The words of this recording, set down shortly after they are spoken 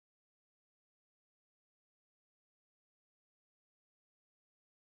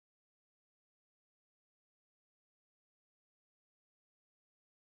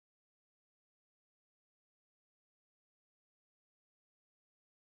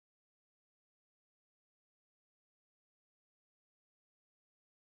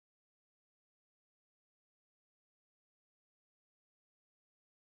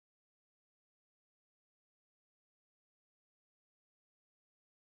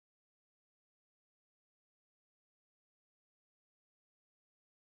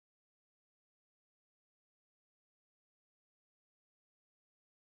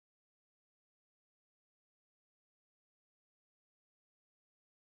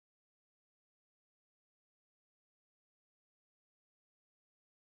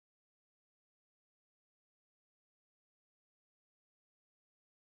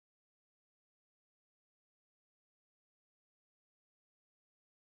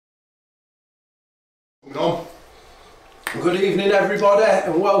No. Good evening everybody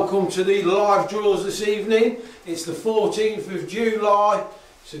and welcome to the live draws this evening. It's the 14th of July.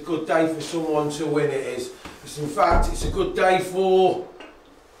 It's a good day for someone to win, it is. In fact, it's a good day for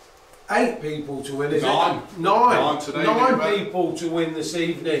 8 people to win, is it? Nine people to win this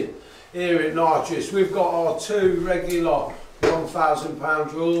evening here at Nitrous. We've got our 2 regular £1,000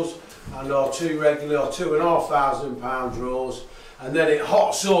 draws and our 2 regular £2,500 draws. And then it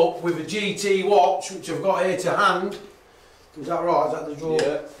hots up with a GT watch, which I've got here to hand. Is that right? Is that the draw?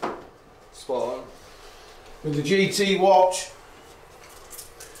 Yeah. Spot on. With the GT watch.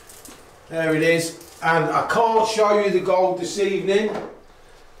 There it is. And I can't show you the gold this evening.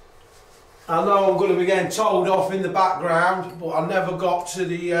 I know I'm going to be getting told off in the background, but I never got to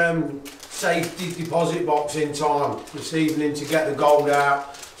the safety deposit box in time this evening to get the gold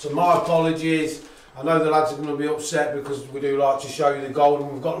out. So my apologies. I know the lads are going to be upset because we do like to show you the gold,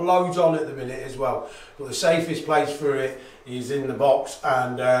 and we've got loads on at the minute as well. But the safest place for it is in the box,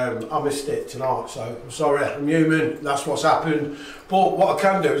 and I missed it tonight, so I'm sorry, I'm human, that's what's happened. But what I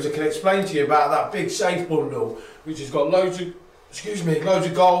can do is I can explain to you about that big safe bundle, which has got loads of, loads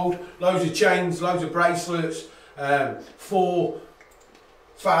of gold, loads of chains, loads of bracelets,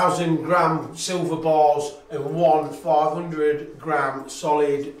 4,000-gram silver bars and 1 500-gram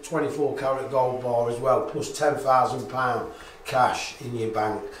solid 24-carat gold bar as well, plus £10,000 cash in your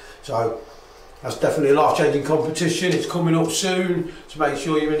bank. So that's definitely a life-changing competition. It's coming up soon, so make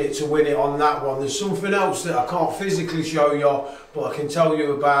sure you're in it to win it on that one. There's something else that I can't physically show you, but I can tell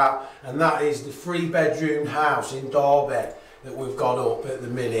you about, and that is the 3-bedroom house in Derby that we've got up at the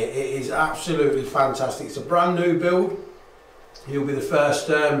minute. It is absolutely fantastic. It's a brand new build. You'll be the first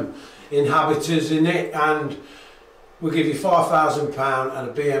inhabitants in it, and we'll give you £5,000 and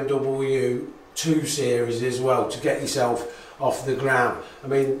a BMW 2 Series as well to get yourself off the ground. I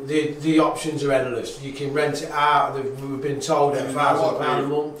mean, the options are endless. You can rent it out. We've been told at £1,000 a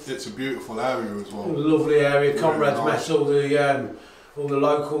month. It's a beautiful area as well. Lovely area. Comrades met all the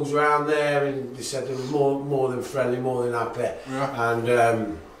locals around there, and they said they were more than friendly, more than happy. Yeah. And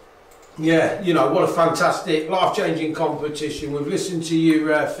yeah, you know, what a fantastic, life-changing competition. We've listened to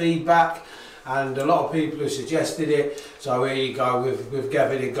your feedback, and a lot of people have suggested it. So here you go, we've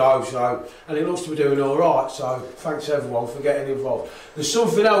given it a go. So, and it looks to be doing all right. So thanks everyone for getting involved. There's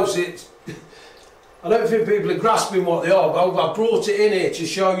something else. I don't think people are grasping what they are, but I brought it in here to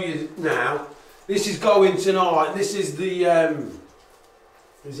show you now. This is going tonight. This is the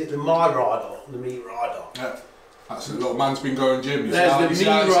is it the Mirider, the Mirider? Yeah. That's a little man's been going gym. There's the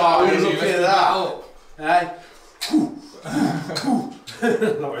Mirider, look at that.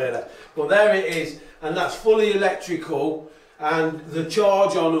 Not really. But there it is, and that's fully electrical, and the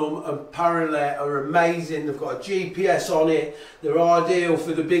charge on them apparently are amazing. They've got a GPS on it. They're ideal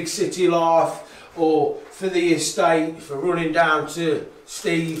for the big city life, or for the estate, for running down to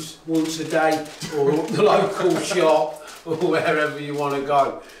Steve's once a day, or the local shop, or wherever you want to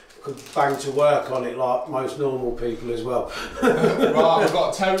go. Could bang to work on it like most normal people as well. Right, we've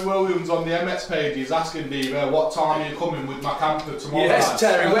got Terry Williams on the MX page. He's asking me what time are you coming with my camper tomorrow? Yes,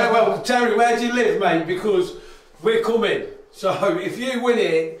 Terry. Terry, where do you live, mate? Because we're coming. So if you win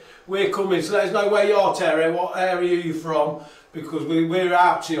it, we're coming. So let us know where you are, Terry. What area are you from? Because we're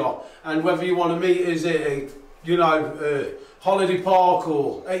out to you. And whether you want to meet us at, you know, Holiday Park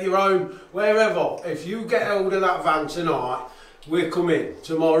or at your home, wherever. If you get hold of that van tonight, we're coming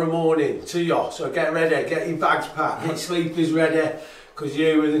tomorrow morning to you, so get ready, get your bags packed, get sleepers ready, because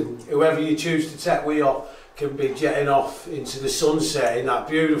you and whoever you choose to take with you can be jetting off into the sunset in that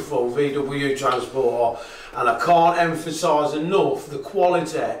beautiful VW transporter. And I can't emphasise enough the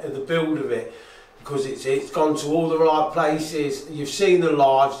quality of the build of it, because it's gone to all the right places. You've seen the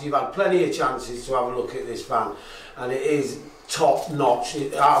lives, you've had plenty of chances to have a look at this van, and it is top notch.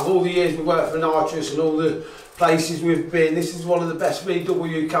 Out of all the years we've worked for Nitrous and all the places we've been, this is one of the best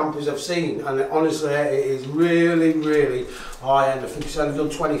VW campers I've seen, and honestly it is really, really high end. I think it's only done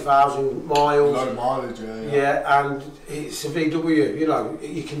 20,000 miles. Low mileage, yeah. Yeah, and it's a VW, you know,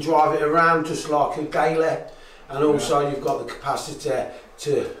 you can drive it around just like a Elec, and also you've got the capacity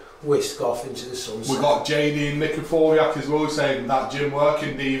to whisk off into the sunset. We've got JD and Nicoforiak as well saying that gym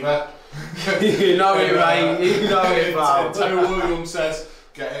working diva. You know it, mate, you know it, pal. Terry Williams says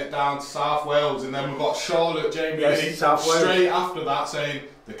get it down to South Wales, and then we've got Charlotte Jamie Lee straight after that saying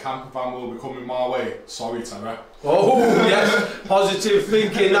the camper van will be coming my way. Sorry, Terry. Oh yes, positive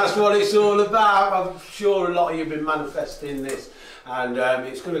thinking, that's what it's all about. I'm sure a lot of you have been manifesting this. and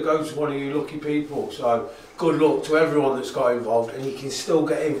it's going to go to one of you lucky people. So good luck to everyone that's got involved, and you can still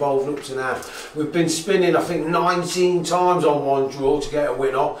get involved up to now. We've been spinning, I think, 19 times on one draw to get a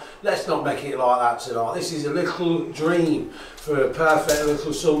winner. Let's not make it like that tonight. This is a little dream for a perfect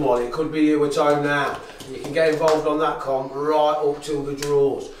little someone. It could be you at home now. You can get involved on that comp right up till the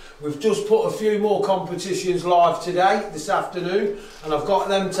draws. We've just put a few more competitions live today, this afternoon, and I've got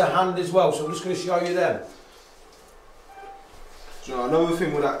them to hand as well, so I'm just going to show you them. Do you know, another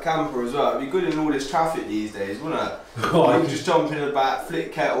thing with that camper as well, it'd be good in all this traffic these days, wouldn't it? Right. You can just jump in the back,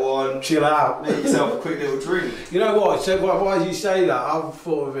 flick kettle on, chill out, make yourself a quick little drink. You know what? So why you say that? I've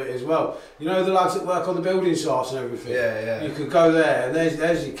thought of it as well. You know the lads that work on the building sites and everything. Yeah. You could go there, and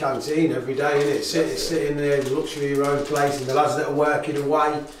there's your canteen every day, isn't it? Sitting there in the luxury of your own place, and the lads that are working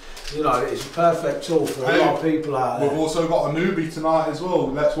away. You know, it's a perfect tool for a lot of people out there. We've also got a newbie tonight as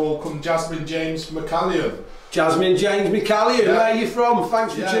well. Let's welcome Jasmine James McCallion. Jasmine James McCallion, where are you from?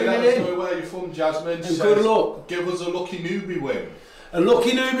 Thanks for tuning in. Know where you're from, Jasmine. And good luck. Give us a lucky newbie win. A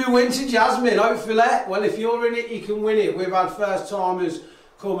lucky newbie win to Jasmine, hopefully. Well, if you're in it, you can win it. We've had first timers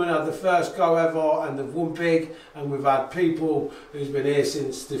come and had the first go ever, and they've won big, and we've had people who's been here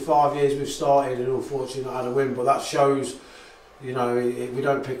since the 5 years we've started and unfortunately not had a win, but that shows, you know, we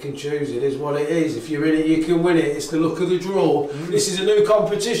don't pick and choose. It is what it is. If you're in it, you can win it. It's the luck of the draw. This is a new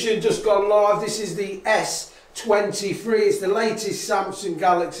competition just gone live. This is the S23. It's the latest Samsung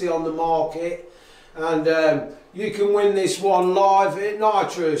Galaxy on the market, and you can win this one live at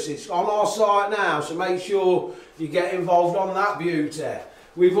Nitrous. It's on our site now, so make sure you get involved on that beauty.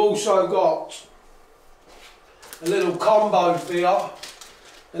 We've also got a little combo for you, a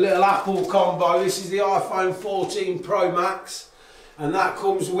little Apple combo. This is the iPhone 14 Pro Max, and that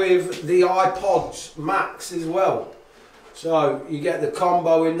comes with the iPods Max as well. So you get the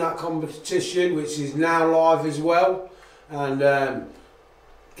combo in that competition, which is now live as well, and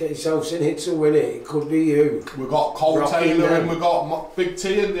get yourselves in it to win it. It could be you. We've got Cole Taylor and we've got Big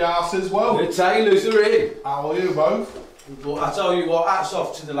T in the house as well. The Taylors are in. How are you both? But I tell you what, hats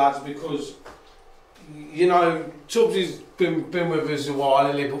off to the lads, because, you know, Tubbs has been with us a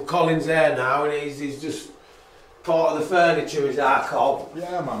while, but Colin's there now, and he's just part of the furniture, is our Col.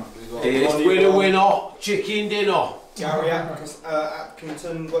 Yeah, man. It's winner, chicken dinner. Gary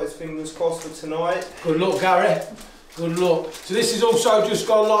Atkinson got his fingers crossed for tonight. Good luck, Gary. Good luck. So this is also just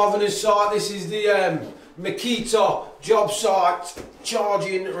gone live on his site. This is the Makita job site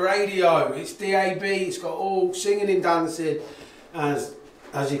charging radio. It's DAB. It's got all singing and dancing, as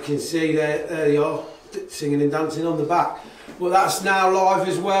you can see there you are, singing and dancing on the back. But that's now live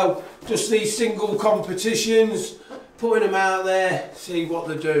as well. Just these single competitions, putting them out there, see what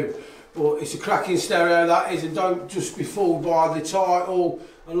they do. But it's a cracking stereo, that is, and don't just be fooled by the title.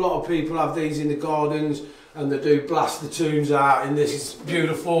 A lot of people have these in the gardens and they do blast the tunes out in this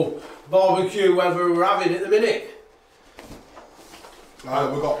beautiful barbecue weather we're having at the minute.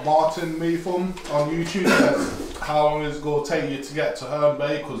 We've got Martin Meetham on YouTube. Says, how long is it going to take you to get to Herne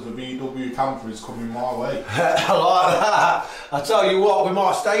Bay, because the VW camper is coming my way? I like that. I tell you what, we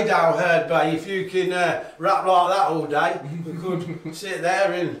might stay down Herne Bay. If you can rap like that all day, we could sit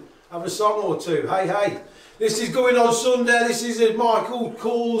there and have a song or two. Hey, hey. This is going on Sunday. This is a Michael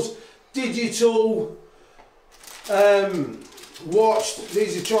Kors digital watch.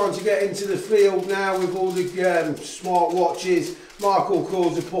 These are trying to get into the field now with all the smart watches. Michael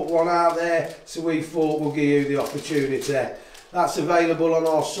Kors have put one out there, so we thought we'll give you the opportunity. That's available on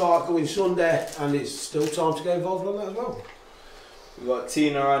our site going Sunday, and it's still time to get involved on that as well. We've got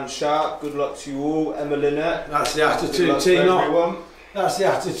Tina and Sharp, good luck to you all. Emma Lynette. That's the attitude, Tina. That's the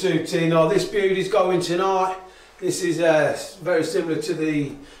attitude, Tina. This beauty's going tonight. This is very similar to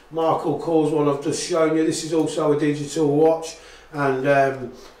the Michael Kors one I've just shown you. This is also a digital watch,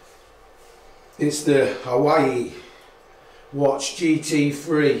 and it's the Huawei Watch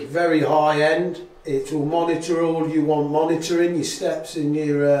GT3. Very high end. It will monitor all you want monitoring, your steps and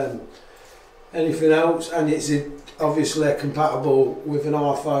your anything else, and it's obviously compatible with an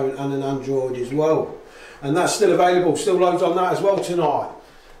iPhone and an Android as well. And that's still available, still loads on that as well tonight.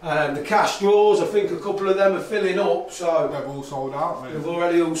 The cash draws, I think a couple of them are filling up, so they've all sold out, mate. They've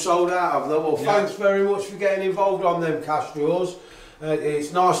already all sold out of them. Well, yeah. Thanks very much for getting involved on them cash draws.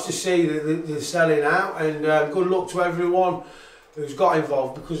 It's nice to see that they're selling out, and good luck to everyone who's got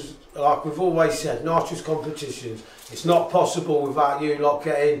involved, because like we've always said, Nitrous competitions, it's not possible without you lot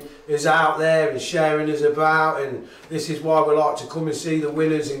getting us out there and sharing us about, and this is why we like to come and see the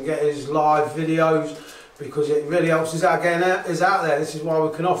winners and get us live videos, because it really helps us out getting us out there. This is why we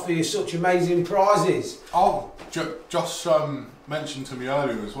can offer you such amazing prizes. Oh, just mentioned to me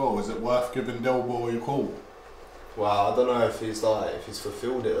earlier as well, is it worth giving Delboy a call? Wow, I don't know if he's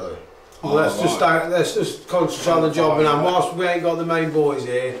fulfilled it though. Well, let's just concentrate on the job in hand. Whilst we ain't got the main boys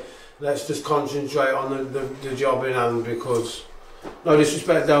here, let's just concentrate on the job in hand, because no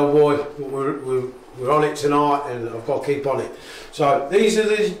disrespect, Del Boy, but we're on it tonight, and I've got to keep on it. So these are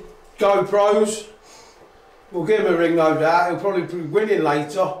the GoPros. We'll give him a ring, no doubt. He'll probably be winning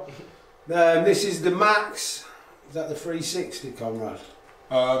later. This is the Max. Is that the 360, Conrad?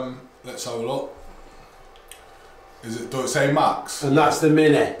 Let's have a look. Does it say Max? And that's the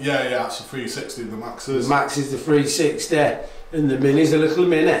Mini. Yeah, that's the 360, the Max is. The Max is the 360, and the Mini's a little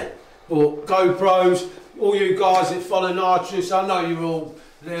Mini. But GoPros, all you guys that follow Nitrous, I know you're all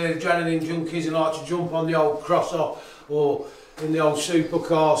adrenaline junkies and like to jump on the old crosser or in the old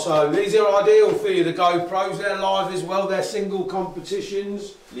supercar, so these are ideal for you, the GoPros. They're live as well, they're single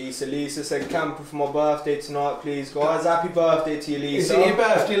competitions. Lisa said camper for my birthday tonight, please guys. Happy birthday to you, Lisa. Is it your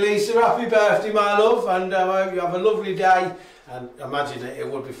birthday, Lisa? Happy birthday, my love, and I hope you have a lovely day. And imagine it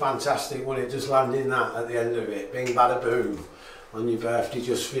would be fantastic, wouldn't it, just landing that at the end of it, bing bada boom, on your birthday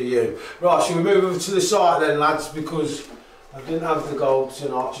just for you. Right, shall we move over to the site then, lads, because I didn't have the gold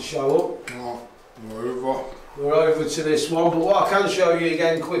tonight to show up. No, we're over. We're over to this one, but what I can show you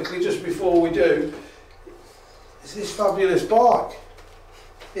again quickly, just before we do, is this fabulous bike.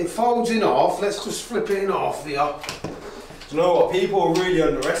 It folds in half, let's just flip it in half here. Do you know what, people are really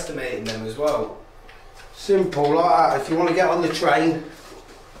underestimating them as well. Simple like that. If you want to get on the train,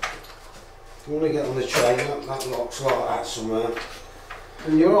 that locks like that somewhere.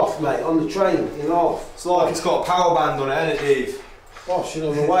 And you're off, mate, on the train, in half. It's like it's got a power band on it, isn't it, Dave? Bosh, you're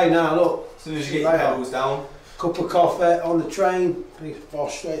on the way now, look. As soon as you get your pedals down. Cup of coffee on the train,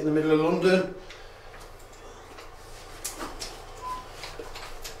 bosh, straight in the middle of London.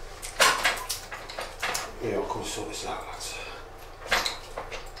 Yeah, I'll come sort this out, lads.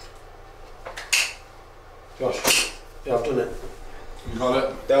 Josh, yeah, I've done it. You got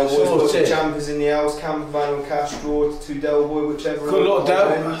it? Del Boy's got the jumpers in the house, camper van and cash drawer to Del Boy, whichever. Good luck,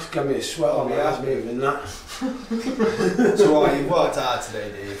 Del. It's going to be a sweat on me, that's moving that. It's alright, you've worked hard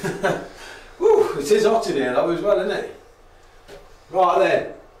today, Dave. Woo, it is hot in here though as well, isn't it? Right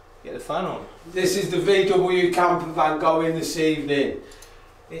then. Get the fan on. This is the VW camper van going this evening.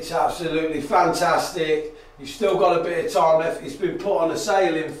 It's absolutely fantastic. You've still got a bit of time left. It's been put on a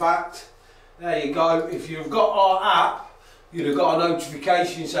sale, in fact. There you go. If you've got our app, you'd have got a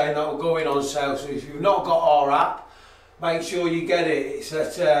notification saying that we're going on sale. So if you've not got our app, make sure you get it. It's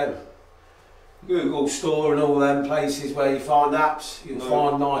at Google Store and all them places where you find apps. You'll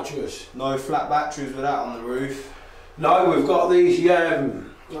find Nitrous. No flat batteries with that on the roof. No, we've got these.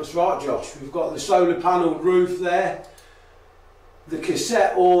 That's right, Josh. We've got the solar panelled roof there. The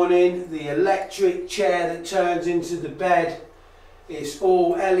cassette awning, the electric chair that turns into the bed. It's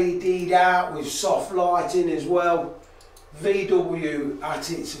all LED'd out with soft lighting as well. VW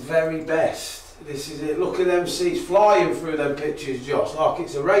at its very best. This is it. Look at them seats flying through them pictures, Josh, like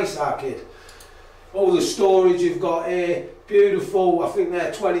it's a race kid. All the storage you've got here, beautiful. I think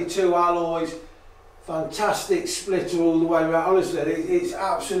they're 22 alloys. Fantastic splitter all the way around. Honestly, it's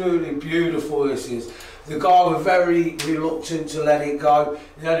absolutely beautiful. This is. The guy was very reluctant to let it go.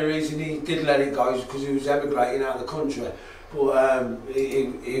 The only reason he did let it go is because he was emigrating out of the country. But he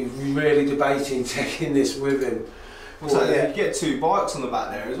was really debating taking this with him. So yeah, you get 2 bikes on the back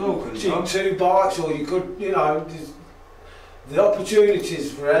there as well, couldn't you? 2 bikes, or you could, you know, the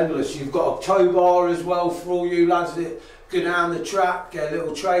opportunities for endless. You've got a tow bar as well for all you lads that go down the track, get a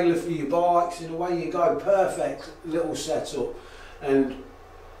little trailer for your bikes, and away you go. Perfect little setup. And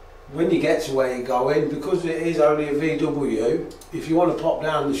when you get to where you're going, because it is only a VW, if you want to pop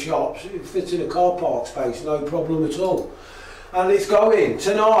down the shops, it fits in a car park space, no problem at all. And it's going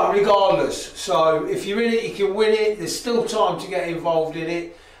tonight regardless, so if you're in it you can win it. There's still time to get involved in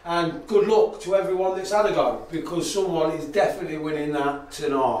it, and good luck to everyone that's had a go, because someone is definitely winning that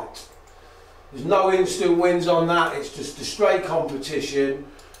tonight. There's no instant wins on that, it's just a straight competition.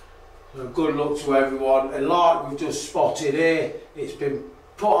 So good luck to everyone, and like we've just spotted here, it's been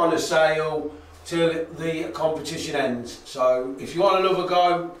put on a sale till the competition ends. So if you want another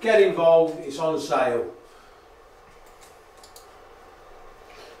go, get involved, it's on sale.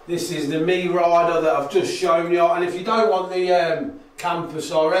 This is the Mirider that I've just shown you, and if you don't want the camper,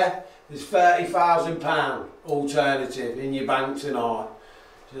 sorry, there's £30,000 alternative in your bank tonight.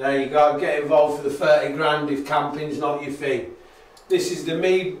 So there you go, get involved for the 30 grand if camping's not your thing. This is the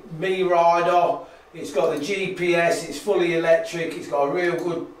Mirider. It's got the GPS, it's fully electric, it's got a real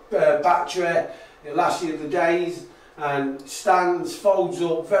good battery, it'll last you the days, and stands, folds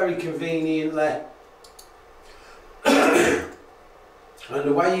up very conveniently. And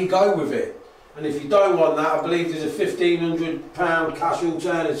away you go with it. And if you don't want that, I believe there's a £1,500 cash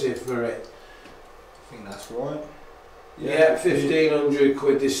alternative for it. I think that's right. Yeah, 1,500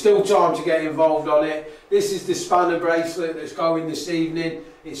 quid. There's still time to get involved on it. This is the Spanner Bracelet that's going this evening.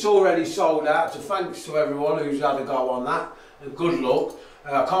 It's already sold out, so thanks to everyone who's had a go on that, and good luck.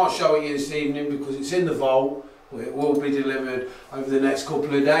 I can't show it you this evening because it's in the vault, but it will be delivered over the next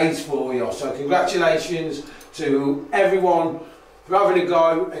couple of days for you. So congratulations to everyone for having a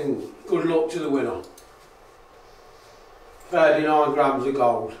go, and good luck to the winner. 39 grams of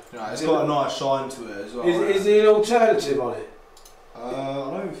gold. Yeah, it's got a nice shine to it as well. Is there an alternative on it? I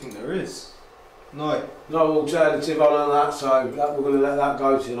don't think there is. No. No alternative on that, so we're going to let that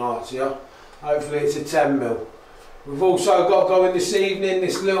go tonight, so hopefully it's a 10mm. We've also got going this evening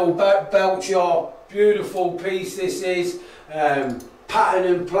this little Belcher, beautiful piece this is, pattern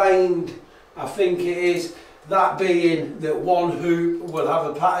and planed, I think it is, that being that one hoop will have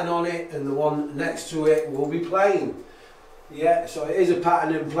a pattern on it and the one next to it will be plain. Yeah, so it is a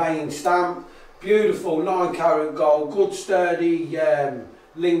pattern and plain stamp, beautiful 9 carat gold, good sturdy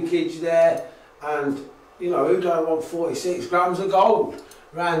linkage there, and you know, who don't want 46 grams of gold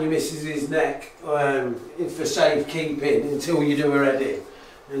round your missus's neck for safekeeping until you do a reading,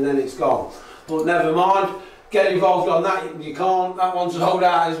 and then it's gone. But never mind, get involved on that. You can't, that one's sold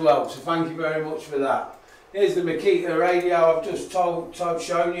out as well, so thank you very much for that. Here's the Makita radio I've just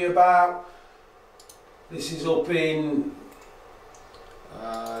shown you about. This is up in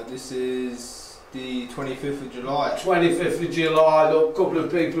this is the 25th of July. 25th of July. Look, a couple of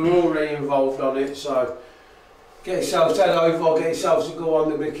people are already involved on it, so get yourselves head over, get yourselves to go on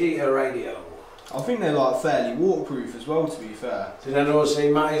the Makita radio. I think they're like fairly waterproof as well, to be fair. Did anyone see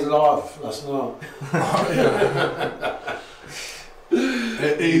Matty's live last night?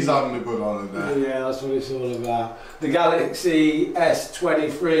 He's having a good one there. Yeah, that's what it's all about. The Galaxy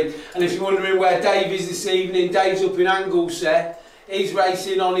S23. And if you're wondering where Dave is this evening, Dave's up in Anglesey. He's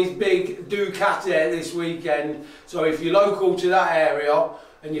racing on his big Ducati this weekend. So if you're local to that area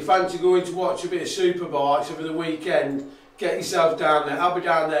and you fancy going to watch a bit of Superbikes over the weekend, get yourself down there. I'll be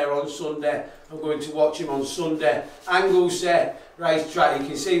down there on Sunday. I'm going to watch him on Sunday. Anglesey racetrack. You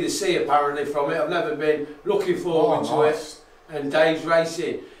can see the sea apparently from it. I've never been. Looking forward to it. And Dave's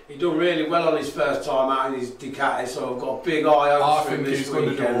racing. He done really well on his first time out in his Ducati, so I've got a big eye over for him this weekend. I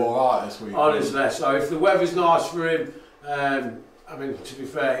think he's going to do alright this weekend. Honestly, so if the weather's nice for him, I mean, to be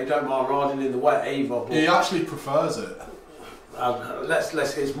fair, he don't mind riding in the wet either. But he actually prefers it.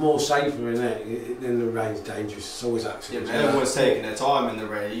 It's more safer in it than the rain's dangerous. It's always accidents. Yeah, but everyone's taking their time in the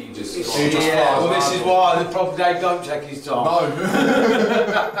rain. You can just. Well, this is why the proper Dave don't take his time.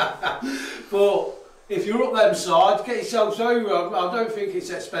 No. But if you're up them sides, get yourselves over. I don't think it's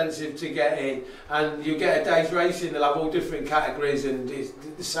expensive to get in, and you get a day's racing. They'll have all different categories, and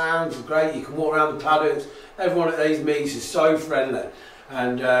the sounds are great. You can walk around the paddocks. Everyone at these meets is so friendly,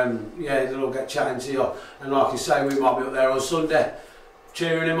 and yeah, they'll all get chatting to you. And like I say, we might be up there on Sunday,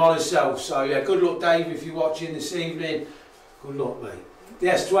 cheering him on himself. So yeah, good luck, Dave, if you're watching this evening. Good luck, mate. The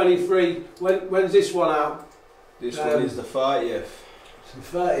S23. When's this one out? This one is the 30th. It's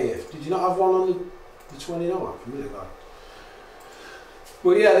the 30th. Did you not have one on the 29th, a minute ago?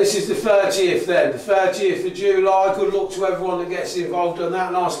 Well, yeah, this is the 30th then, the 30th of July. Good luck to everyone that gets involved on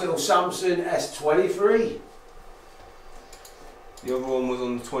that. Nice little Samsung S23. The other one was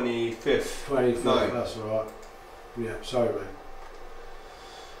on the 25th. 25th, no. That's alright. Yeah, sorry, mate.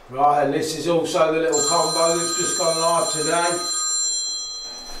 Right, and this is also the little combo that's just gone live today.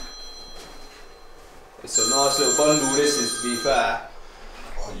 It's a nice little bundle, this is, to be fair.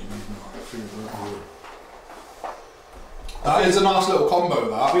 Oh, you need my fingers. That is a nice little combo,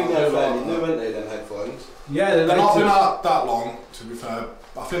 that. I think they're fairly new, aren't they, them headphones? Yeah, they've not been out that long, to be fair.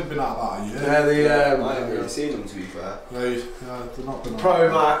 I think they've been out about a year. Yeah, I haven't really seen them, to be fair. They're not been Pro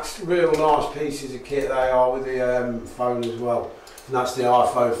Max, real nice pieces of kit they are with the phone as well. And that's the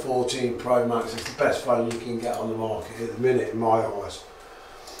iPhone 14 Pro Max. It's the best phone you can get on the market at the minute, in my eyes.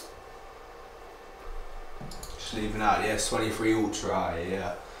 Just leaving out the S23 Ultra,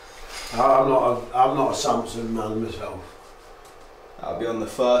 yeah. I'm not a Samsung man myself. That'll be on the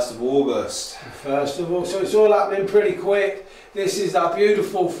 1st of August. First of all, so it's all happening pretty quick. This is that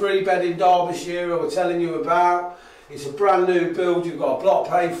beautiful 3-bed in Derbyshire I was telling you about. It's a brand new build. You've got a block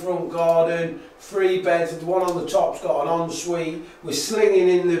pay front garden, 3 beds. The one on the top's got an ensuite. We're slinging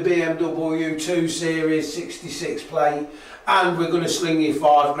in the BMW 2 Series 66 plate, and we're going to sling you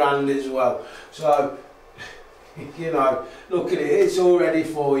 £5 as well. So, you know, look at it, it's all ready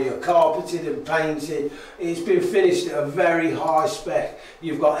for you, carpeted and painted. It's been finished at a very high spec.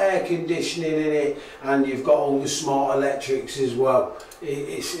 You've got air conditioning in it, and you've got all the smart electrics as well.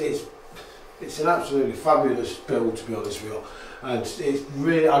 It's it's an absolutely fabulous build, to be honest with you. And it's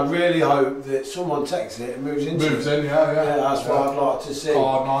really, I really hope that someone takes it and moves into it. Yeah, that's what I'd like to see.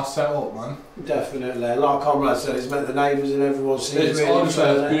 Oh, nice setup, man. Definitely. Like Conrad said, it's met the neighbours and everyone sees it. It's honestly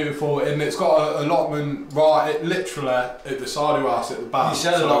it's beautiful, and it's got an allotment literally at the side of the house at the back. You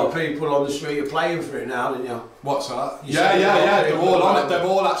said a lot of people on the street are playing for it now, didn't you? What's that? Yeah. They're all on it. They're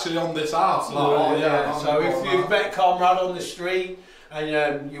all actually on this house. So if you've met Conrad on the street and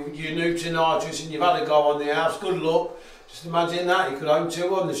you're new to Nitrous and you've had a go on the house, good luck. Just imagine that, you could own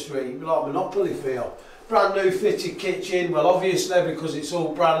 2 on the street, it'd be like Monopoly for you. Brand new fitted kitchen, well obviously because it's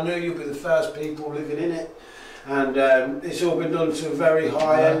all brand new, you'll be the first people living in it. And it's all been done to a very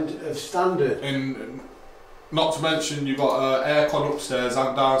high end of standard. And not to mention you've got aircon upstairs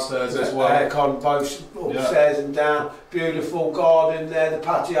and downstairs as well. Aircon both upstairs and down, beautiful garden there, the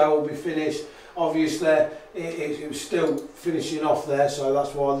patio will be finished. Obviously it was still finishing off there, so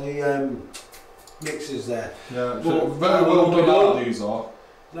that's why the mixers there. Yeah, so very well done. These are.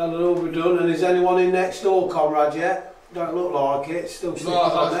 That'll all be done. And is anyone in next door, Conrad, yet? Don't look like it. It's still sitting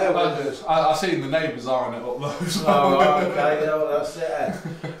on their windows. I seen the neighbours are in it up those. Oh, right, okay, yeah, well, that's it.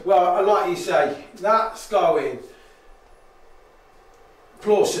 Well, and like you say, that's going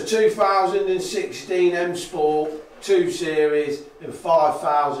plus a 2016 M Sport 2 Series and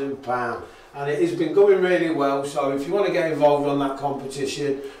 £5,000. And it has been going really well, so if you want to get involved on that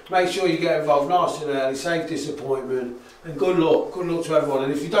competition, make sure you get involved nice and early, save disappointment, and good luck to everyone.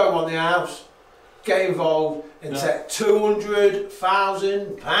 And if you don't want the house, get involved and take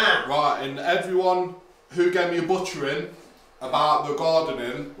 £200,000. Right, and everyone who gave me a buttering about the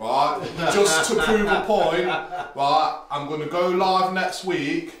gardening, right, just to prove a point, right, I'm going to go live next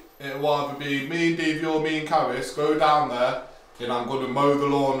week. It will either be me and Davey or me and Caris, go down there, and I'm going to mow the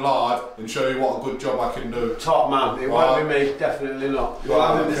lawn live and show you what a good job I can do. Top man, it won't be me, definitely not. You'll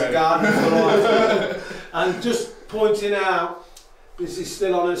have him as a gardener for life. And just pointing out, this is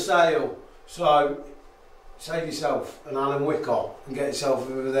still on a sale, so save yourself an Alan Wicker and get yourself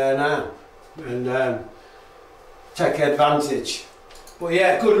over there now and take advantage. But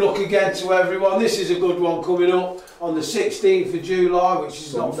yeah, good luck again to everyone. This is a good one coming up on the 16th of July, which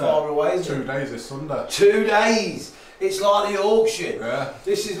is Sunday. Not far away, is it? 2 days is Sunday. 2 days! It's like the auction. Yeah.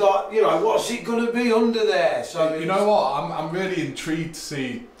 This is like, you know, what's it going to be under there? So you know what? I'm really intrigued to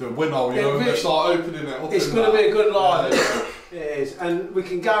see the winner. You know, when they start opening it up. It's going to be a good line. It is, and we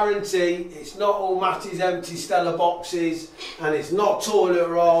can guarantee it's not all Matty's empty Stella boxes, and it's not toilet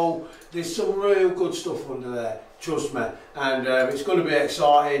roll. There's some real good stuff under there. Trust me, and it's going to be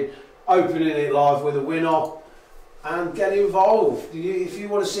exciting. Opening it live with a winner, and get involved. If you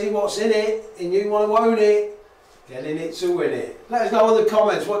want to see what's in it and you want to own it. Get in it to win it. Let us know in the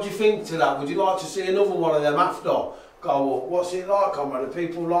comments, what do you think to that? Would you like to see another one of them after? Go, well, what's it like, Conrad? Are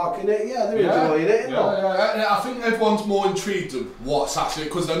people liking it? Yeah, they're enjoying it. Yeah. I think everyone's more intrigued of what's actually,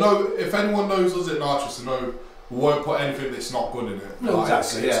 because they know, if anyone knows us at Nitrous, they know we won't put anything that's not good in it. No, like,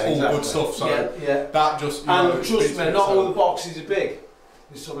 exactly, it's all good stuff, so that just, you and know, trust me, not all the boxes are big.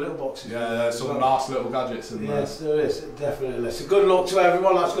 There's some little boxes. Yeah, there's some nice little gadgets in there. Yes, there is, definitely. So good luck to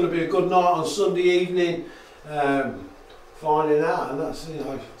everyone. That's going to be a good night on Sunday evening. Finding out, and that's, you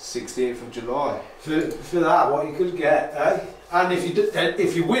know, 16th of July. For that, what you could get, eh? And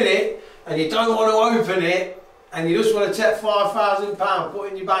if you win it and you don't want to open it and you just want to take £5,000 put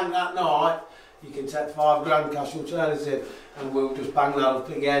in your bank that night, you can take £5 cash alternative, and we'll just bang that up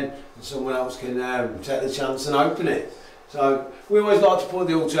again, and someone else can take the chance and open it. So we always like to put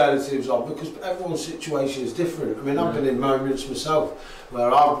the alternatives on because everyone's situation is different. I mean, I've been in moments myself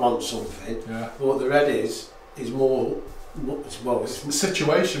where I want something, but what the red is more. Well, it's the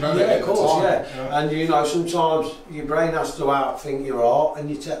situation, isn't it? Yeah, of course, yeah. And you know, sometimes your brain has to outthink your art, and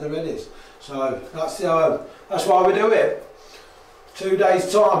you take the readies. So that's why we do it. 2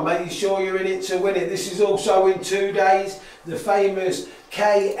 days time, making sure you're in it to win it. This is also in 2 days. The famous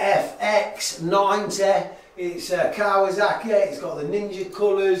KFX 90. It's Kawasaki. It's got the ninja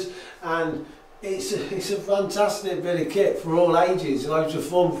colours, and it's a fantastic bit of kit for all ages. Loads of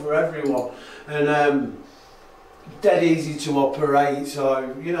fun for everyone, and dead easy to operate.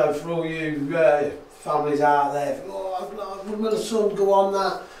 So you know, for all you families out there, would my son go on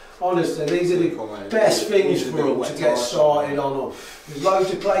that? Honestly, these are the best things for them to get started on them. There's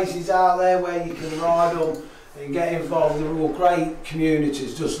loads of places out there where you can ride them and get involved. They're all great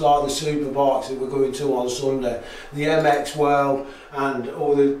communities, just like the superbikes that we're going to on Sunday, the MX world and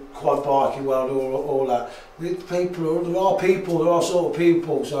all the quad biking world, all that. There are sort of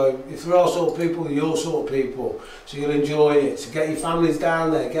people, so if there are sort of people, they're your sort of people, so you'll enjoy it. So get your families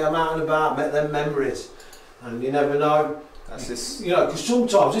down there, get them out and about, make them memories, and you never know, That's this. You know, because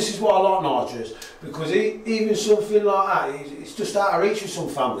sometimes this is why I like Nitrous, because even something like that, it's just out of reach for some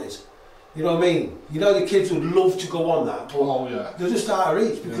families. You know what I mean? You know the kids would love to go on that, but they're just out of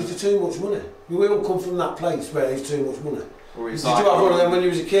reach because they're too much money. We all come from that place where there's too much money. Did you have one of them when you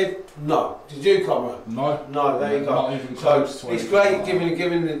was a kid? No. Did you, Conrad? No. No, there you go. Not even close to it's great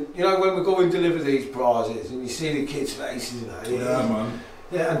giving the, you know, when we go and deliver these prizes and you see the kids' faces and that. Yeah, man.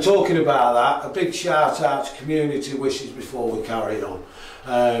 Yeah, and talking about that, a big shout out to Community Wishes before we carry on.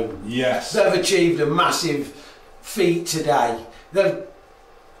 Yes. They've achieved a massive feat today. They've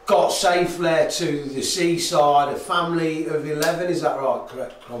got safely to the seaside, a family of 11, is that right,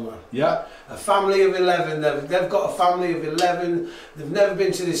 correct, Conrad? Yeah. A family of 11, they've got a family of 11, they've never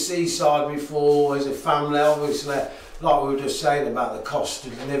been to the seaside before as a family, obviously, like we were just saying about the cost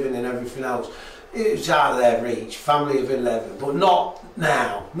of living and everything else. It's out of their reach, family of 11, but not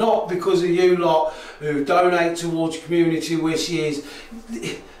now, not because of you lot who donate towards Community Wishes.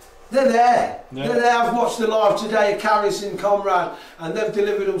 They're there. Yeah. They're there. I've watched the live today of Caris and Conrad, and they've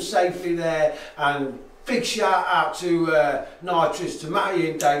delivered them safely there. And big shout out to Nitrous, to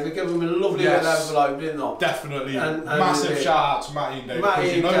Matty and Dave. They gave them a lovely little envelope, didn't they? Definitely. And massive shout out to Matty and Dave.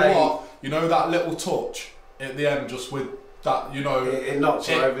 Because you know what? You know that little touch at the end, just with that, you know. It knocked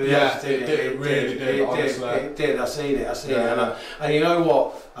it over the edge, didn't it? It really did, honestly. It did. I seen it. And you know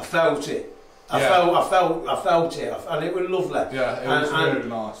what? I felt it. I felt it, and it was lovely. Yeah, it was really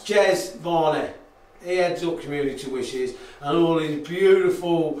nice. Jez Varney, he heads up Community Wishes, and all his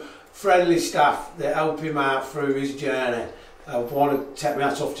beautiful, friendly staff that help him out through his journey. I want to take my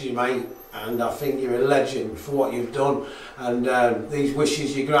hat off to you, mate, and I think you're a legend for what you've done. And these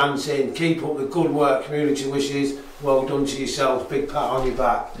wishes you're granting, keep up the good work, Community Wishes. Well done to yourselves, big pat on your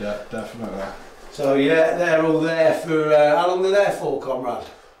back. Yeah, definitely. So yeah, they're all there for, how long are they there for, Conrad?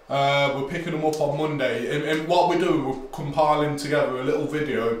 We're picking them up on Monday. And what we're doing, we're compiling together a little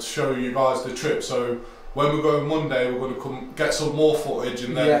video to show you guys the trip. So when we go Monday, we're going to come get some more footage,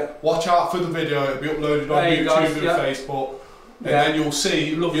 and then watch out for the video. It'll be uploaded on YouTube and Facebook. And then you'll see,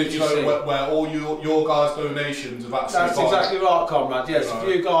 you know, where all your guys' donations have actually That's exactly right, Conrad. Yes, a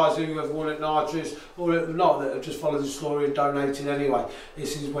few guys who have won at Nitrous, or not, that have just followed the story and donated anyway.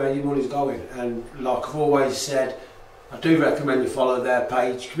 This is where your money's going. And like I've always said, I do recommend you follow their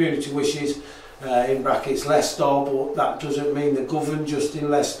page, Community Wishes, in brackets Leicester, but that doesn't mean they're governed just in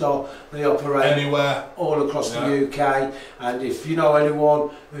Leicester. They operate anywhere, all across the UK. And if you know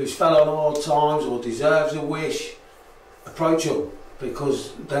anyone who's fell on hard times or deserves a wish, approach them,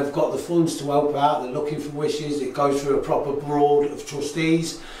 because they've got the funds to help out. They're looking for wishes. It goes through a proper board of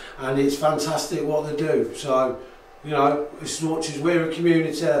trustees, and it's fantastic what they do. So, you know, as much as we're a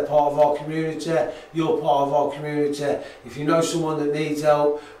community, they're part of our community, you're part of our community. If you know someone that needs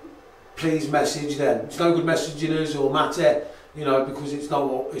help, please message them. It's no good messaging us or Matty, you know, because it's not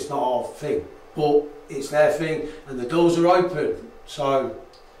our thing. But it's their thing, and the doors are open. So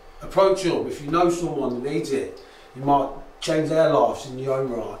approach them. If you know someone that needs it, you might change their lives in your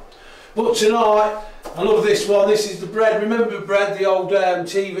own right. But tonight, I love this one. This is the Bread. Remember Bread, the old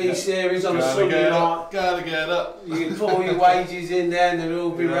TV series on a Sunday night? Gotta get up. You can put all your wages in there and they'll all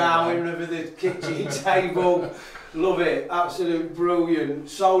be rowing over the kitchen table. Love it. Absolute brilliant.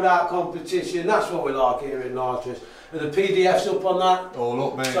 Sold out competition. That's what we like here in Nitrous. And the PDF's up on that. All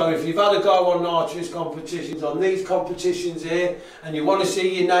up, mate. So if you've had a go on Nitrous competitions, on these competitions here, and you want to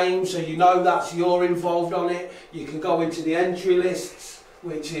see your name so you know that's you're involved on it, you can go into the entry lists,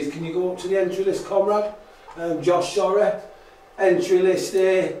 which is, can you go up to the entry list, Conrad? Josh, sorry. Entry list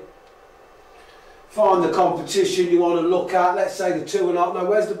here. Find the competition you want to look at. Let's say the 2 and up. No,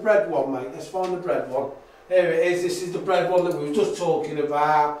 where's the Bread one, mate? Let's find the Bread one. Here it is. This is the Bread one that we were just talking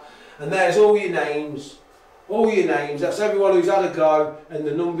about. And there's all your names. All your names. That's everyone who's had a go and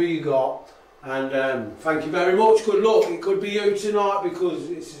the number you got. And thank you very much. Good luck. It could be you tonight because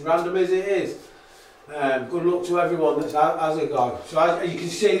it's as random as it is. Good luck to everyone that's has a go. So you can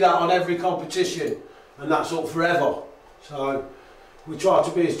see that on every competition, and that's up forever. So we try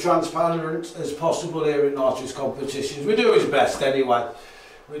to be as transparent as possible here at Nitrous competitions. We do his best anyway.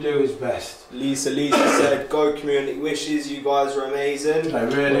 We do his best. Lisa said, go Community Wishes, you guys are amazing. They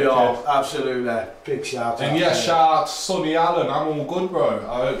really are, absolutely. Big shout out. And yes, shout out to Sonny Allen, I'm all good, bro.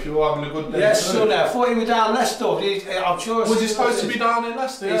 I hope you're having a good day. Yes, Sonny, I thought he was down Leicester. I'm sure. Was he supposed to be down in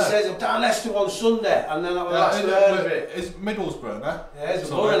Leicester? He says I'm down Leicester on Sunday, and then I heard of it. It's Middlesbrough, no? Yeah, he's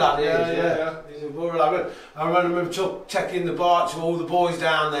a Borough lad, yeah. He's a Borough lad. I remember taking the bike to all the boys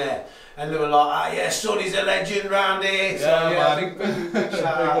down there. And they were like, yeah, Sonny's a legend round here. So yeah, big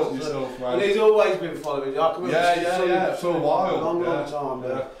shout out. And he's always been following you. I can remember for a while. Long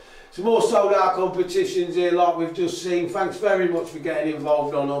time. some more sold out competitions here like we've just seen. Thanks very much for getting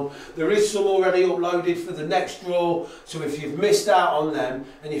involved on them. There is some already uploaded for the next draw, so if you've missed out on them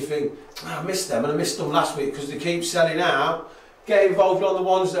and you think, oh, I missed them and I missed them last week because they keep selling out, get involved on the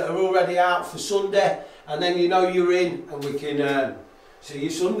ones that are already out for Sunday, and then you know you're in and we can see you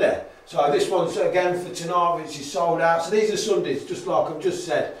Sunday. So this one's again for tonight, which is sold out. So these are Sundays, just like I've just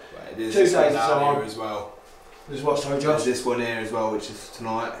said. Right, it is 2 days down here as well. There's what, sorry, There's Josh? this one here as well, which is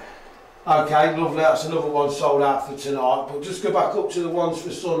tonight. Okay, lovely, that's another one sold out for tonight. But just go back up to the ones for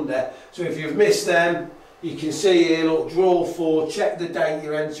Sunday. So if you've missed them, you can see here, look, draw 4, check the date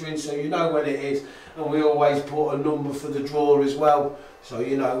you're entering so you know when it is. And we always put a number for the draw as well, so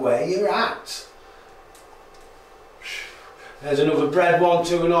you know where you're at. There's another bread one,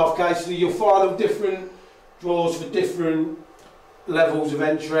 2.5K. So you'll find them different draws for different levels of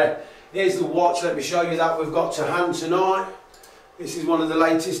entry. Here's the watch, let me show you that we've got to hand tonight. This is one of the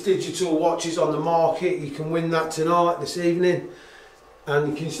latest digital watches on the market. You can win that tonight, this evening. And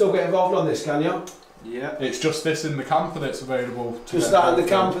you can still get involved on this, can you? Yeah. It's just this in the camper that's available. Just that in the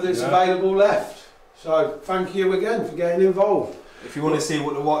camper that's available left. So thank you again for getting involved. If you want to see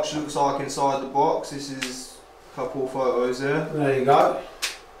what the watch looks like inside the box, this is a couple of photos there. There you go.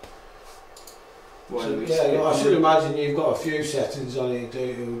 Why So, don't we yeah, skip I them? should imagine you've got a few settings on it.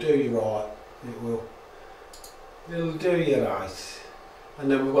 It'll do you right. It will. It'll do you right. And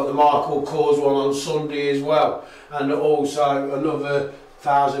then we've got the Michael Kors one on Sunday as well, and also another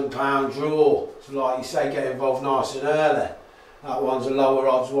 £1,000 draw. So like you say, get involved nice and early. That one's a lower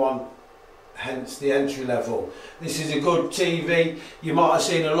odds one, hence the entry level. This is a good TV. You might have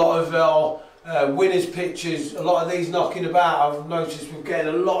seen a lot of our winners pictures, a lot of these knocking about. I've noticed we're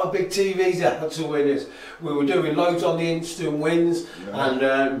getting a lot of big TVs out to winners. We were doing loads on the instant wins,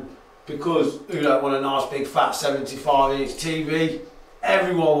 and because who don't want a nice big fat 75-inch TV?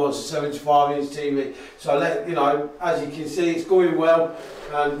 Everyone wants a 75-inch TV. So let you know, as you can see, it's going well,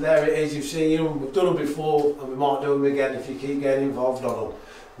 and there it is. You've seen them. We've done them before, and we might do them again if you keep getting involved on them.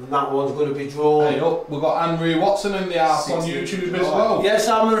 And that one's going to be drawn. Hey, look, we've got Anne-Marie Watson in the house on YouTube as well. Yes,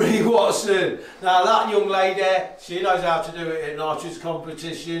 Anne-Marie Watson. Now that young lady, she knows how to do it at Nitrous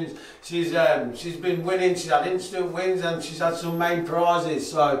competitions. She's been winning. She's had instant wins and she's had some main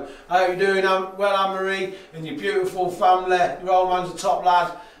prizes. So I hope you're doing well, Anne-Marie, and your beautiful family. Your old man's a top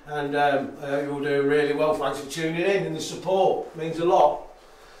lad, and I hope you're all doing really well. Thanks for tuning in, and the support it means a lot.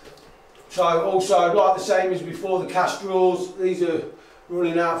 So also, like the same as before, the cash draws. These are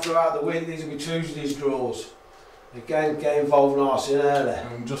running out throughout the week. These will be Tuesday's draws. Again, get involved nice and early.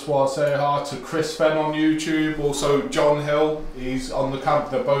 And just want to say hi to Chris Fenn on YouTube, also John Hill, he's on the camp,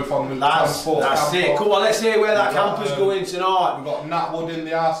 they're both on the transport That's camper. it. Come on, let's hear where that camper's going tonight. We've got Nat Wood in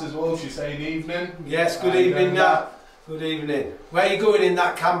the house as well, she's saying evening. Yes, good evening, Nat. Good evening. Where are you going in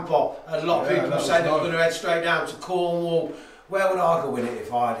that camper? A lot of people say they're going to head straight down to Cornwall. Where would I go in it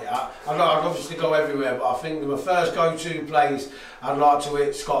if I did? I'd obviously go everywhere, but I think my first go-to place, I'd like to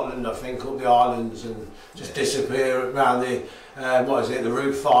hit Scotland, I think, up the islands and just disappear around the, the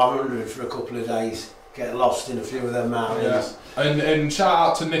Route 500 for a couple of days. Get lost in a few of them mountains. Yeah. And shout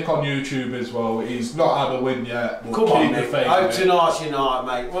out to Nick on YouTube as well, he's not had a win yet. We'll Come keep on, the Nick. faith, Hope tonight's your night,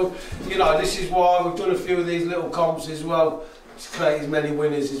 mate. Well, you know, this is why we've done a few of these little comps as well, to create as many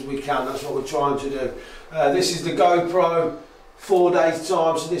winners as we can. That's what we're trying to do. This is the GoPro. 4 days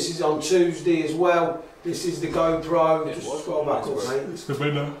time, so this is on Tuesday as well. This is the GoPro. Just scroll back up, mate. It's the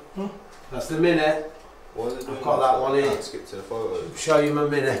winner. That's the minute. I've got that one here. Skip to the photo. Show you my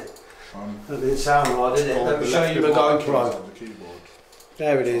minute. That didn't sound right, did it? Let me show you my GoPro.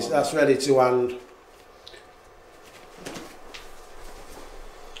 There it is. That's ready to hand.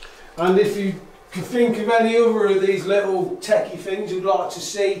 And if you can think of any other of these little techie things you'd like to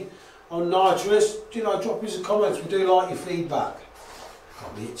see on Nitrous, you know, drop us a comments. We do like your feedback.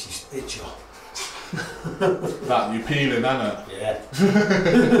 Got me itchy. That, you're peeling, ain't it? Yeah.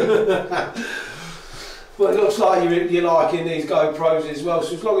 But it looks like you're liking these GoPros as well,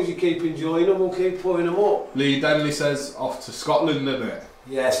 so as long as you keep enjoying them, we'll keep putting them up. Lee Denley says off to Scotland, isn't it?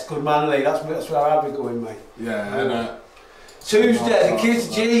 Yes, good man, Lee. That's where I'll be going, mate. Yeah, innit? Tuesday, the kids'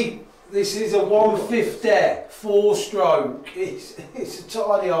 Jeep. This is a 150 4-stroke. It's a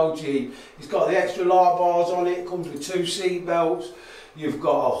tiny old Jeep. It's got the extra light bars on it. It comes with 2 seat belts. You've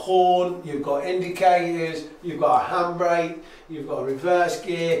got a horn. You've got indicators. You've got a handbrake. You've got a reverse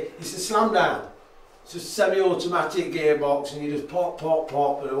gear. It's a slam down. It's a semi-automatic gearbox, and you just pop, pop,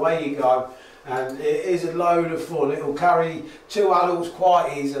 pop, and away you go. And it is a load of fun. It will carry 2 adults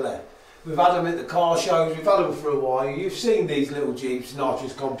quite easily. We've had them at the car shows, we've had them for a while. You've seen these little Jeeps,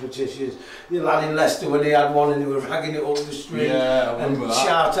 Nitrous competitions. The lad in Leicester when he had one and they were ragging it up the street. Yeah, I remember and that.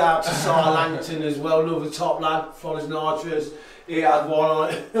 shout out to Si Langton as well, another top lad, follows Nitrous. He had one on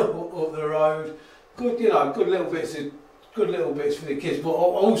it up the road. Good, you know, good little bits for the kids. But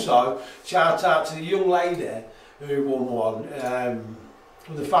also, shout out to the young lady who won one.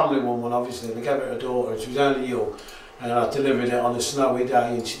 The family won one, obviously. They gave it to her daughter, and she was only young. And I delivered it on a snowy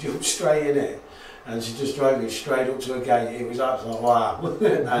day, and she jumped straight in it. And she just drove it straight up to a gate. It was absolutely wow.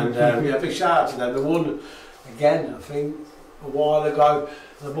 And yeah, big shout out to them. They won again, I think, a while ago.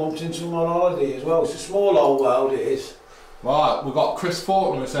 And I bumped into them on holiday as well. It's a small old world, it is. Right, we've got Chris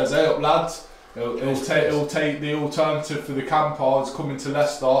Fortnum who says, "Hey up lads, he'll take the alternative for the camper. He's coming to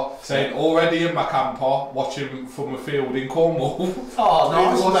Leicester, saying already in my camper, watching from a field in Cornwall." Oh,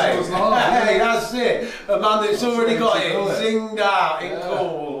 nice, mate. Nice, Hey, that's it. A man that's already got it zinged out in Yeah.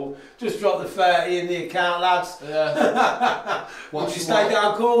 Cornwall. Just dropped the 30 in the account, lads. Yeah. Would you stay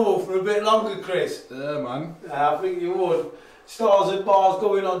down Cornwall for a bit longer, Chris? Yeah, man. I think you would. Stars and Bars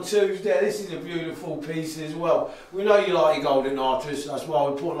going on Tuesday. This is a beautiful piece as well. We know you like your golden Nitrous, that's why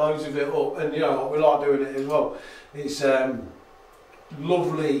we put loads of it up, and you know what, we like doing it as well. It's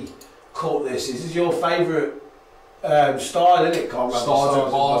lovely cut. This is your favourite style, isn't it, Conrad? Stars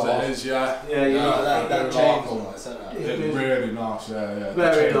and Bars it is, yeah. Yeah, you like that. That Really change. like Isn't it. It's really nice, yeah.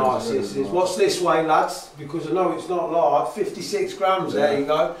 Very The nice, chain this really is. What's this way, lads? Because I know it's not light. 56 grams, there you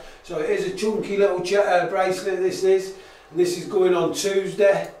go. So it is a chunky little bracelet, this is. And this is going on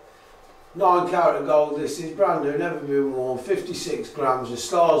Tuesday. 9 carat gold, this is brand new, never been worn. 56 grams of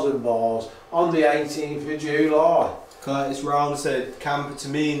Stars and Bars on the 18th of July. Curtis Round said, camper to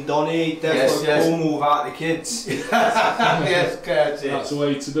me and Donny, definitely Cornwall without the kids. Yes, Curtis. That's the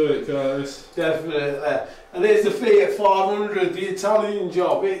way to do it, Curtis. Definitely. And there's the Fiat 500, the Italian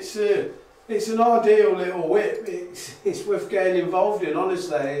job. It's an ideal little whip. It's worth getting involved in,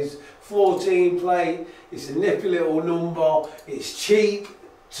 honestly. It's 14 plate, it's a nippy little number, it's cheap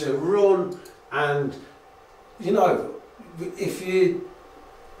to run, and you know, if you're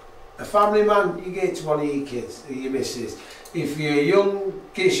a family man, you get it to one of your kids, your missus. If you're a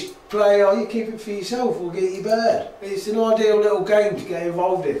youngish player, you keep it for yourself or get your bird. It's an ideal little game to get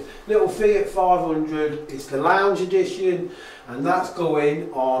involved in. Little Fiat 500, it's the lounge edition, and that's going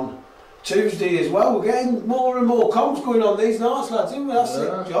on Tuesday as well. We're getting more and more comps going on these nights, lads, isn't we? That's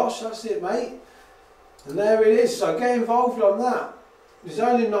it, Josh, that's it, mate. And there it is, so get involved on that. There's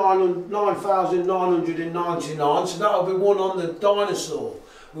only 9,999, so that'll be one on the dinosaur.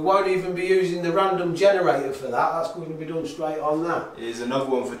 We won't even be using the random generator for that, that's going to be done straight on that. Here's another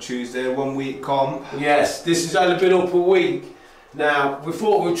one for Tuesday, 1 week comp. Yes, this has only been up a week. Now, we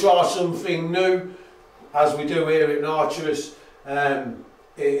thought we'd try something new, as we do here at Nitrous.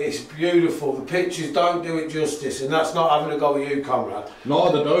 It's beautiful, the pictures don't do it justice, and that's not having a go at you, Conrad. No,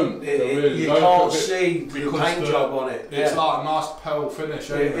 they don't. You can't see the paint job on it. It's like a nice pale finish.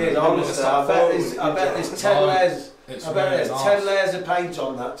 It is, honestly. I bet there's 10 layers. I bet there's 10 layers of paint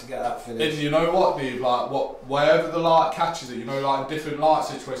on that to get that finish. And you know what, Dave? Like wherever the light catches it, you know, like different light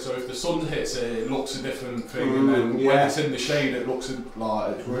situations. So if the sun hits it, it looks a different thing, and then when it's in the shade, it looks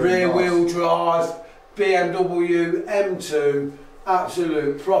like it's really rear nice. wheel drive, BMW M2.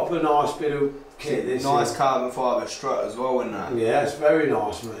 Absolute proper nice bit of kit. This Nice is. carbon fibre strut as well in that. Yeah, it's very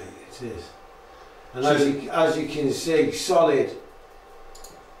nice, mate. It is. And as you can see, solid.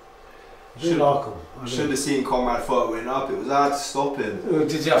 I do like them. Should have seen Conrad photoing up. It was hard to stop him.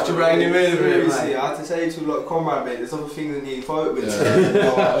 Did you have to rein him in a bit, Seriously, mate? I had to say to him, look, Conrad, mate, there's other things that need photo with.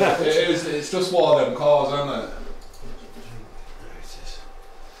 Yeah. It's just one of them cars, isn't it?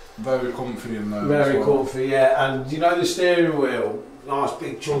 Very comfy in there. Very comfy, yeah. And you know the steering wheel, nice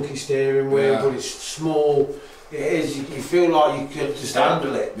big chunky steering wheel, but it's small. It is. You feel like you could just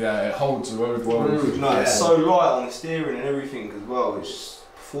handle it. Yeah, it holds the road well. No, it's so light on the steering and everything as well. It's just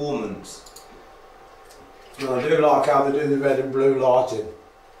performance. And I do like how they do the red and blue lighting.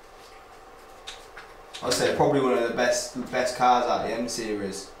 I'd say probably one of the best cars out of the M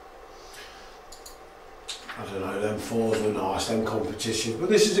series. I don't know, them fours were nice, them competition. But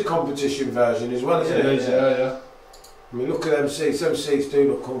this is a competition version as well, isn't it? It is, yeah. I mean, look at them seats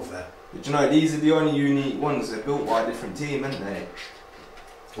do look comfy. But you know, these are the only unique ones. They're built by a different team, aren't they?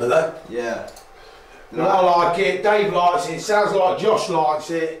 Are they? Yeah. Well, I like it, Dave likes it, sounds like Josh likes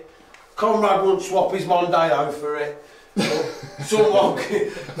it. Conrad won't swap his Mondeo for it. someone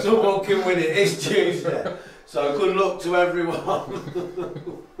can win it, it's Tuesday. So good luck to everyone.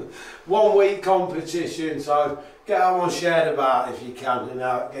 1 week competition, so get that one shared about if you can, and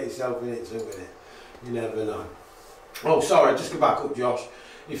get yourself in it to win it. You never know. Oh, sorry, just go back up, Josh.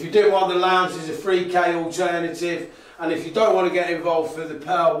 If you do want the lounge, there's a 3K alternative. And if you don't want to get involved for the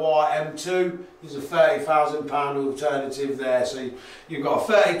Pearl White M2, there's a £30,000 alternative there. So you've got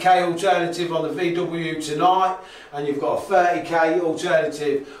a 30K alternative on the VW tonight, and you've got a 30K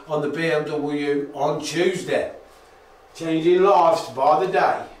alternative on the BMW on Tuesday. Changing lives by the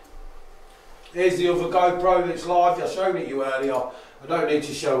day. Here's the other GoPro that's live. I showed it you earlier. I don't need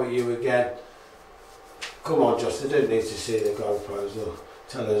to show it you again. Come on, Josh, I don't need to see the GoPros. They'll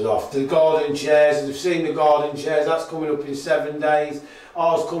tell us off. The garden chairs, you've seen the garden chairs, that's coming up in 7 days.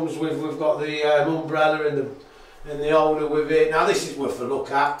 Ours comes with, we've got the umbrella and the holder with it. Now this is worth a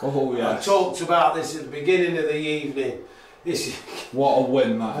look at. Oh yes. I talked about this at the beginning of the evening. This is what a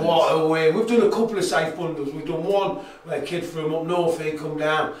win that is. What a win. We've done a couple of safe bundles. We've done one where a kid from up north, he come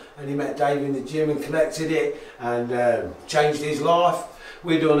down and he met Dave in the gym and collected it and changed his life.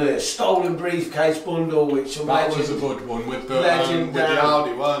 We've done a stolen briefcase bundle, which that was a good one with the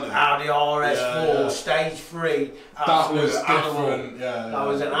Audi, weren't it? Audi RS4, stage 3. That was animal. different. That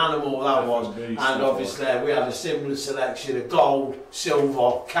was an animal, that was. And obviously we had a similar selection of gold,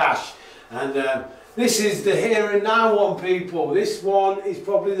 silver, cash, and this is the here and now one, people. This one is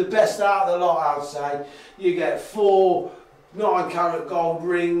probably the best out of the lot, I'd say. You get 4 9-carat gold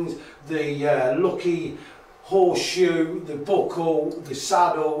rings, the lucky horseshoe, the buckle, the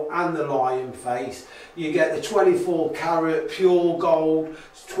saddle and the lion face. You get the 24-carat pure gold,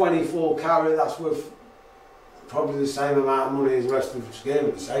 24-carat, that's worth probably the same amount of money as the rest of the scheme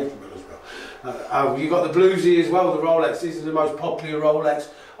at the safety bill as well. You got the bluesy as well, the Rolex. These are the most popular Rolex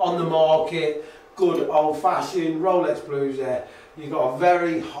on the market. Good old-fashioned Rolex blues there. You've got a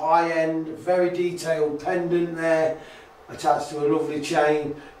very high-end, very detailed pendant there attached to a lovely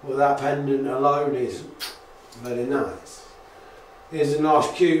chain, but that pendant alone is very nice. Here's a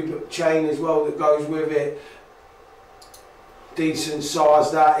nice cube chain as well that goes with it. Decent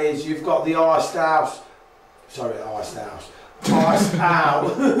size that is. You've got the iced out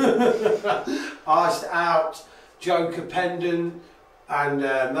iced out Joker pendant, and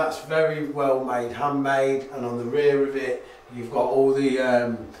that's very well made, handmade, and on the rear of it you've got all the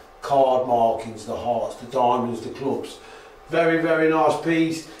card markings, the hearts, the diamonds, the clubs. Very, very nice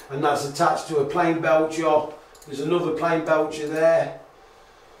piece, and that's attached to a plain Belcher. There's another plain Belcher there.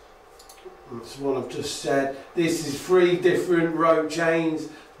 That's what I've just said. This is 3 different rope chains,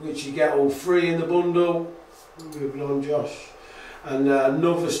 which you get all 3 in the bundle. Moving on, Josh. And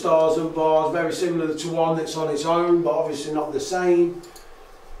another stars and bars, very similar to one that's on its own, but obviously not the same.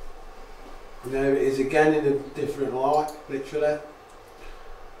 And there it is again in a different light, literally.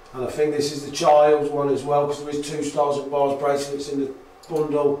 And I think this is the child's one as well, because there is 2 stars and bars bracelets in the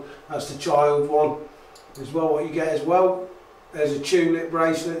bundle. That's the child one as well, what you get as well. There's a tulip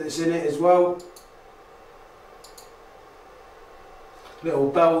bracelet that's in it as well. Little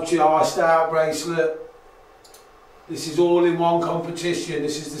Belcher iced out bracelet. This is all in one competition.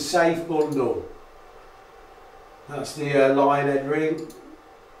 This is the safe bundle. That's the lion head ring.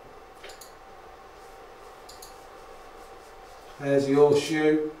 There's the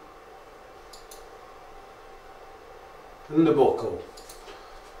horseshoe. And the buckle.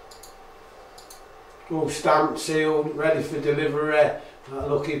 All stamped, sealed, ready for delivery. That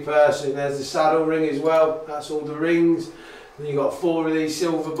lucky person. There's the saddle ring as well. That's all the rings. And you got 4 of these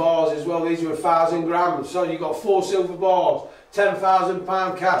silver bars as well. These are 1,000 grams. So you got 4 silver bars,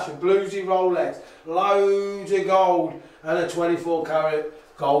 £10,000 cash, a bluesy Rolex, loads of gold, and a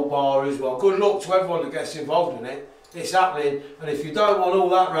 24-carat gold bar as well. Good luck to everyone that gets involved in it. It's happening, and if you don't want all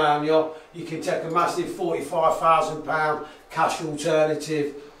that round you can take a massive £45,000 cash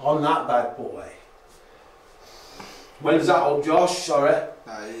alternative on that bad boy. When's that up, Josh? Sorry.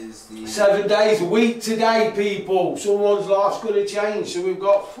 That is the 7 days, a week today, people. Someone's life's going to change. So we've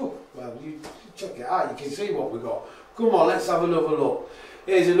got, well, you check it out. You can see what we've got. Come on, let's have another look.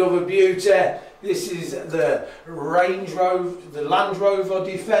 Here's another beauty. This is the Range Rover, the Land Rover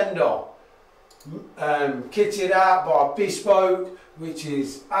Defender. Kitted out by Bespoke, which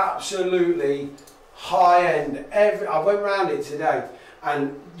is absolutely high-end. I went around it today,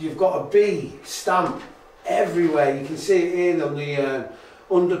 and you've got a B stamp everywhere. You can see it here on the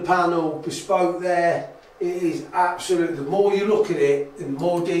under panel, Bespoke there. It is absolute. The more you look at it, in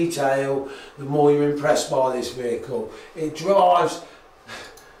more detail, the more you're impressed by this vehicle. It drives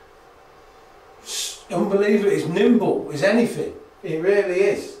unbelievable. It's nimble as anything. It really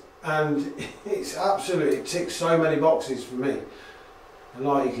is. And it's absolutely, it ticks so many boxes for me. And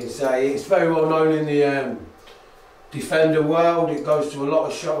like you can say, it's very well known in the Defender world. It goes to a lot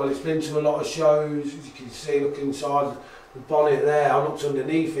of shows. Well, it's been to a lot of shows. As you can see, look inside the bonnet there. I looked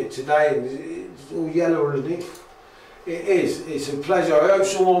underneath it today, and it's all yellow underneath. It is. It's a pleasure. I hope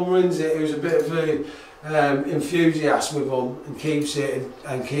someone wins it who's a bit of an enthusiast with them and keeps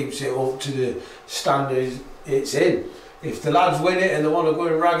it up to the standards it's in. If the lads win it and they want to go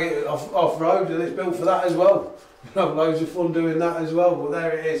and rag it off road, then it's built for that as well. You have loads of fun doing that as well. But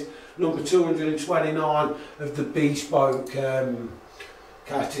there it is, number 229 of the bespoke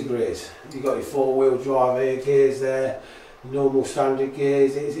categories. You've got your 4-wheel drive here, gears there, normal standard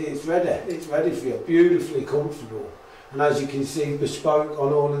gears. It's ready. It's ready for you. Beautifully comfortable. And as you can see, bespoke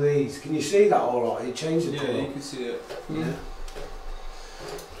on all of these. Can you see that all right? It changed the colour. Yeah, you can see it. Yeah.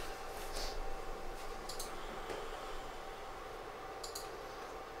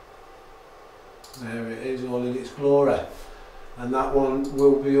 There it is, all in its glory. And that one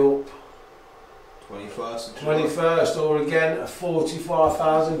will be up 21st. 21st, or again a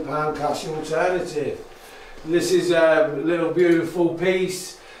 £45,000 cash alternative. This is a little beautiful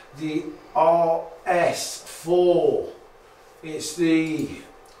piece, the RS4. It's the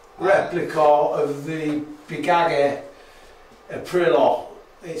replica of the Bigagge Aprilia.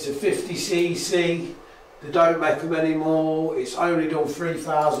 It's a 50cc. They don't make them anymore. It's only done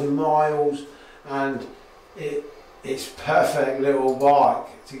 3,000 miles, and it's perfect little bike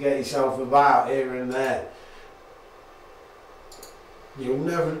to get yourself about here and there. You'll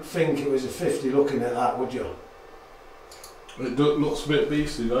never think it was a 50 looking at that, would you? It looks a bit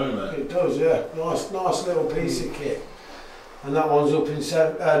beastly, don't it? It does, yeah. Nice little piece of kit. And that one's up in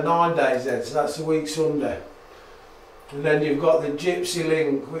 9 days then, so that's a week Sunday. And then you've got the Gypsy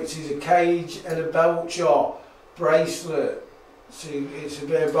Link, which is a cage and a Belcher bracelet. So it's a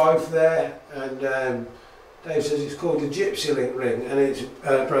bit of both there. And Dave says it's called the Gypsy Link ring, and it's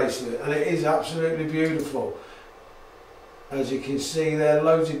a bracelet, and it is absolutely beautiful. As you can see there,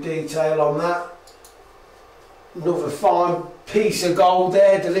 loads of detail on that. Another fine piece of gold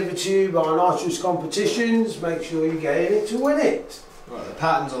there, delivered to you by Nitrous Competitions. Make sure you get in it to win it. Right, the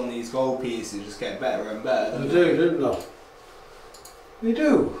patterns on these gold pieces just get better and better. They do, don't they? They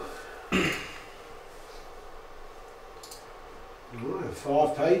do. Right,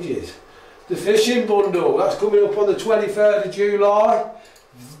 5 pages. The fishing bundle, that's coming up on the 23rd of July.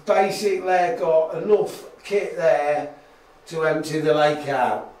 Basically got enough kit there to empty the lake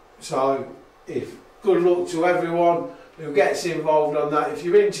out. So good luck to everyone who gets involved on that. If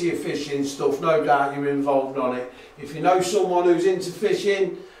you're into your fishing stuff, no doubt you're involved on it. If you know someone who's into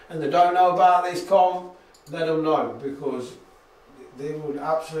fishing and they don't know about this comp, let them know, because they would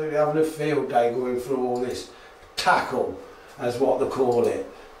absolutely having a field day going through all this tackle, as what they call it.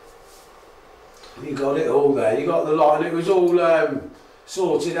 You got it all there. You got the lot, and it was all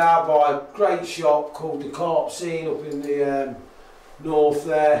sorted out by a great shop called the Carp Scene up in the north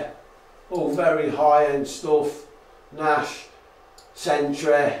there. All very high-end stuff. Nash,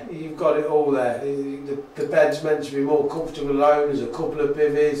 Sentry, you've got it all there. The bed's meant to be more comfortable alone. There's a couple of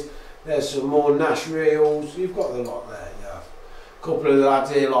bivvies. There's some more Nash reels. You've got the lot there. Yeah. A couple of the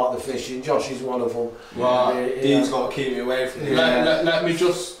lads here like the fishing. Josh is one of them. Right, Dean's got to keep me away from it. Let me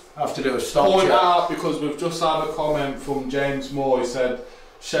just have to do a stop point check. out, because we've just had a comment from James Moore. He said,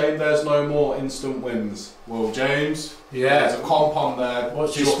 "Shame there's no more instant wins." Well, James, there's a comp on there.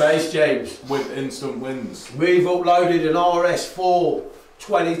 What's your space, James? With instant wins. We've uploaded an RS4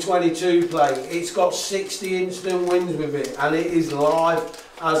 2022 plate. It's got 60 instant wins with it, and it is live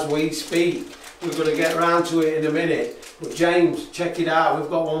as we speak. We're going to get round to it in a minute. But James, check it out. We've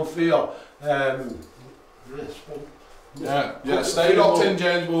got one for you. Stay locked in,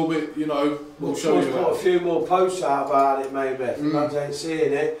 James. We'll show you. Put a few more posts out about it, maybe. If lads ain't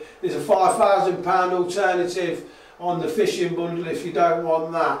seeing it. There's a £5,000 alternative on the fishing bundle if you don't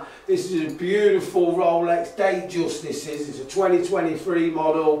want that. This is a beautiful Rolex Date Justice. It's a 2023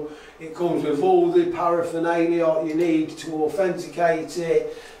 model. It comes with all the paraphernalia you need to authenticate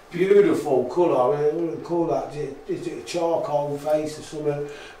it. Beautiful colour. I mean, I wouldn't call that, is it a charcoal face or something?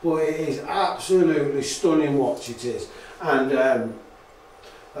 But it is absolutely stunning watch it is. And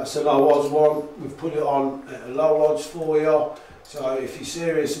that's a low odds one. We've put it on at a low odds for you. So if you're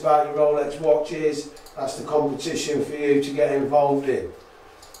serious about your Rolex watches, that's the competition for you to get involved in.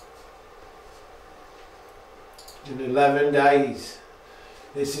 In 11 days.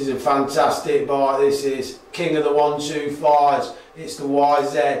 This is a fantastic bike. This is king of the 125s. It's the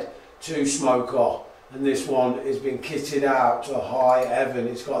YZ2 smoker, and this one has been kitted out to high heaven.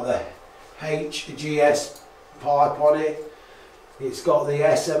 It's got the HGS pipe on it. It's got the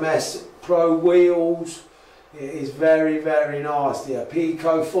SMS Pro wheels. It is very, very nice. The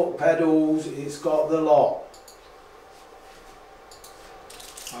Pico foot pedals. It's got the lot.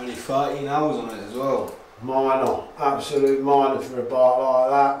 Only 13 hours on it as well. Minor, absolute minor for a bike like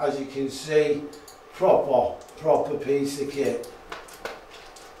that. As you can see, proper proper piece of kit.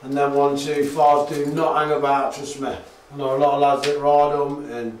 And then 125s do not hang about, trust me. I know a lot of lads that ride them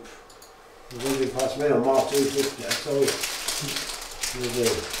and they're going to be past me on my 250, I tell you.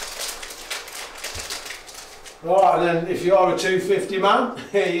 Right, and then if you are a 250 man,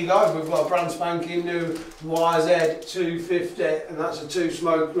 here you go. We've got a brand spanking new YZ 250, and that's a 2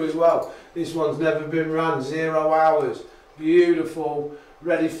 smoker as well. This one's never been run, 0 hours. Beautiful,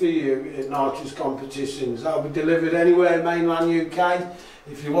 ready for you in Nitrous competitions. That'll be delivered anywhere in mainland UK.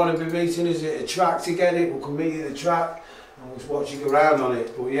 If you want to be meeting us at a track to get it, we'll come meet you at the track and we'll just watch you go around on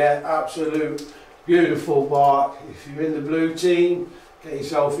it. But yeah, absolute beautiful bike. If you're in the blue team, get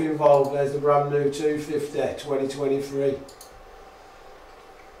yourself involved. There's the brand new 250 2023.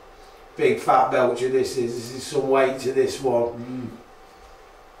 Big fat Belcher this is. This is some weight to this one.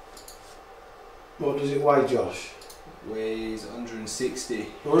 What does it weigh, Josh? Weighs 160.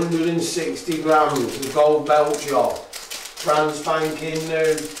 160 grams, the gold Belcher. Brand spanking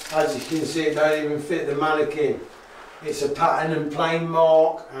new. As you can see, it don't even fit the mannequin. It's a pattern and plain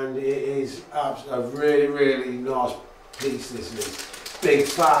mark, and it is a really, really nice piece. This is big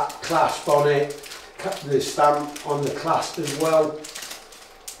fat clasp on it, the stamp on the clasp as well.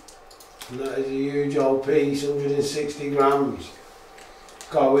 And that is a huge old piece, 160 grams.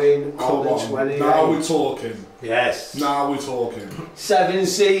 Going on the 28. Now we're talking. Yes. Now we're talking.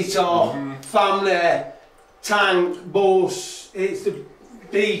 7-seater, family, tank, bus, it's the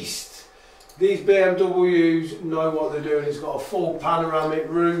beast. These BMWs know what they're doing. It's got a full panoramic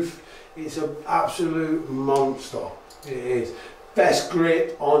roof. It's an absolute monster. It is. Best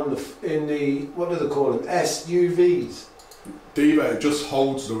grip on in the, what do they call them? SUVs. Diva, it just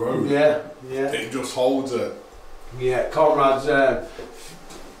holds the road. Yeah, yeah. It just holds it. Yeah, Conrad's,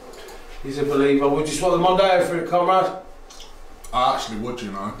 he's a believer. Would you swap them on down for it, Conrad? I actually would,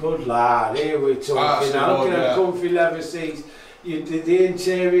 you know. Good lad, here we're talking now. Looking at comfy leather seats. The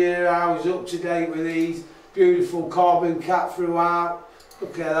interior, I was up to date with these. Beautiful carbon cap throughout.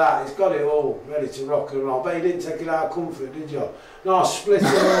 Look at that, it's got it all ready to rock and roll. But you didn't take it out of comfort, did you? Nice splitter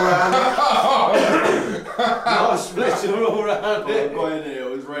all around it. Nice splitter all around it. Got in here, it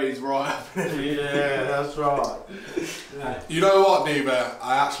was raised right up. Yeah, that's right. Yeah. You know what, Diva?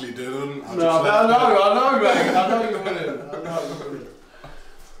 I actually didn't. I know, mate. I know you wouldn't. I know you wouldn't.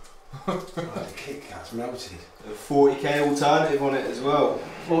 Oh, the Kit Kat's melted. A 40k alternative on it as well.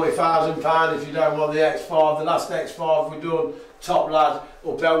 £40,000 if you don't want the X5. The last X5 we done, top lad up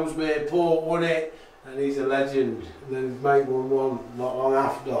Elmsmere Port won it, and he's a legend. And then his mate won not long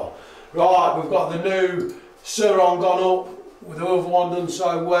after. Right, we've got the new Suron gone up, with the other one done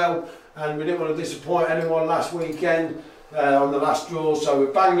so well, and we didn't want to disappoint anyone last weekend on the last draw, so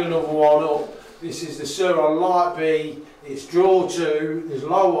we're banging another one up. This is the Suron Light B. It's draw 2, there's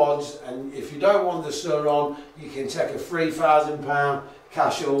low odds, and if you don't want the Suron, you can take a £3,000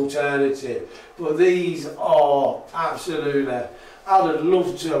 cash alternative. But these are absolutely, I'd have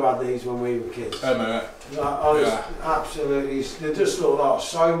loved to have had these when we were kids. Yeah. Absolutely, they just look like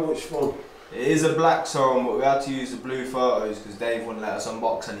so much fun. It is a black Suron, but we had to use the blue photos because Dave wouldn't let us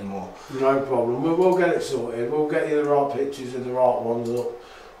unbox anymore. No problem, we'll get it sorted. We'll get you the right pictures of the right ones up.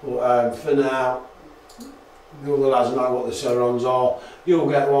 But for now, the other lads know what the Surons are. You'll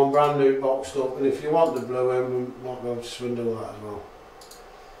get one brand new boxed up, and if you want the blue one, we might be able to swindle that as well.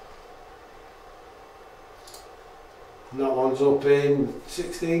 And that one's up in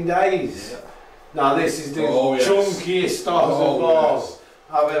 16 days. Yeah. Now this is the chunkiest stars of bars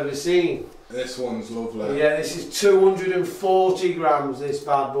I've ever seen. This one's lovely. Yeah, this is 240 grams, this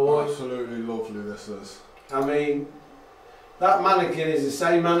bad boy. Absolutely lovely this is. I mean, that mannequin is the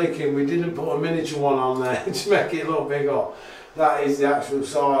same mannequin. We didn't put a miniature one on there to make it look bigger. That is the actual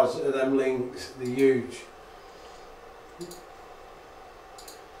size of them links, the huge.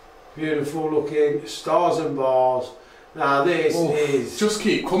 Beautiful looking stars and bars. Now this is... Just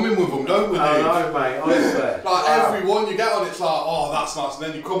keep coming with them, don't we? I know, mate, honestly. Like every one you get on, it's like, oh, that's nice, and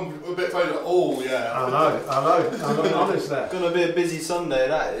then you come a bit further, oh, yeah. I know, honestly. Gonna be a busy Sunday,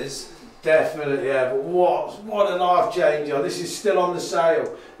 that is. Definitely, yeah, but what a life changer. This is still on the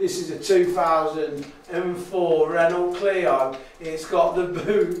sale. This is a 2004 Renault Clio. It's got the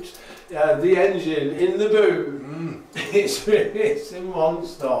boot, the engine in the boot. It's a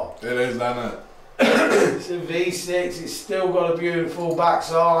monster. It is, isn't it? It's a V6, it's still got a beautiful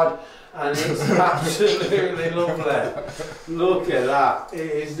backside, and it's absolutely lovely. Look at that, it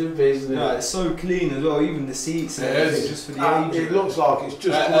is the business. No, it's so clean as well, even the seats and everything, just for the engine. It looks like it's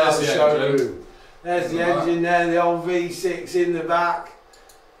just come out of the showroom. There's the engine there, the old V6 in the back.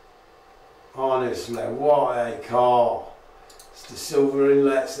 Honestly, what a car. It's the silver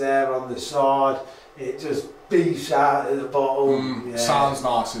inlets there on the side. It just beefs out at the bottom. Yeah. Sounds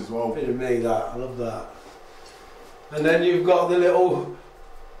nice as well. Bit of me that, I love that. And then you've got the little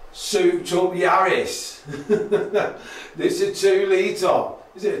souped up Yaris. This is a 2 litre.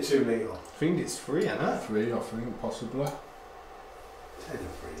 Is it a 2 litre? I think it's 3, isn't it? 3, I think, possibly. 10 and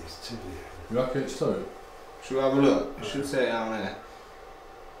 3, it's 2 litre. You reckon it's 2? Should we have a look? I should say it down there.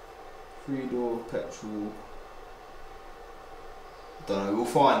 3-door petrol. Don't know, we'll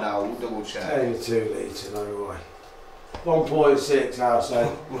find out, we'll double check. 10 and 2 litre, no way. 1.6, I'll say.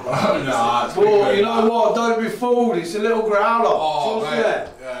 Nah, it's But you know what, don't be fooled, it's a little growler. Oh, Trust mate. me.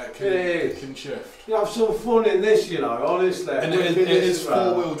 Yeah, It can shift. You have some fun in this, you know, honestly. And it is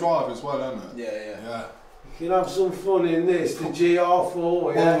 4-wheel drive as well, isn't it? Yeah. You can have some fun in this, the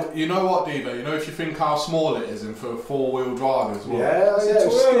GR4, yeah. Well, you know what, Diva? You know if you think how small it is and for a 4-wheel drive as well. Yeah, It's a it's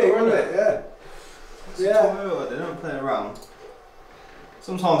Toyota, stick, isn't isn't it? it? Yeah. It's a Toyota, they don't play around.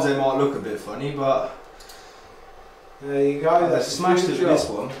 Sometimes they might look a bit funny, but There you go, they that's smashed it with this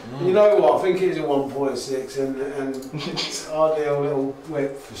one. You know what, I think it is a 1.6 and it's an ideal little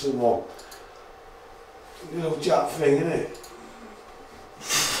whip for someone. Little Jack thing, isn't it?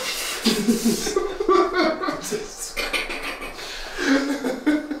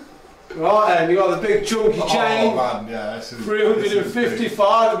 Right then, you got the big chunky chain. Oh man, yeah, this is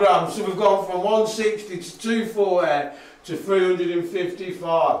 355 grams, so we've gone from 160 to 240 to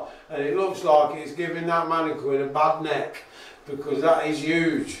 355, and it looks like it's giving that mannequin a bad neck because that is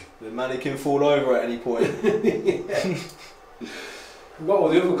huge. The mannequin fall over at any point. Yeah. We've got all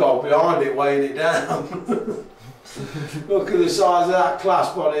the other gold behind it weighing it down. Look at the size of that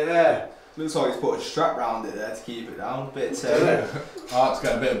clasp on it there. Looks like he's put a strap round it there to keep it down. A bit Doesn't it? I had to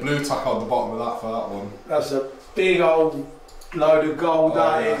get a bit of blue tack on the bottom of that for that one. That's a big old load of gold,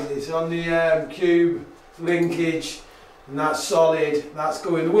 that yeah. is. It's on the cube linkage, and that's solid. That's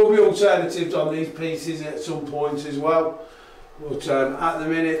going. There will be alternatives on these pieces at some point as well, but at the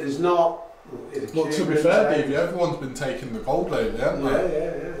minute there's not. Look, to be fair, Davey, everyone's been taking the gold lately, haven't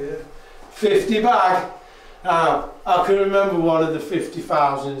they? Yeah. 50 bag. I can remember one of the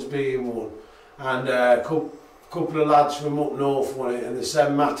 50,000s being won, and a couple of lads from up north won it, and they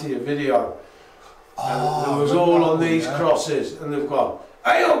sent Matty a video. And it was all on these crosses, and they've gone,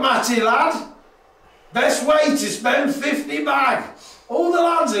 "Hey up Matty lad, best way to spend 50 bag. All the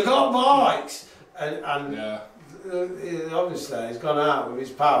lads have got bikes." And obviously he's gone out with his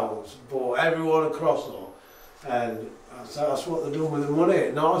pals, bought everyone a crosser, and that's what they've done with the money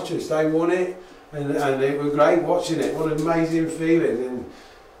at Nitrous. They won it, and it was great watching it. What an amazing feeling. And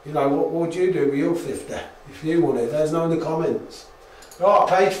you know, what would you do with your 50 if you won it? There's no in the comments. Right,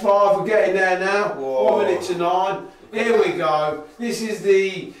 page 5, we're getting there now. Whoa. 1 minute to 9. Here we go. This is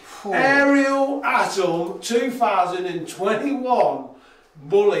the Aerial Atom 2021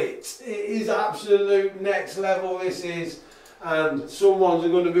 Bullet. It is absolute next level, this is, and someone's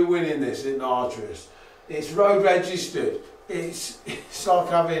going to be winning this at Nitrous. It's road registered. It's like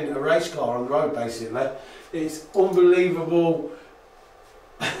having a race car on the road, basically. It's unbelievable.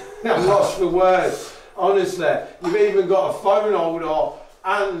 I'm lost for words. Honestly, you've even got a phone holder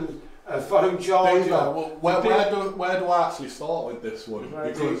and a phone charger. Where do I actually start with this one?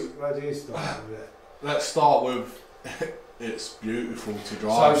 Where do you start with it? Let's start with it's beautiful to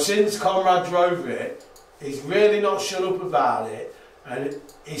drive. So since Conrad drove it, he's really not shut up about it, and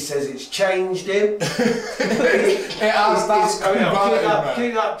he says it's changed him. It has.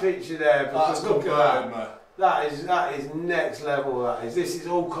 Keep that picture there, because That's look at that. That is next level. That is. This is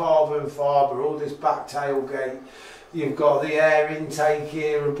all carbon fibre. All this back tailgate. You've got the air intake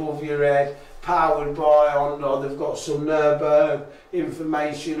here above your head, powered by Honda. They've got some Nürburgring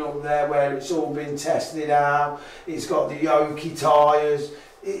information up there where it's all been tested out. It's got the Yoki tyres.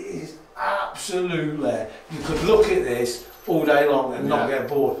 It is absolutely. You could look at this all day long and not get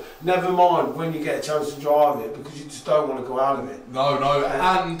bored. Never mind when you get a chance to drive it, because you just don't want to go out of it. No,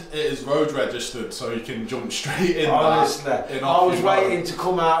 and it is road registered, so you can jump straight in. Honestly, I was waiting to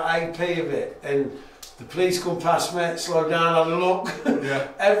come out AP of it, and the police come past me, slow down, had a look. Yeah.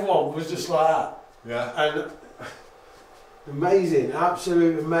 Everyone was just like that. Yeah. And amazing,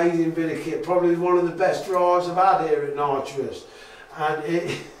 absolute amazing bit of kit. Probably one of the best drives I've had here at Nitrous. And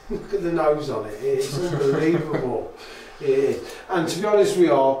look at the nose on it. It's unbelievable. It is. And to be honest with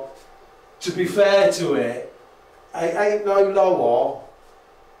you, to be fair to it, it ain't no lower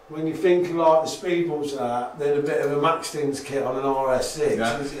when you think like the speed bumps are, then a bit of a Maxton's kit on an RS6.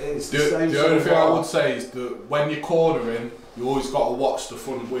 Yeah. It's The only thing I would say is that when you're cornering, you always got to watch the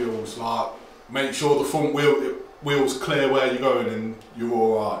front wheels. Like, make sure the front wheel's clear where you're going, and you're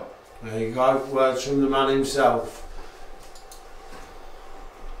all right. There you go. Words from the man himself.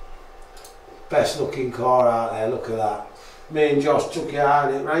 Best looking car out there, look at that. Me and Josh took it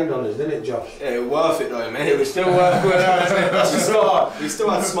out and it rained on us, didn't it, Josh? Yeah, it was worth it though, mate. It was Still worth going out, isn't it? That's right. We still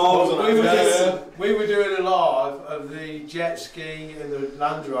had smiles on our faces. We were doing a live of the jet ski and the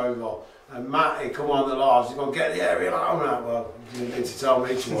Land Rover, and Matt had come on the live. He's going to get the area alarm out. Well, you didn't need to tell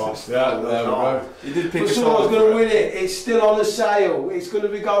me to watch. Yeah, there we go. You did pick but a someone's going to win it. It's still on the sale. It's going to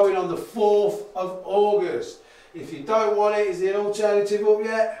be going on the 4th of August. If you don't want it, is there an alternative up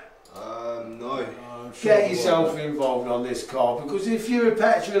yet? No. Get yourself involved on this car, because if you're a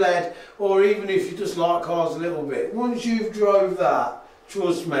petrol head, or even if you just like cars a little bit, once you've drove that,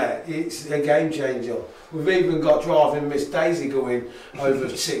 trust me, it's a game changer. We've even got driving Miss Daisy going over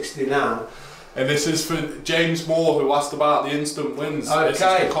 60 now. And this is for James Moore, who asked about the instant wins. Okay. This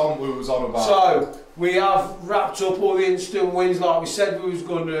is the comp we was on about. So we have wrapped up all the instant wins like we said we was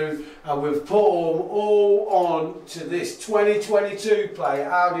going to, and we've put them all on to this 2022 plate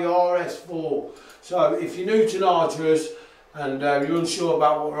Audi RS4. So if you're new to Nitrous and you're unsure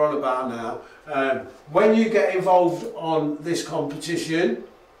about what we're on about now, when you get involved on this competition,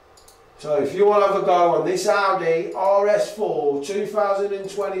 so if you want to have a go on this Audi RS4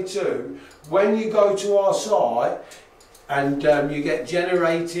 2022, when you go to our site and you get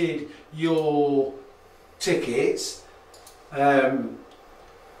generated your tickets, the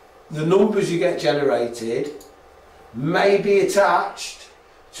numbers you get generated may be attached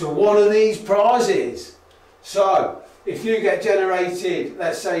to one of these prizes. So if you get generated,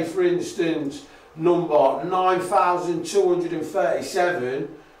 let's say for instance number 9237,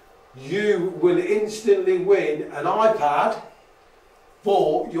 you will instantly win an iPad,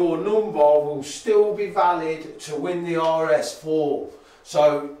 but your number will still be valid to win the RS4.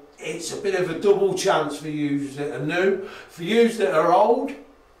 So it's a bit of a double chance for you that are new. For you that are old,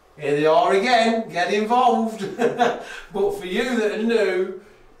 here they are again, get involved. But for you that are new,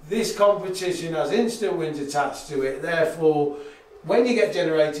 this competition has instant wins attached to it. Therefore, when you get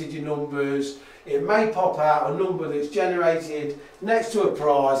generated your numbers, it may pop out a number that's generated next to a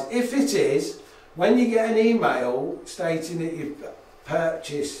prize. If it is, when you get an email stating that you've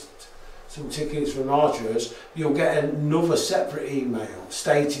purchased some tickets from Nitrous, you'll get another separate email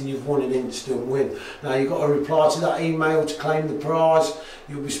stating you've won an instant win. Now you've got to reply to that email to claim the prize.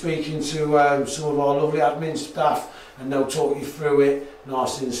 You'll be speaking to some of our lovely admin staff, and they'll talk you through it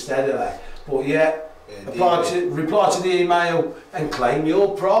nice and steadily. But yeah, reply to the email and claim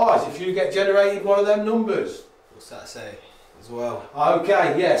your prize if you get generated one of them numbers. What's that say as well?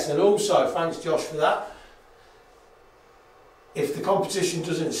 Okay, yes, and also thanks Josh for that. If the competition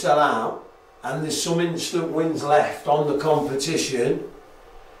doesn't sell out and there's some instant wins left on the competition,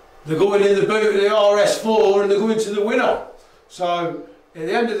 they're going in the boot of the RS4 and they're going to the winner. So at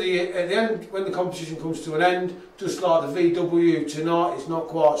the end, when the competition comes to an end, just like the VW tonight, it's not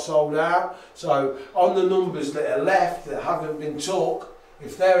quite sold out. So on the numbers that are left that haven't been took,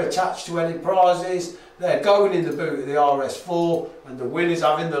 if they're attached to any prizes, they're going in the boot of the RS4 and the winner's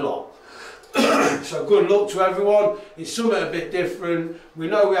having the lot. So good luck to everyone. It's something a bit different. We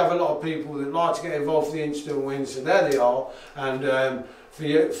know we have a lot of people that like to get involved with the instant wins, so there they are. And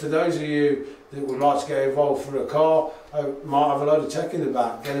for those of you that would like to get involved for a car, might have a load of tech in the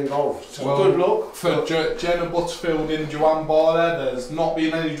back, get involved. So well, good luck. For Jenna Butterfield in Joanne Bar there's not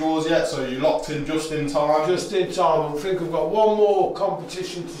been any draws yet, so you're locked in just in time. Just in time. I think we've got one more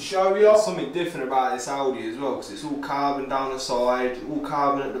competition to show you. There's something different about this Audi as well, because it's all carbon down the side, all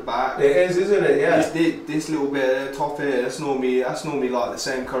carbon at the back. It is, isn't it? Yeah. This little bit at the top here, that's normally like the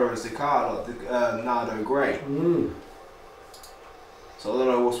same colour as the car, like the Nardo Grey. So I don't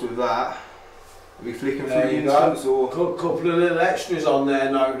know what's with that. Are we flicking through the instants or? Couple of little extras on there,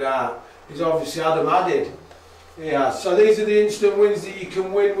 no doubt. He's obviously had them added. Yeah, so these are the instant wins that you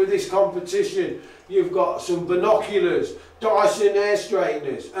can win with this competition. You've got some binoculars, Dyson air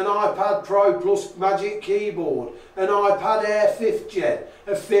straighteners, an iPad Pro Plus Magic Keyboard, an iPad Air 5th Gen,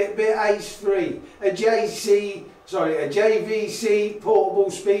 a Fitbit Ace 3, a JVC portable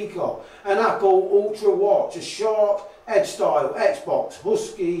speaker, an Apple Ultra Watch, a Sharp Edge Style Xbox,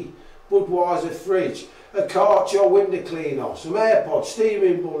 Husky Budweiser fridge, a Karcher window cleaner, some AirPods,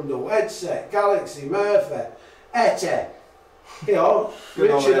 steaming bundle, headset, Galaxy, Murphy, Ete. You know,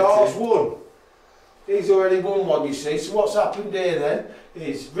 Richard Art's won. He's already won one, you see. So what's happened here then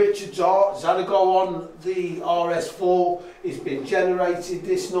is Richard's Art's had a go on the RS4. He's been generated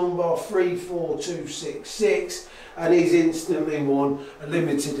this number 34266, and he's instantly won a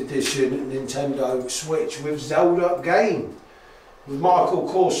limited edition Nintendo Switch with Zelda game. With Michael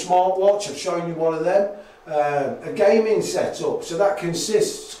Kors smartwatch, I've shown you one of them, a gaming setup. So that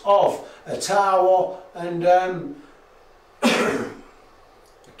consists of a tower and a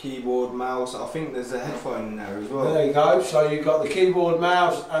keyboard, mouse. I think there's a headphone in there as well. There you go. So you've got the keyboard,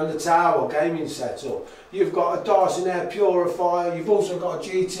 mouse, and the tower gaming setup. You've got a Dyson Air Purifier. You've also got a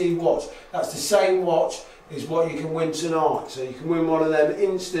GT watch. That's the same watch as what you can win tonight. So you can win one of them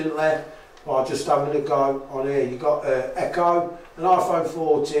instantly by just having a go on here. You've got Echo, an iPhone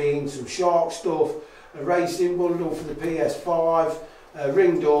 14, some Shark stuff, a racing bundle for the PS5, a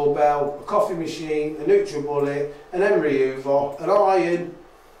Ring doorbell, a coffee machine, a NutriBullet, an Emery Hoover, an iron,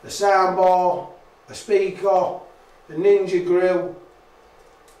 a soundbar, a speaker, a Ninja grill.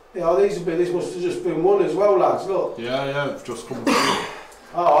 Yeah, this must have just been one as well, lads. Look. Yeah, just come through.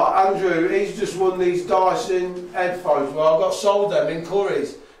 Oh, Andrew, he's just won these Dyson headphones. Well, I got sold them in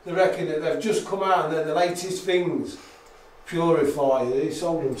Curry's. They reckon that they've just come out and they're the latest things. Purify. He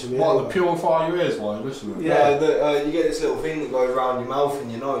sold them to me. What, anyway. the purify your ears while you listen to it? Yeah, you get this little thing that goes around your mouth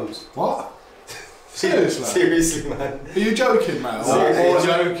and your nose. What? Seriously? Seriously, man. Are you joking, mate? I'm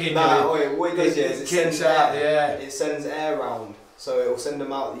joking. Nah, what it does is it sends air round. So it'll send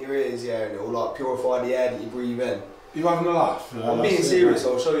them out your ears, yeah, and it'll like purify the air that you breathe in. You having a laugh? I'm being serious,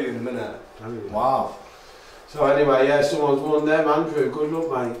 I'll show you in a minute. Wow. So anyway, yeah, someone's won them, Andrew. Good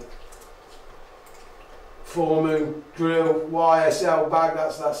luck, mate. Foreman drill, YSL bag,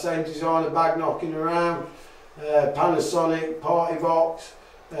 that's that same designer bag knocking around. Panasonic party box,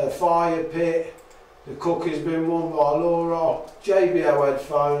 fire pit. The cooker's been won by Laura. JBL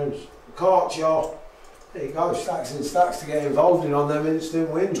headphones, cart shop. There you go, stacks and stacks to get involved in on them instant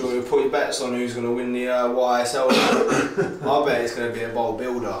wins. Do you want to put your bets on who's going to win the YSL? I bet it's going to be a bowl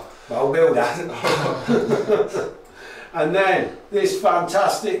builder. Bowl builder. And then this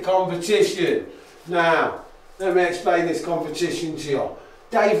fantastic competition. Now, let me explain this competition to you.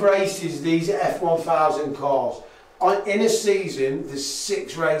 Dave races these F1000 cars. In a season, there's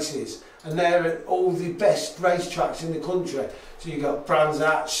 6 races, and they're at all the best racetracks in the country. So you've got Brands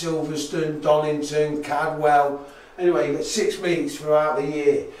Hatch, Silverstone, Donington, Cadwell. Anyway, you've got 6 meets throughout the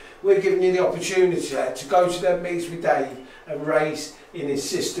year. We're giving you the opportunity to go to them meets with Dave and race in his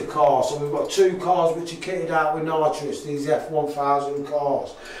sister car. So we've got 2 cars which are kitted out with Nitrous, these F1000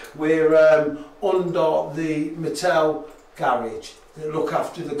 cars. We're under the Mattel garage that look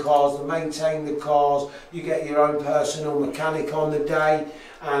after the cars, that maintain the cars. You get your own personal mechanic on the day,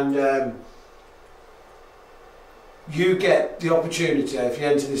 and you get the opportunity, if you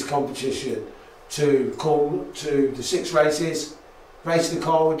enter this competition, to come to the 6 races, race the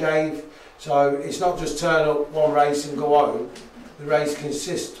car with Dave. So it's not just turn up one race and go home. The race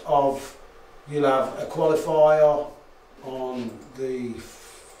consists of, you'll have a qualifier on the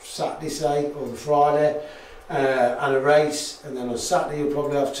Saturday, say, or the Friday, and a race, and then on Saturday you'll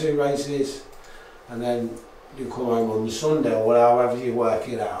probably have 2 races, and then you come home on the Sunday, or however you work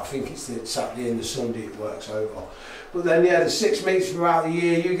it out. I think it's the Saturday and the Sunday it works over. But then, yeah, the 6 meets throughout the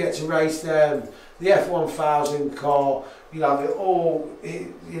year, you get to race them, the F1000 car. You'll have it all,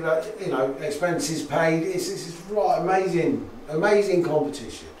 you know, expenses paid. It's right, amazing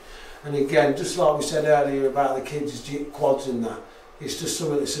competition. And again, just like we said earlier about the kids' quads and that, it's just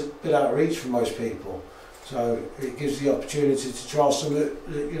something that's a bit out of reach for most people. So it gives the opportunity to try something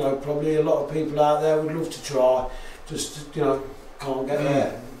that, you know, probably a lot of people out there would love to try, just, you know, can't get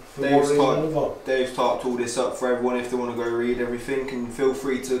there. Dave's typed all this up for everyone if they want to go read everything, and feel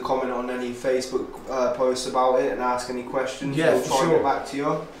free to comment on any Facebook posts about it and ask any questions. Yeah, we'll try and get back to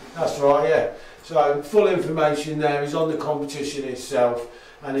you. That's right, yeah. So full information there is on the competition itself,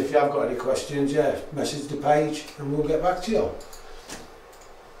 and if you have got any questions, yeah, message the page and we'll get back to you.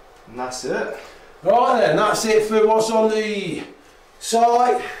 And that's it. Right then, that's it for what's on the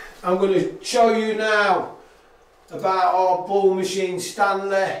site. I'm going to show you now about our ball machine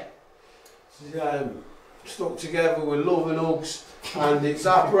Stanley. It's stuck together with love and hugs, and it's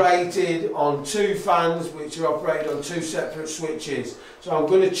operated on 2 fans which are operated on 2 separate switches. So I'm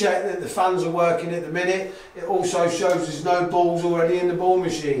going to check that the fans are working at the minute. It also shows there's no balls already in the ball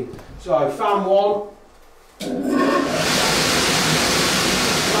machine. So fan 1, fan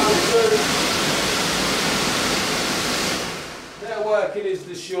 2. Working as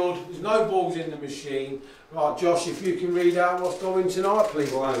they should. There's no balls in the machine. Right, Josh, if you can read out what's going tonight,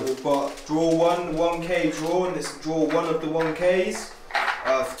 please. Right, we've got draw 1, 1k draw, and this is draw 1 of the 1ks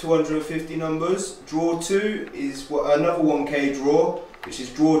for 250 numbers. Draw 2 is another 1k draw, which is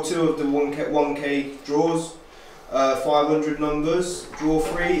draw 2 of the 1k draws, 500 numbers. Draw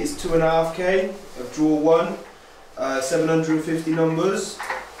 3 is 2.5k of draw 1, 750 numbers.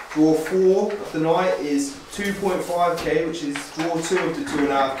 Draw 4 of the night is 2.5k, which is draw 2 of the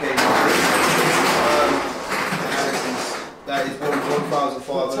 2.5k numbers. That is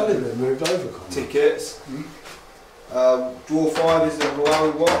 1,500 moved over, tickets. Draw 5 is the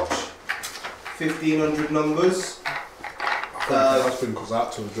Huawei Watch, 1500 numbers. That's been because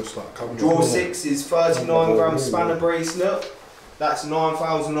that to just like come. Draw 6 is 39 gram Spanner Bracelet. That's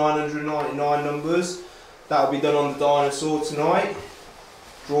 9,999 numbers. That will be done on the Dinosaur tonight.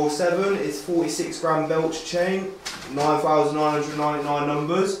 Draw 7 is 46 gram Belcher chain, 9,999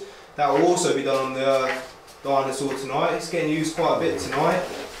 numbers. That will also be done on the Dinosaur tonight. It's getting used quite a bit tonight.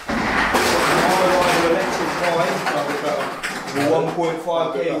 The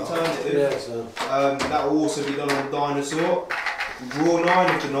 1.5k alternative. That will also be done on the Dinosaur. Draw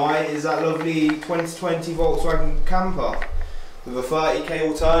 9 of the night is that lovely 2020 Volkswagen camper with a 30k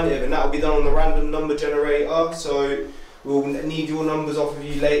alternative, and that will be done on the random number generator. So we'll need your numbers off of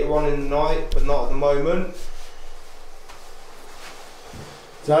you later on in the night, but not at the moment.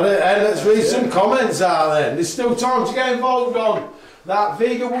 So let's read some comments out then. There's still time to get involved on that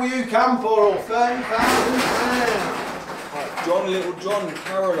VW camper or £30,000. Little John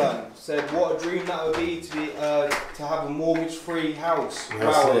Caroline said, "What a dream that would be to have a mortgage-free house."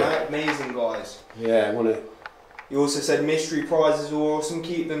 Wow, that's amazing, guys. Yeah, wasn't it? He also said mystery prizes are awesome.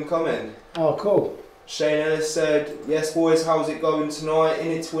 Keep them coming. Oh, cool. Shane Ellis said, "Yes, boys, how's it going tonight?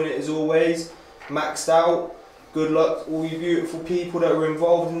 In it to win it as always. Maxed out. Good luck to all you beautiful people that were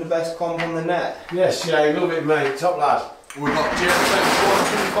involved in the best comp on the net." Yes, Shane, love it, mate. Top lad. We've got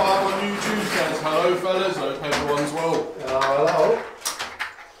GSX125 on YouTube. Says hello, fellas. Hope everyone's well. Hello.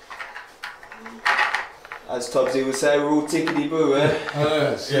 As Tubbsy would say, we're all tickety-boo, eh?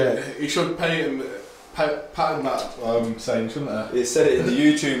 Yeah. He should patent that saying, shouldn't he? He said it in the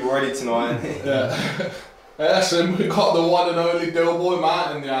YouTube already tonight. Yeah. Listen, we've got the one and only Dillboy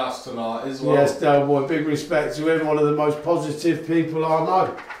Matt in the house tonight as well. Yes, Dillboy, big respect to him, one of the most positive people I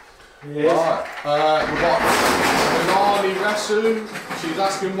know. Yes. Right, we've got Benani Resu. She's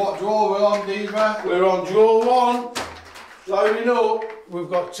asking what draw we're on, Diva. We're on draw 1. Loading up. We've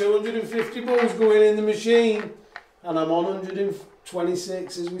got 250 balls going in the machine, and I'm on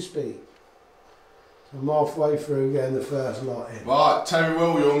 126 as we speak. I'm halfway through getting the first lot in. Right, Terry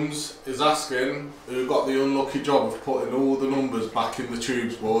Williams is asking who got the unlucky job of putting all the numbers back in the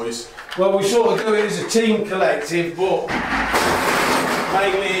tubes, boys. Well, we sort of do it as a team collective, but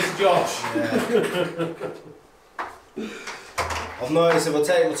mainly it's Josh. Yeah. I've noticed if I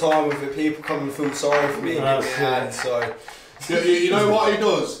take my time with it, people come and feel sorry for me and give me a hand, so... You know what he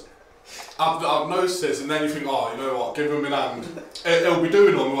does? I've noticed this, and then you think, oh, you know what, give him an hand. He'll be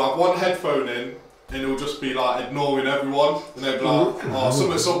doing them, we'll have one headphone in, and he'll just be like ignoring everyone, and they'll be like, oh,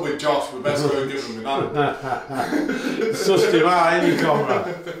 something's up with Josh, we best go and give him an hand. Sussed him out, ain't you,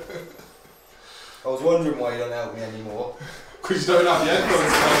 comrade? I was wondering why you don't help me anymore. Because you don't have the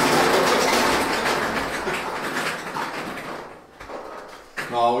headphones.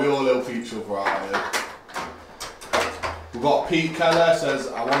 No, we all help each other out here. We've got Pete Keller says,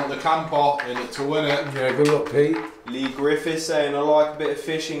 I want the camper in it to win it. Yeah, good luck, Pete. Lee Griffiths saying, I like a bit of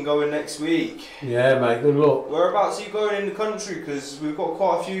fishing going next week. Yeah, mate, good luck. Whereabouts are you going in the country? Because we've got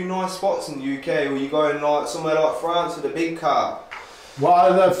quite a few nice spots in the UK. Or are you going like somewhere like France with a big car?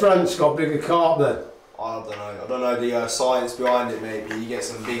 Why have France got bigger carp then? I don't know. I don't know the science behind it. Maybe you get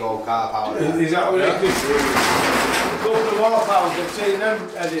some big old carp out there. Is that what it is? A couple of wildfowls, I've seen them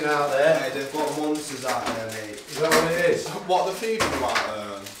heading out there. Yeah, they've got monsters out there, mate. Is that what it is? What the feeding them out there?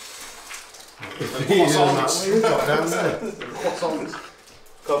 What have you got down there? Croissants.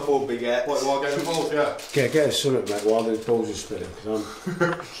 Couple of baguettes. What, do I get involved? Yeah. Get a sunnet, mate, while those balls are spinning, because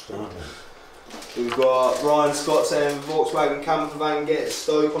I'm starving. We've got Ryan Scott saying Volkswagen camper van gets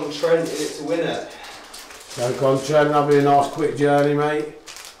Stoke on Trent in it to win it. Stoke on Trent, that'll be a nice quick journey, mate.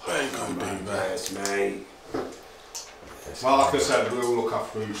 There you go, David. Yes, mate. Well, like I said, we'll look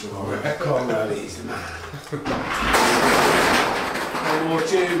after each other. Conrad, he's the man. One more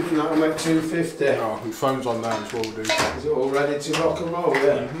tube, and that'll make 250. Oh, your phone's on now, so we'll do. Is it all ready to rock and roll,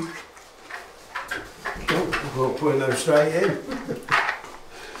 yeah? We're putting them straight in.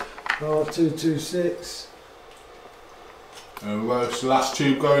 Oh, 226. We've got the last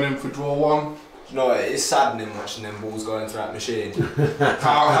tube going in for draw 1. No, it is saddening watching them balls going through that machine.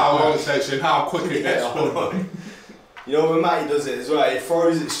 how long it takes and how quick it gets done. You know when Matty does it as well, he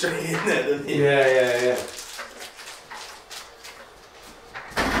throws it straight in there, doesn't he? Yeah.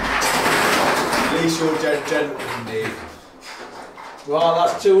 At least you're gentleman, Dave. Right,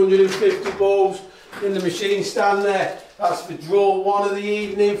 that's 250 balls in the machine stand there. That's for draw 1 of the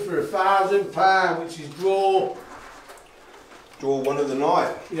evening for £1,000, which is draw. Draw 1 of the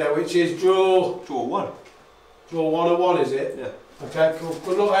night. Yeah, which is draw. Draw 1. Draw 101, is it? Yeah. Okay, cool.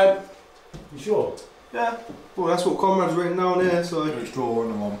 Good luck, Ed. You sure? Yeah. Well, that's what Comrade's written down here, so. It's draw 1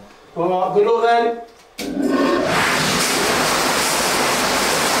 and 1. Alright, good luck then.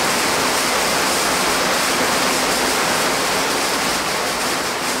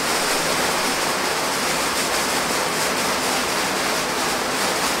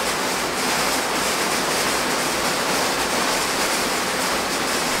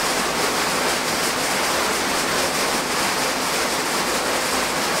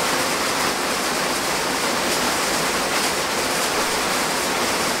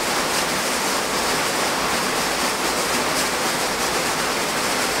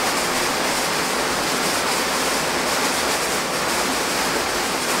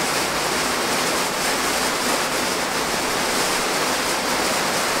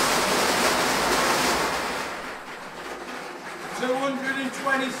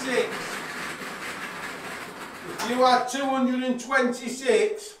 you had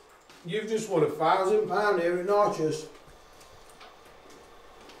 226, you've just won £1,000 here at Nitrous.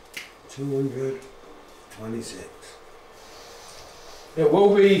 226. It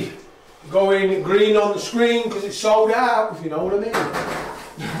will be going green on the screen because it's sold out, if you know what I mean.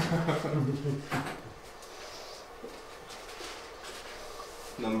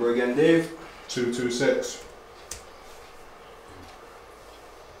 Number again, Dave. 226.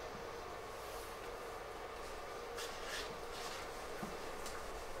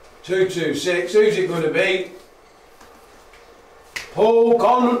 226. Who's it going to be? Paul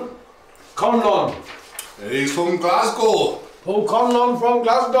Conlon. He's from Glasgow. Paul Conlon from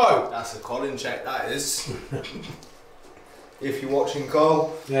Glasgow. That's a Colin check, that is. If you're watching,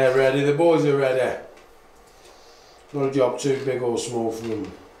 Carl. They're ready. The boys are ready. Not a job too big or small for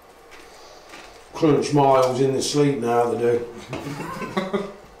them. Crunch miles in the sleep now, they do.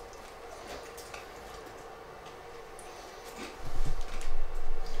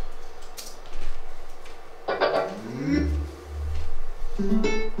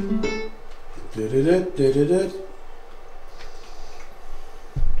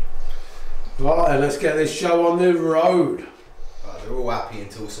 Right, and let's get this show on the road. Oh, they're all happy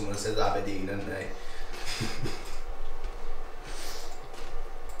until someone says Aberdeen, aren't they?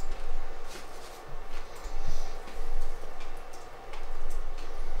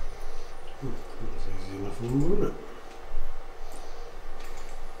 That's easy enough for them, wouldn't it?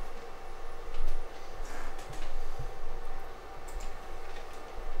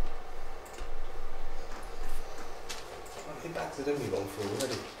 That's only gone through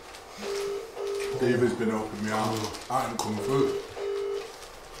already. David's been helping me out. I haven't come through.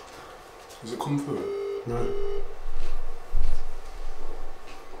 Has it come through? No.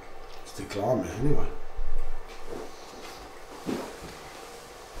 It's declined me anyway.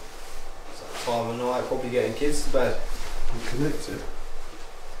 It's that time of night, probably getting kids to bed. I'm connected.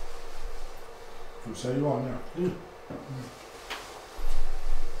 You say you are now? Yeah.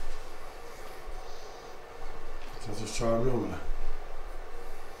 So I'll just try them normally.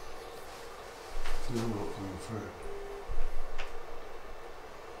 Still not coming through.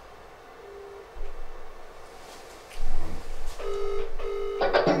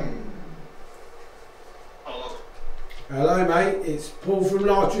 Hello mate, it's Paul from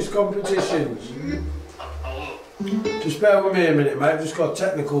Nitrous Competitions. Just bear with me a minute mate, I've just got a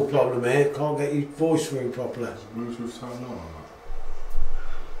technical problem here, can't get your voice through properly. Is the Bluetooth turned on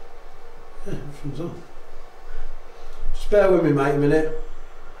Yeah, everything's on. Just bear with me mate a minute.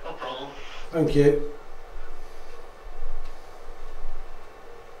 No problem. Thank you.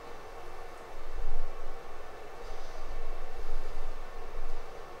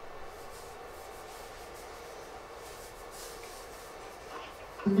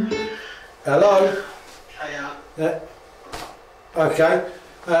 Hello? Hiya. Yeah. Okay.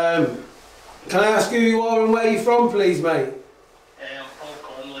 Can I ask who you are and where you're from, please, mate? I'm Paul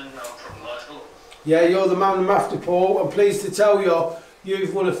Conlon, I'm from Glasgow. Yeah, you're the man I'm after, Paul. I'm pleased to tell you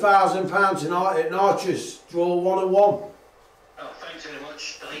you've won £1,000 tonight at Nitrous, draw 101. Oh, thanks very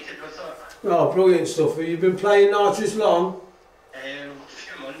much, delighted with that. Oh, brilliant stuff. Have you been playing Nitrous long? A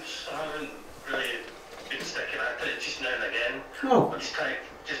few months, I haven't really been sticking at it just now and again. Oh. I'm just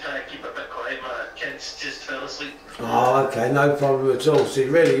trying to keep a bit quiet, my kids just fell asleep. Oh, okay, no problem at all. So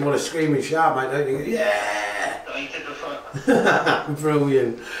you want to scream and shout, mate, don't you? Yeah! Delighted with that.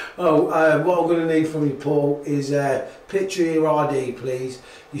 Brilliant. Oh, what I'm going to need from you, Paul, is a picture of your ID, please.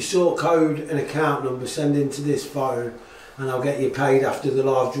 Your sort code and account number, send into this phone, and I'll get you paid after the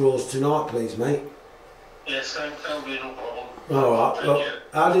live draws tonight, please, mate. Yes, thanks, that'll be no problem. All right. Thank Well, you.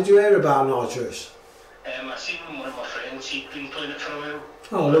 how did you hear about Nitrous? I seen one of my friends, he'd been playing it for a while.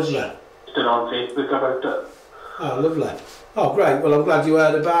 Oh, lovely. Stood on Facebook about it. Oh, lovely. Oh, great. Well, I'm glad you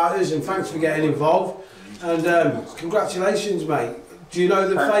heard about us, and thanks for getting involved. And congratulations, mate. Do you know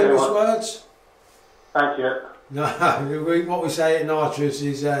the famous words? Thank you. No, what we say at Nitrous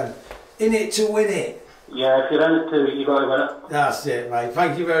is in it to win it. Yeah, if you're in it too, you got to win it. That's it, mate.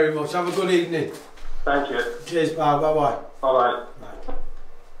 Thank you very much. Have a good evening. Thank you. Cheers, pal. Bye-bye. Bye-bye.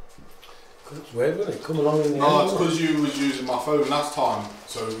 It's weird, wasn't it? Come along in the No, end, it's because you was using my phone last time,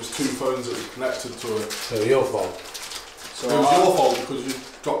 so it was two phones that were connected to it. So your fault. So it was your fault because you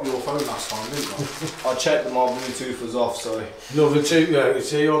dropped your phone last time, didn't you? I checked that my Bluetooth was off, so... Another two, yeah, you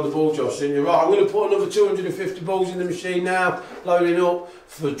see you're on the ball, Josh, didn't you? Right, I'm going to put another 250 balls in the machine now, loading up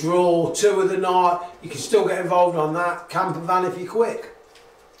for draw 2 of the night. You can still get involved on that. Camper van if you're quick.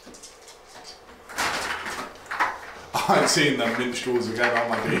 I ain't seen them minstrels again on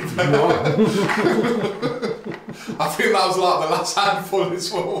my deep. No. I think that was like the last handful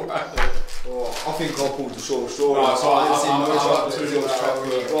as well. Oh, I think I pulled the short straw. Right, so I didn't see no I've chocolate too until much that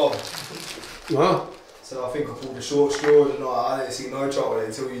already chocolate. gone. Huh? So I think I pulled the short straw tonight. I didn't see no chocolate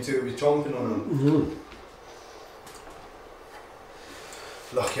until you two were chomping on them.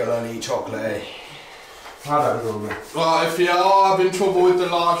 Lucky I don't eat chocolate, eh? I don't know, man. Right, if you are having trouble with the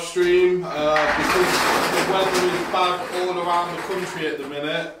live stream, because the weather is bad all around the country at the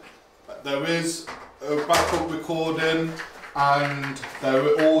minute, there is a backup recording and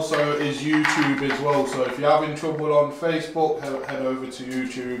there also is YouTube as well. So if you're having trouble on Facebook, head over to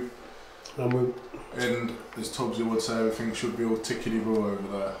YouTube. And as Tubbsy would say, everything should be all tickety-boo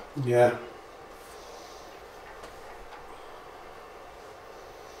over there. Yeah.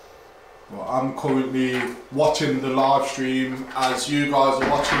 Well, I'm currently watching the live stream as you guys are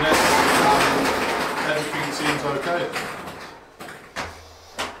watching it, and everything seems okay.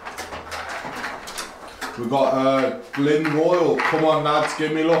 We've got Glyn Royal. Come on, lads,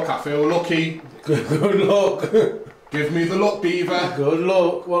 give me luck. I feel lucky. Good luck. Give me the luck, Beaver. Good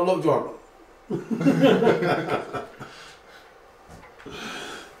luck. What luck do you want?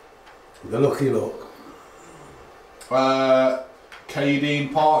 The lucky luck.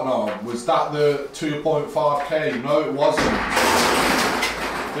 KD partner, was that the 2.5k? No, it wasn't.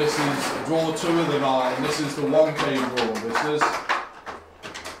 This is draw 2 of the night, and this is the 1k draw. This is.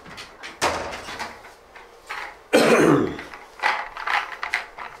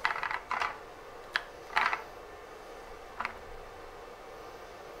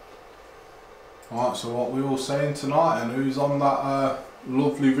 Alright, so what we all saying tonight, and who's on that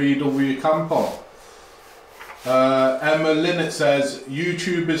lovely VW camper? Emma Linnett says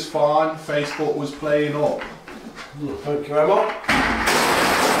YouTube is fine, Facebook was playing up. Thank you, Emma.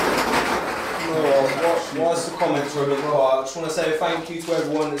 Whilst the comments are a bit quiet, I just want to say thank you to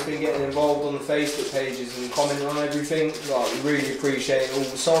everyone that's been getting involved on the Facebook pages and commenting on everything. Like, we really appreciate it all.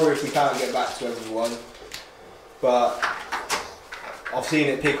 Sorry if we can't get back to everyone, but I've seen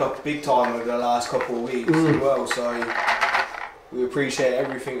it pick up big time over the last couple of weeks as well, so we appreciate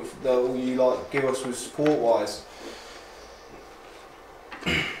everything that all you like give us with support wise.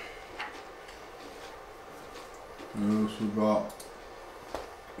 Who else we've got?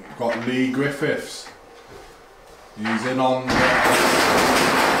 We've got Lee Griffiths. He's in on the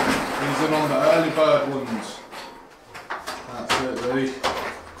early bird ones. That's it, Lee.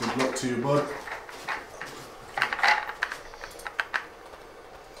 Good luck to you, bud.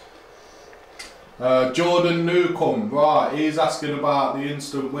 Jordan Newcomb, right, he's asking about the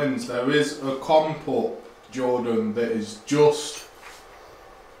instant wins. There is a comp up, Jordan, that is just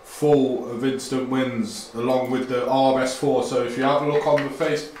full of instant wins along with the RS4. So if you have a look on the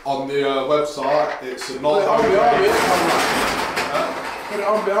website, it's a Nardo Grey. Put it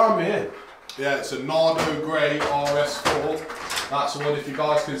on behind me here. Yeah, it's a Nardo Grey RS4. That's the one, if you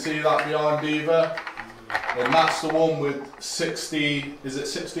guys can see that behind Diva. And that's the one with 60, is it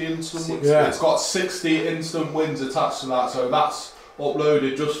 60 instant wins? Yeah. It's got 60 instant wins attached to that, so that's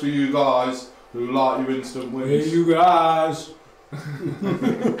uploaded just for you guys who like your instant wins. Hey, you guys.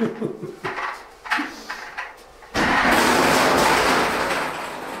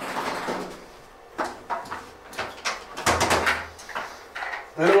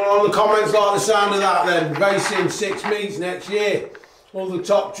 Anyone on the comments like the sound of that then? Racing 6 meets next year. All the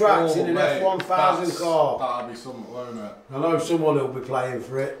top tracks in an F1000 car. That'll be something, won't it? I know someone will be playing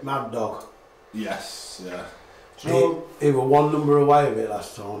for it. Mad Dog. Yes, yeah. He was 1 number away of it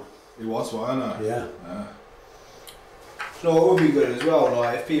last time. He was, wasn't he? Yeah. Yeah. You know what would be good as well,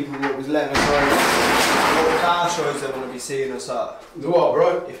 like if people was letting us know what car shows they want to be seeing us at. What,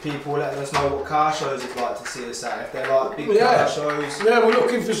 bro? If people were letting us know what car shows they'd like to see us at, if they're like big car shows. Yeah, we're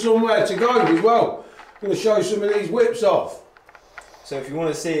looking for somewhere to go as well. I'm going to show some of these whips off. So if you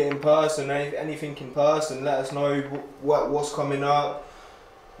want to see it in person, anything in person, let us know what's coming up,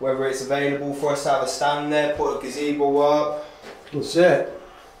 whether it's available for us to have a stand there, put a gazebo up. That's it.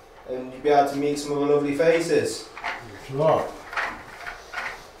 And you'll be able to meet some of the lovely faces. That's right.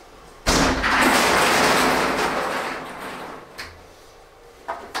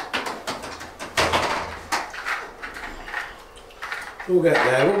 We'll get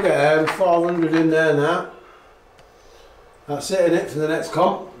there, we'll get there. 500 in there now. That's it, innit, for the next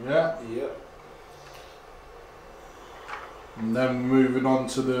comp? Yeah. Yep. And then moving on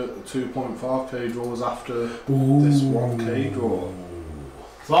to the 2.5k draws after this 1k draw.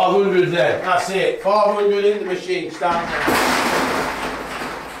 500 then, that's it. 500 in the machine, stand there.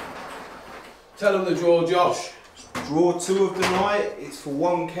 Tell them the draw, Josh. Draw 2 of the night, it's for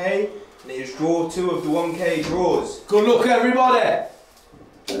 1k, and it is draw 2 of the 1k draws. Good luck, everybody.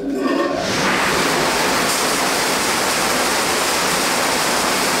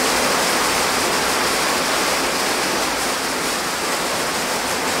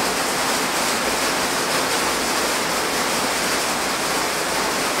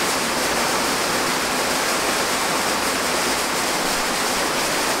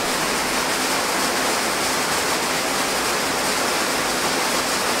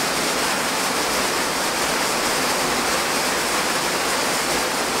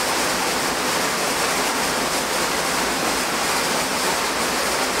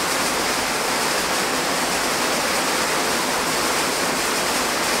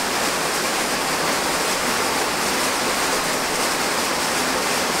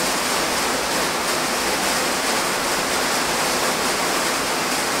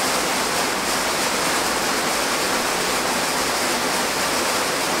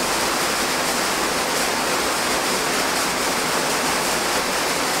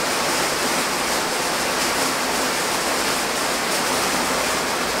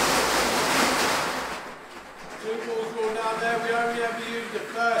 only use the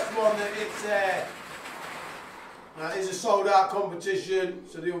first one that it's there. That is a sold out competition,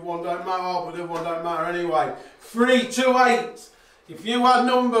 so the other one don't matter, but the other one don't matter anyway. 328. If you had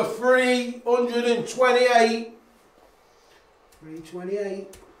number 328,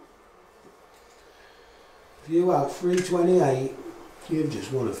 328. If you had 328, you've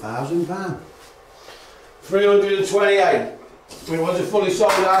just won £1,000. 328. It was a fully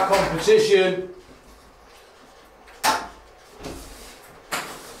sold out competition.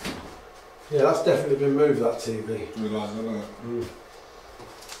 Yeah, that's definitely been moved, that TV. Realise that, isn't it?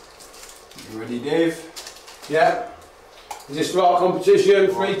 You ready, Dave? Yeah. Is this for our competition?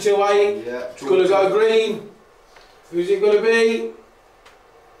 328. Yeah. It's going to go green. Who's it going to be?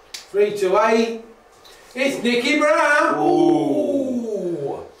 328. It's Nicky Brown.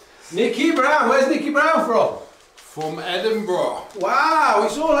 Ooh. Nicky Brown. Where's Nicky Brown from? From Edinburgh. Wow,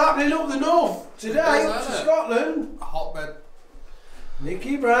 it's all happening up the north today, up to Scotland. A hotbed.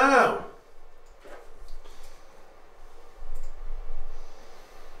 Nicky Brown.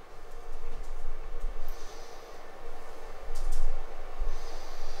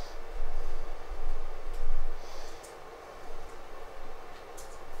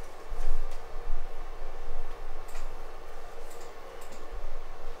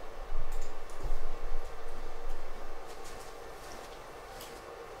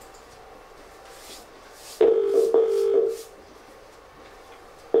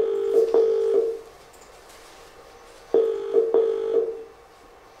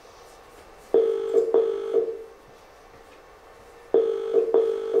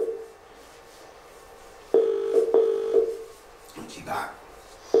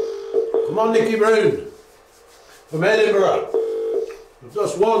 Come on, Nicky Brown from Edinburgh. We've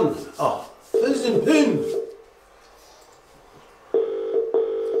just won £1,000.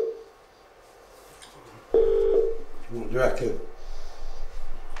 What do you reckon?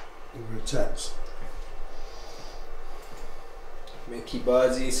 Give her a text. Mickey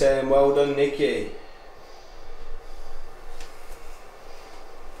Birdsey saying well done, Nicky.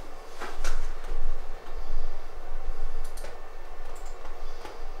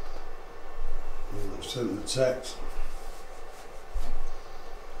 Sent the text.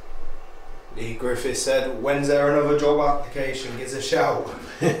 Lee Griffith said, when's there another job application? Gives a shout.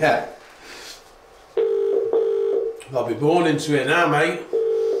 Yeah. I'll be born into it now, mate.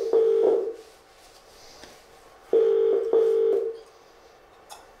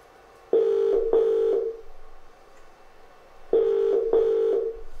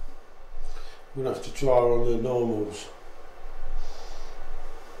 I'm gonna have to try her on the normals.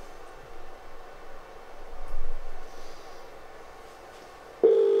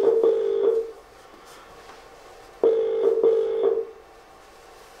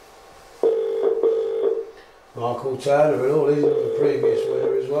 Michael Turner and all, he's another previous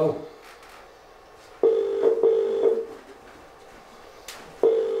winner as well.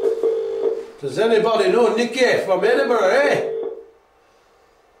 Does anybody know Nicky from Edinburgh, eh?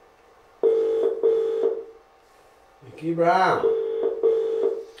 Nicky Brown.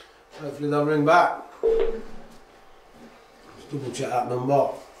 Hopefully they'll ring back. Let's double check that number.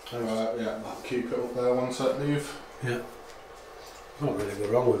 Right, yeah, I'll keep it up there one sec, Dave. Yeah. Can't really go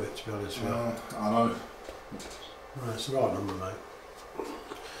wrong with it, to be honest with you. I know. Right, it's the right number, mate.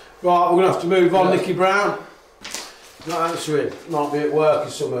 Right, we're going to have to move on, Nicky Brown. Not answering. Might be at work or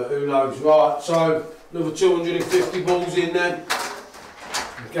something, who knows. Right, so another 250 balls in then.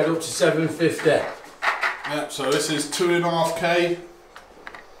 Get up to 750. Yep, so this is 2.5k.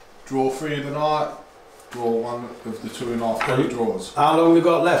 Draw 3 of the night. Draw 1 of the 2.5k draws. How long we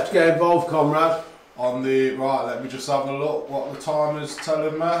got left to get involved, comrade? On the, right, let me just have a look what the timer's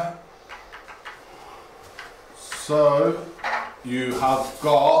telling me. So, you have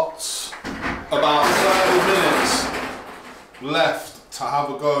got about 30 minutes left to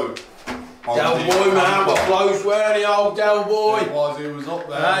have a go. Del Boy, man, what blows were the old Del Boy? It was, he was up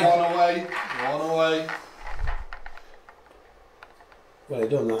there, Hey. one away. Well, he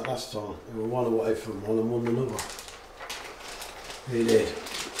done that last time. He was one away from one and won another. He did.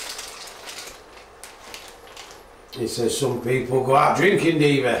 He says some people go out drinking,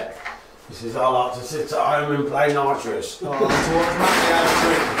 Diva. He says I like to sit at home and play Nitrous. I like to watch Matty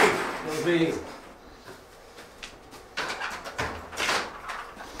have a drink.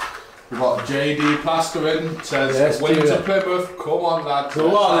 We've got JD Plastering, says Yes, Winter Plymouth, come on lad.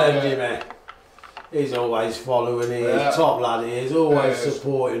 Come on then, Jimmy. He's always following it, he's top lad, he is always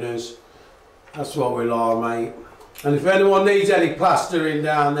supporting us. That's what we like, mate. And if anyone needs any plastering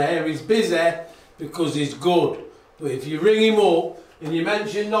down there, he's busy because he's good. But if you ring him up and you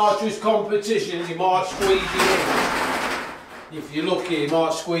mention Nitrous competitions, he might squeeze you in. if you're lucky, he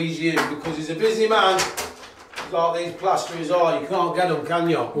might squeeze you in because he's a busy man. Like these plasterers are, you can't get them, can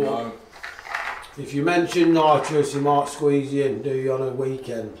you? But No. if you mention Nitrous, he might squeeze you in, do you on a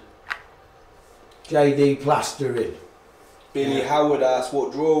weekend. JD Plastering. Billy Howard asked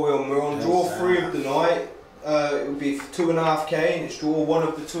what draw we're on. We're on draw 3 of the night. It would be 2.5k, and it's draw 1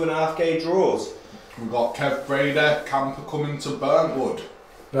 of the 2.5k draws. We've got Kev Brader, camper coming to Burntwood.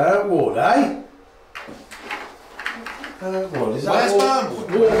 Burntwood, eh? Burntwood, is that Where's Burntwood?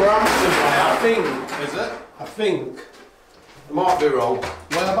 Wolverhampton way, I think. Is it? I think. I might be wrong.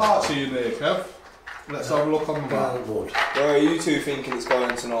 Whereabouts are you near, Kev? Let's have a look on the map. Burntwood. Where are you two thinking it's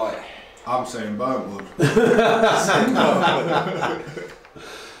going tonight? I'm saying Burntwood.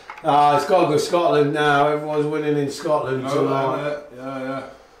 It's got to go Scotland now. Everyone's winning in Scotland tonight. Yeah.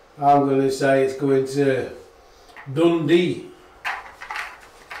 I'm going to say it's going to Dundee.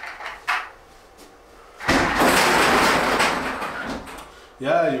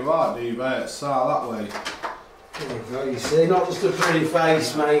 Yeah, you're right, Dave. It's that way. You see, not just a pretty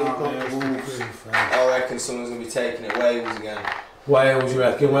face, mate. Not yeah, just a pretty face. I reckon someone's going to be taking it Wales again. Wales, you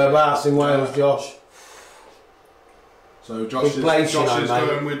reckon? Whereabouts in Wales, Josh? So Josh is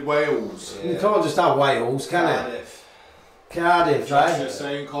going with Wales. Yeah. You can't just have Wales, can it? Cardiff, Josh right? is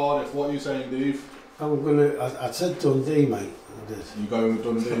saying Cardiff. What are you saying, Dave? I'm gonna. I said Dundee, mate. I did. You going with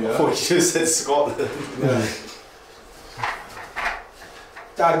Dundee? I Yeah. thought you just said Scotland. Yeah.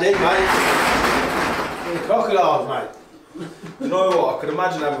 Dundee, mate. The crocodiles, mate. You know what? I could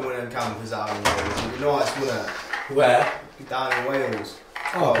imagine having one of them campers out in Wales. It'd be nice, wouldn't it? Where? Down in Wales.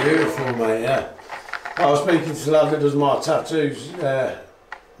 Oh, beautiful, mate. Yeah. I was speaking to the lad that does my tattoos,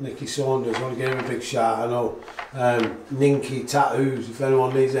 Nicky Saunders. I want to give him a big shout. I know Ninky Tattoos. If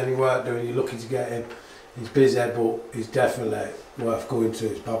anyone needs any work doing, you're looking to get him. He's busy, but he's definitely worth going to.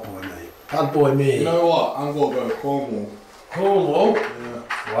 It's bad boy, mate. Bad boy, me. You know what? I'm gonna go Cornwall. Cornwall.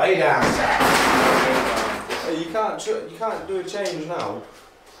 Yeah. Way down south. Hey, you can't do a change now.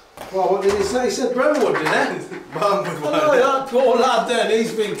 Well, what did he say? He said Brentwood, didn't he? Brentwood. Oh, that poor lad then.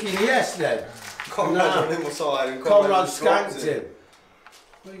 He's thinking yes then. Conrad on him side and Conrad skanked him.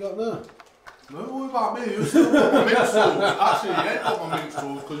 What you got there? Don't worry about me. You still got my minstrels. Actually, you ain't got my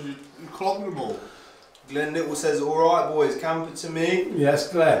minstrels because you clogged them all. Glenn Little says, "Alright, boys, camper to me." Yes,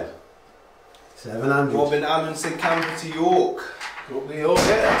 Glenn. 700. Robin Allen said, "Camper to York." Up the York.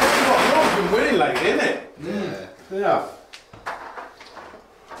 Yeah, York's been winning lately, isn't it? Yeah. Yeah.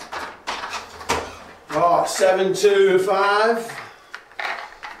 Right, 725.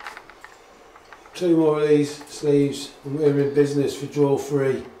 2 more of these sleeves, and we're in business for draw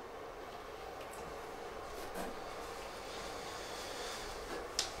 3.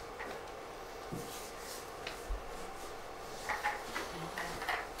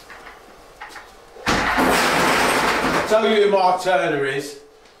 I'll tell you who Mark Turner is.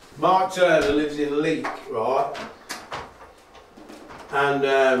 Mark Turner lives in Elec, right? And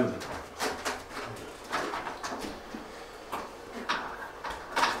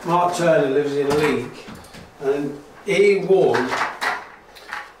Mark Turner lives in Elec, and he won.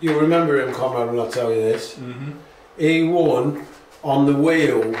 You'll remember him, Conrad, when I tell you this. He won on the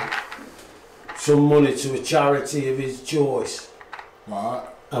wheel some money to a charity of his choice. Right.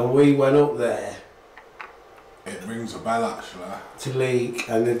 And we went up there It rings a bell actually. to Elec,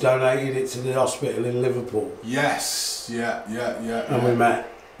 and they donated it to the hospital in Liverpool. Yes. Yeah. And we met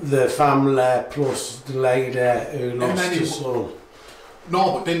the family plus the lady who lost her son.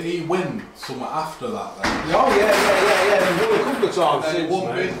 No, but didn't he win something after that then? Oh yeah. They won a couple of times They since,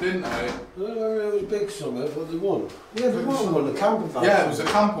 won mate. big, didn't they? No, it was big something, but they won. Yeah, they won the camper van. Yeah, it was a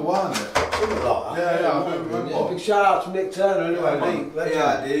camper, wasn't it? Something like that. Yeah, I don't remember. Yeah, big shout out to Nick Turner anyway, mate.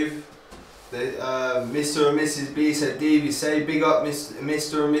 Yeah, Dave. Mr. and Mrs. B said, "Davey, say big up Mr. and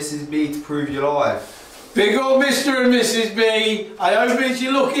Mrs. B to prove you're live." Big up Mr. and Mrs. B. I hope it's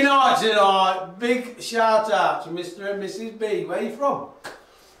your lucky night tonight. Big shout out to Mr. and Mrs. B. Where are you from?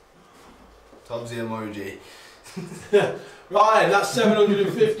 Tomsy emoji. Right, that's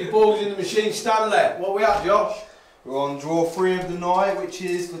 750 balls in the machine, Stanley. What we at, Josh? We're on draw 3 of the night, which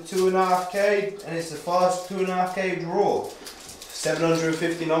is for 2.5k, and it's the first 2.5k draw.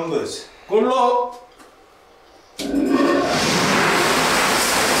 750 numbers. Good luck.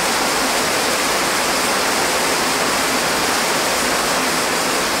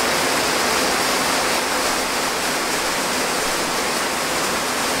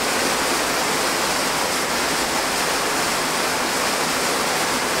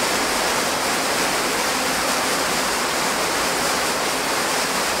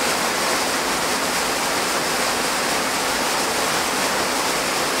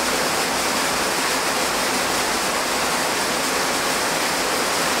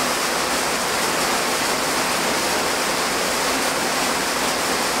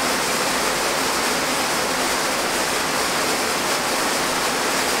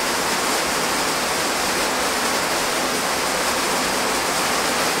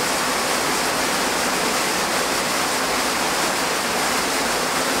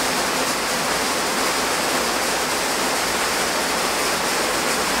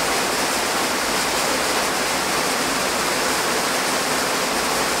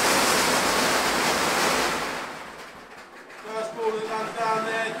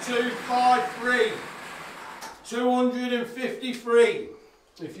 253.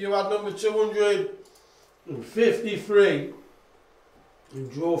 If you had number 253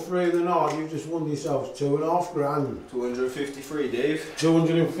 and draw 3 of the night, you've just won yourselves £2.5 grand. 253, Dave.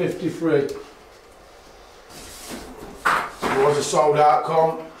 253. It was a sold out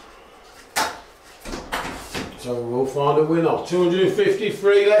comp. So we'll find a winner.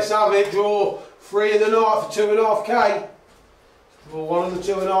 253, let's have it. Draw 3 of the night for 2.5k. Draw one of the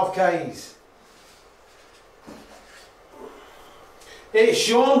 2.5ks. It's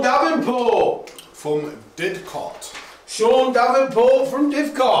Sean Davenport. From Didcot. Sean Davenport from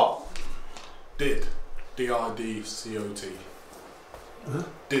Didcot. Did. D-I-D-C-O-T. Huh?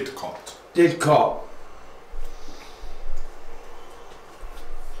 Didcot. Didcot.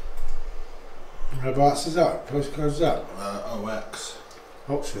 Whereabouts is that? Postcode's that? OX.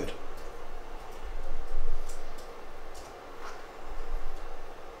 Oxford.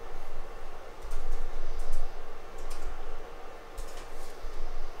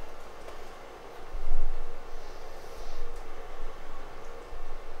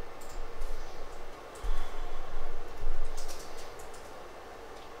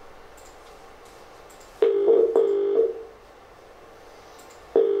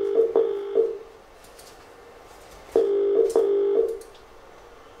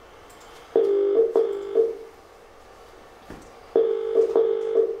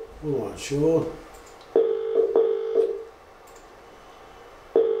 Alright, sure.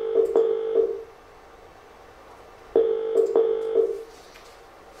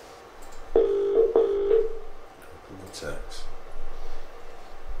 Text.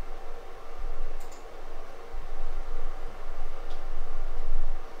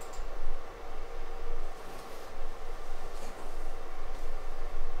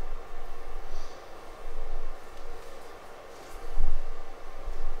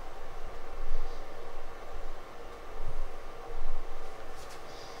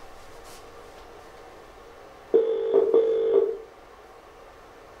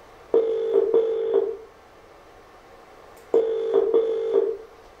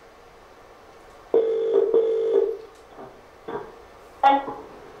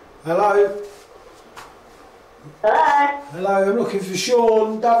 Hello? Hello? Hello, I'm looking for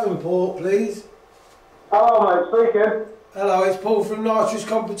Sean Davenport, please. Hello, mate, speaking. Hello, it's Paul from Nitrous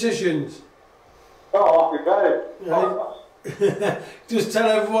Competitions. Oh, happy day. Yeah. Just tell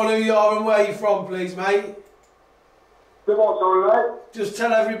everyone who you are and where you're from, please, mate. Good one, sorry, mate. Just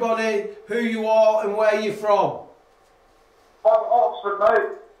tell everybody who you are and where you're from. I'm Oxford,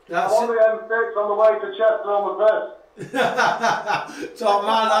 mate. That's I'm on it. the M6 on the way to Chester on the test. Top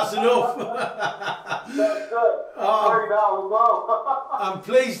man, that's enough. That's it. Oh. 3 now as well. I'm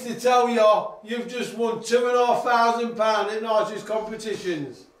pleased to tell you, you've just won £2,500 at Nitrous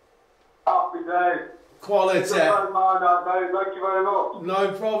Competitions. Happy day. Quality. Good friend mine that day, thank you very much.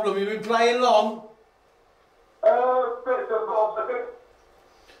 No problem. You've been playing long? Bits of bobs, a bit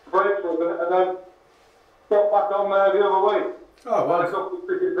breaks and then got back on there the other week. Oh, Had a well, couple of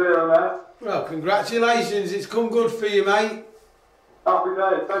tickets here and there. well, congratulations. It's come good for you, mate. Happy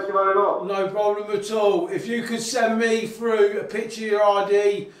day, thank you very much. No problem at all. If you could send me through a picture of your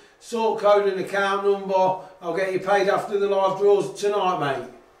ID, sort code and account number, I'll get you paid after the live draws tonight, mate.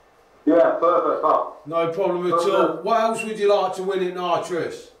 Yeah, perfect, pal. No problem at all. What else would you like to win at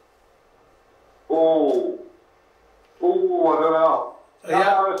Nitrous? Oh, I don't know.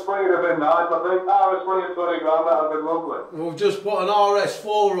 Yeah. RS3 would have been nice, I think. RS3 at 20 grand, that would have been lovely. We've just put an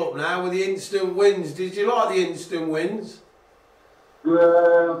RS4 up now with the instant wins. Did you like the instant wins? Yeah, I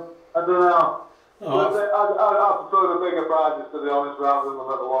don't know. Oh, I prefer the bigger prizes, to be honest, rather than the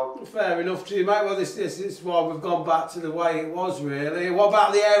little ones. fair enough to you, mate. Well, this is why we've gone back to the way it was, really. What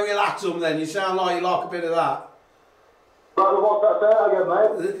about the aerial atom, then? You sound like you like a bit of that. Right, what's that there again,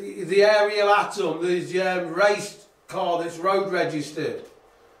 mate? The aerial atom, the race car that's road registered.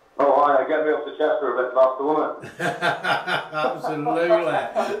 Oh, aye, get me up to Chester a bit faster, won't it? Absolutely.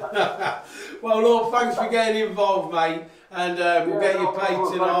 Well, look, thanks for getting involved, mate, and we'll get you paid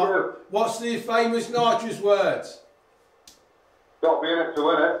tonight. What's the famous Nitrous words? Got to be in it to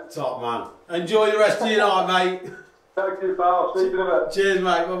win it. Top man. Enjoy the rest of your night, mate. Thank you, pal. See you in a bit. Cheers,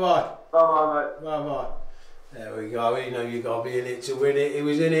 mate. Bye-bye. Bye-bye, mate. Bye-bye. There we go. You know you got to be in it to win it. He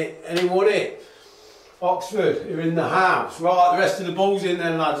was in it and he won it. Oxford, you're in the house. Right, the rest of the ball's in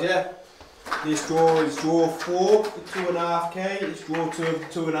then, lads, yeah? This draw is draw 4 for 2.5k. It's draw 2 of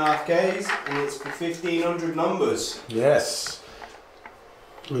 2.5ks, and it's for 1,500 numbers. Yes.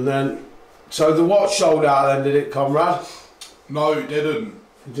 And then, so the watch sold out then, did it, comrade? No, it didn't.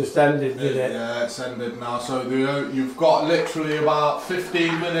 It just ended, did it? Yeah, it's ended now. So you've got literally about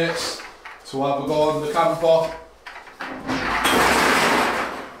 15 minutes to have a go on the camper.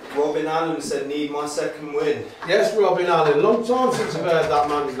 Robin Allen said, need my second win. Yes, Robin Allen. Long time since I've heard that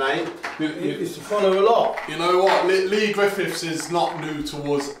man's name. He used to follow a lot. You know what? Lee Griffiths is not new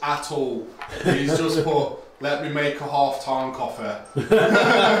to us at all. He's just put, let me make a half-time coffee. He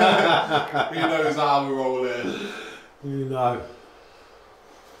knows how we roll in. You know.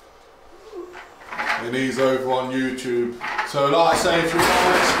 And he's over on YouTube. So like I say, if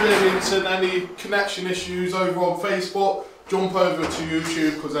you're experiencing any connection issues over on Facebook, jump over to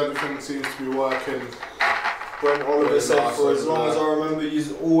YouTube because everything seems to be working. Brent Oliver Really said, nice for as over long as there. I remember,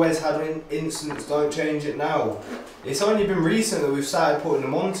 you've always had incidents, don't change it now. It's only been recent that we've started putting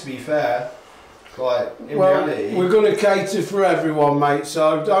them on, to be fair. Like, in reality. We're going to cater for everyone, mate,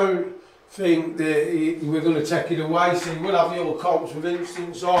 so don't think that we're going to take it away. So you will have your comps with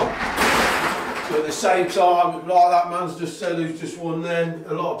instance on. So at the same time, like that man's just said who's just won then,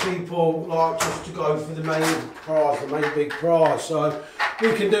 a lot of people like just to go for the main prize, the main big prize. So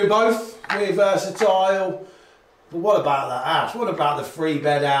we can do both, we're versatile. But what about that house? What about the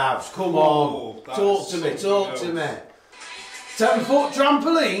 3-bed house? Come on, talk to me, talk to me. 10-foot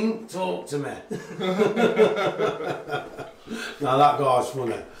trampoline, talk to me. Now that guy's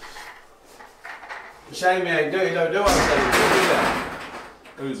funny. Shame he ain't don't do what I said,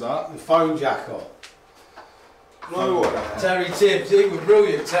 Who's that? the phone jacker. No, what? Terry Tibbs, he was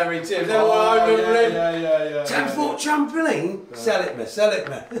brilliant, Terry Tibbs. Yeah. 10-foot trampoline? Yeah. Sell it me, sell it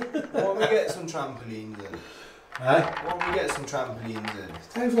me. Why don't we get some trampolines in? Eh? Why don't we get some trampolines in?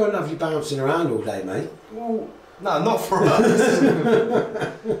 Don't won't have you bouncing around all day, mate. Well, no, not for us.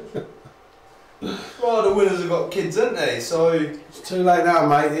 Well, the winners have got kids, haven't they? So It's too late now,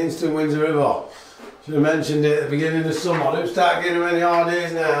 mate. The instant wins are over. Should have mentioned it at the beginning of summer. Don't start getting them any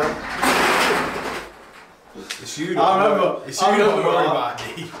ideas now. it's you. I remember. It's you. Don't worry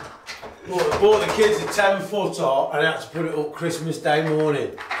about me. Bought the kids a 10-footer and I had to put it up Christmas Day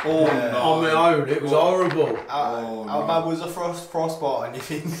morning. Oh, Yeah. no. On my own. It was horrible. How bad was the frostbite on your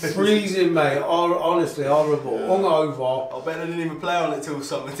fingers? Freezing, mate. Honestly, horrible. Yeah. Hungover. I bet they didn't even play on it till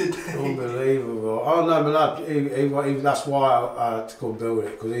summer, did they? Unbelievable. Oh no, my lad, that's why I had to come build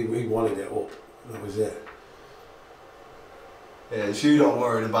it, because he wanted it up. That was it. Yeah, it's you not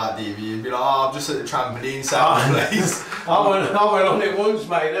worried about DV. You'd be like, oh, I'm just at the trampoline sound place. I went on it once,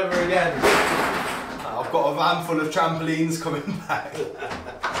 mate, never again. I've got a van full of trampolines coming back.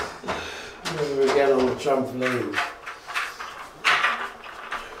 Never again on the trampoline.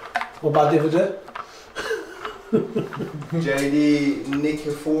 What about dividend? JD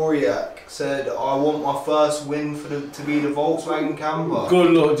Nikiforiak said, I want my first win to be the Volkswagen camper.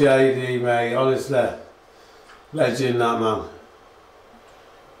 Good luck, JD, mate, honestly. Legend, that man.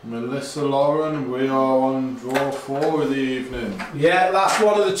 Melissa Lauren, we are on draw 4 of the evening. Yeah, last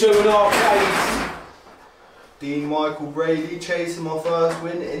one of the 2.5 days. Dean Michael Brady chasing my first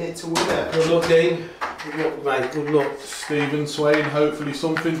win, in it to win it. Good luck, Dean. Good luck, mate, good luck. Stephen Swain, hopefully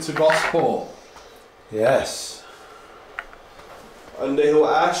something to Gosport. Yes. Underhill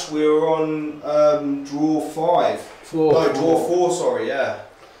Ash, we were on draw 5. 4. No, draw 4, sorry, yeah.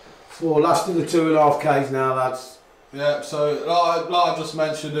 4, last of the 2.5 Ks now, lads. Yeah, so like I just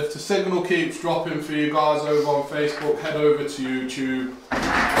mentioned, if the signal keeps dropping for you guys over on Facebook, head over to YouTube.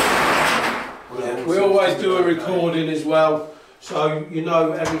 Yeah, we always do a recording as well, so you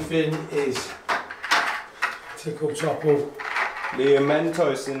know everything is tickle topple. Liam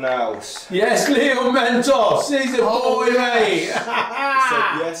Mentos in the house. Yes, Leo Mentos, he's a boy, mate.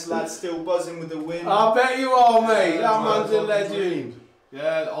 Said, yes, lads, still buzzing with the win. I bet you are, mate. That man's a legend.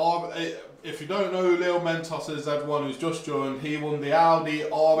 Yeah, if you don't know who Leo Mentos is, everyone who's just joined, he won the Audi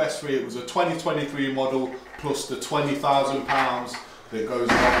RS3. It was a 2023 model plus the £20,000 that goes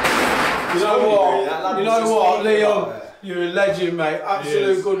on. You know what, Leo? You're a legend, mate.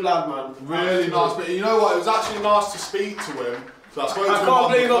 Absolute good lad, man. Really nice, but you know what? It was actually nice to speak to him. So I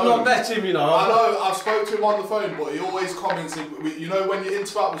can't believe I've not met him, you know. I know, I've spoke to him on the phone, but he always comments, you know, when you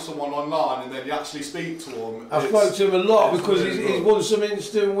interact with someone online and then you actually speak to him. I've spoke to him a lot because really he's won some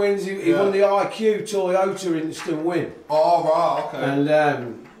instant wins. He won the IQ Toyota instant win. Oh, right, okay. And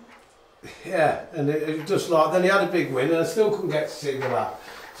yeah, and it was just like, then he had a big win and I still couldn't get to see that.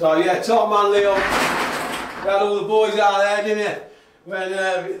 So yeah, top man Leo. We had all the boys out there, didn't you? When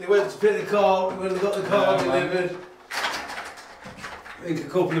they went to pick the car, when they got the car delivered. I think a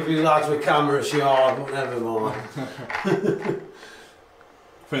couple of you lads were camera shy, but never mind. I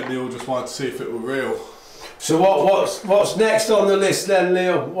think they all just wanted to see if it were real. So what's next on the list then,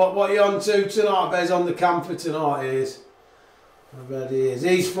 Leo? What are you on to tonight? I bet he's on the camper tonight, he is. I bet he is.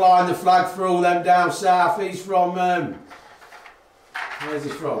 He's flying the flag for all them down south. He's from, where's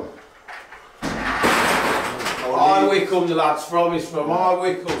he from? High Wycombe, the lad's from. He's from High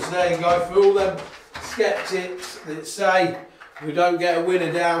Wycombe. So there you go, for all them sceptics that say we don't get a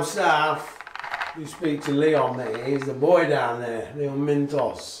winner down south. You speak to Leon, mate. He's the boy down there, Leon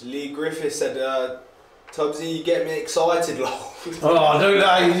Mintos. Lee Griffith said, Tubbsy, you get me excited, lol. Oh, do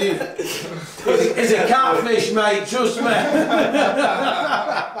that. He's a catfish, mate, trust me.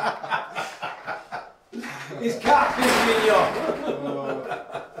 He's catfishing you.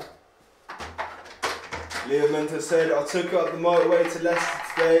 Leo Mentor said, I took up the motorway to Leicester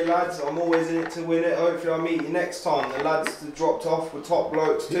today, lads. I'm always in it to win it. Hopefully I'll meet you next time. The lads that dropped off were top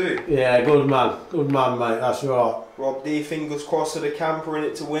blokes too. Yeah, good man, mate, that's right. Rob D, fingers crossed for the camper in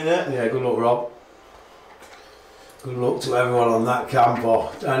it to win it. Yeah, good luck, Rob. Good luck to everyone on that camper.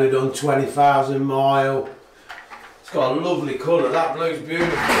 It's only done 20,000 mile. It's got a lovely colour, that blue's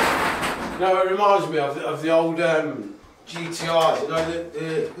beautiful. You know, it reminds me of the old GTIs, you know,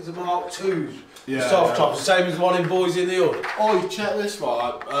 the Mark IIs. Yeah, soft tops, the same as the one in Boys in the Hood. Oh, check this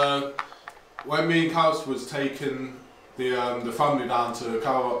right. When me and Kaus was taking the family down to the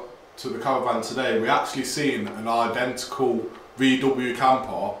caravan today, we actually seen an identical VW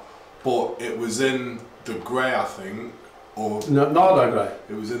camper, but it was in the grey, I think, or Nardo grey.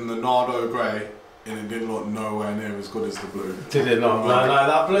 It was in the Nardo grey, and it didn't look nowhere near as good as the blue. Did it not? No,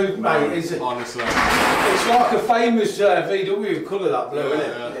 that blue, mate, is honestly. It's like a famous VW colour, that blue, isn't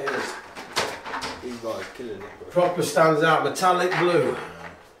it? Yeah. It is. These guys killing it, bro. Proper stands out, metallic blue.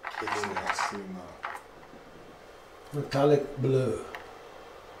 Killing it. I've seen that. Metallic blue.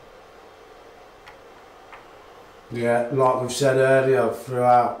 Yeah, like we've said earlier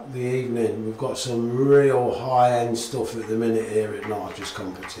throughout the evening, we've got some real high-end stuff at the minute here at Nitrous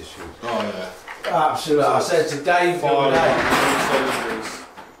competition. Oh yeah. Absolutely. I said to Dave the other day,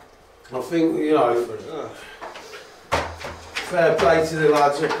 I think, you know, fair play to the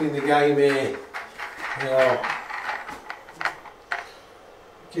lads up in the game here. They are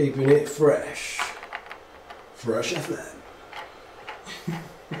keeping it fresh. Fresh FM.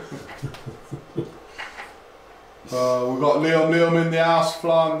 We've got Liam in the house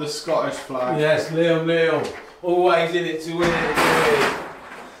flying the Scottish flag. Yes, Liam. Always in it to win it.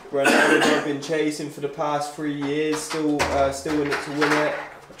 Brennan, I've been chasing for the past 3 years, still in it to win it.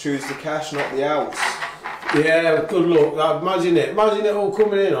 I choose the cash, not the outs. Yeah, good luck. Imagine it all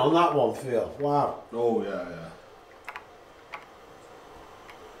coming in on that one, Phil. Wow. Oh yeah.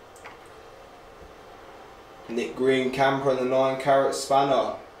 Nick Green camper and the 9-carat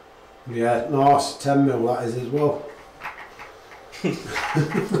spanner. Yeah, nice. 10 mil that is as well.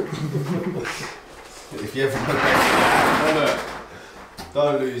 If you ever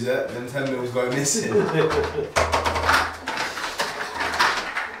don't lose it, then 10 mils go missing.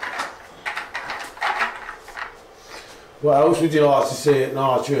 What else would you like to see at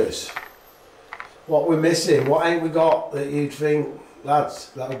Nitrous? What we're missing? What ain't we got that you'd think, lads,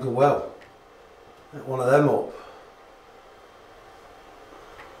 that would go well? Get one of them up.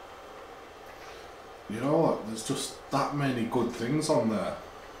 You know what? There's just that many good things on there.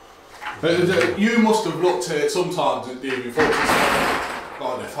 You must have looked at it sometimes, didn't you? Before to say,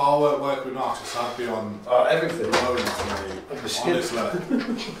 God, if I weren't working with Nitrous, I'd be on everything.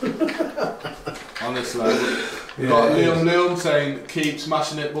 Honestly. We've got Liam saying, keep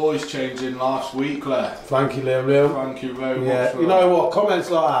smashing it, boys, changing life's weekly. Thank you, Liam. Thank you very much. Yeah, you know what? Comments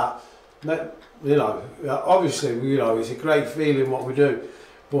like that, you know, obviously, you know, it's a great feeling what we do,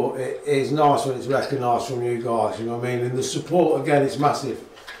 but it is nice when it's recognised from you guys. You know what I mean? And the support again, it's massive.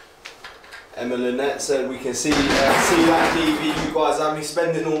 Emma Lynette said, we can see that TV, you guys have me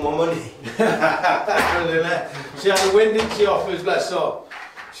spending all my money. She had a win, didn't she, offers, bless her?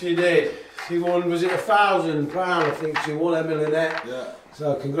 She did. She won, was it £1,000, I think she won, Emma Lynette. Yeah.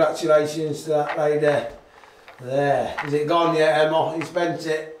 So congratulations to that lady. There. Is it gone yet, Emma? You spent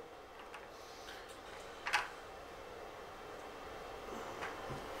it.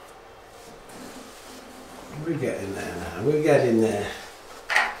 We're getting there now, we're getting there.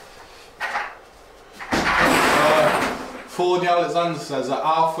 Fordy Alexander says that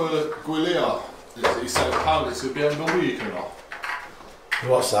Alpha Guilia, he said apparently it's a BMW colour.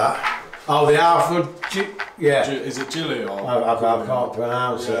 What's that? Oh, the Alpha, yeah. Is it Gilly or? I can't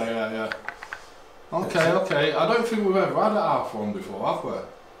pronounce it. Yeah. Okay. I don't think we've ever had an Alpha one before, have we?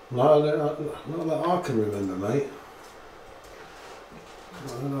 No, not that I can remember, mate.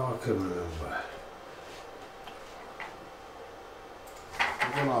 Not that I can remember.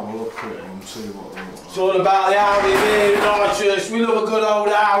 I'm going to have a look at it and see what they look like. It's all about the Audi here in Nitrous. We love a good old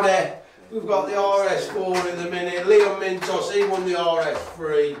Audi. We've got the RS4 in the minute. Leon Mintos, he won the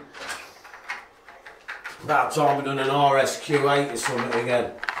RS3. About time we've done an RSQ8 or something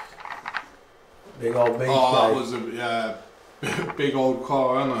again. Big old beef. Oh, that was a big old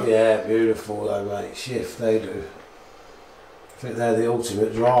car, isn't it? Yeah, beautiful though, mate. Shift, they do. I think they're the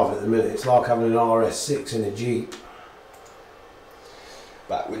ultimate drive at the minute. It's like having an RS6 in a Jeep.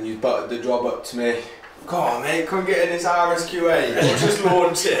 Back when you butted the job up to me. Come on, mate, come get in this RSQA. Or just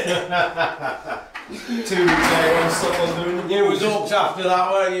launch it. 2 weeks later, I'm stuck on doing the You was hooked after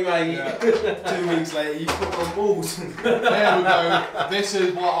that, weren't you, mate? Yeah. 2 weeks later, you put on balls. Here we go. This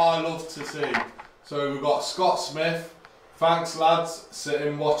is what I love to see. So we've got Scott Smith. Thanks, lads.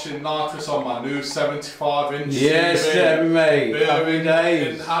 Sitting watching Nitrous on my new 75-inch. Yes, mate. Happy in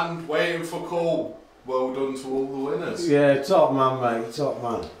days. hand, waiting for call. Well done to all the winners. Yeah, top man, mate. Top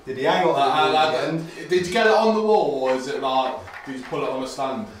man. Did he hang on did you get it on the wall, or is it like, did you pull it on a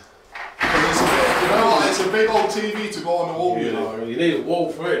stand? You know what, it's a big old TV to go on the wall, you know. You need a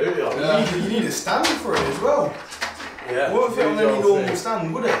wall for it, don't you? Yeah. You need a stand for it as well. Yeah. Wouldn't fit on any normal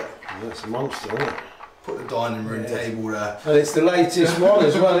stand, would it? Yeah, it's a monster, isn't it? Put the dining room table there. And it's the latest one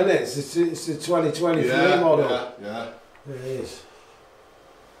as well, isn't it? It's the 2023 model. Yeah. It is.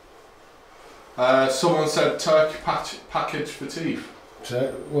 Someone said turkey package for teeth.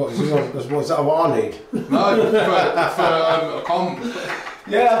 So, what is that what I need? No, for a comp.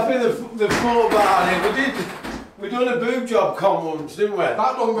 Yeah, I think the thought about it. We done a boob job comp once, didn't we? That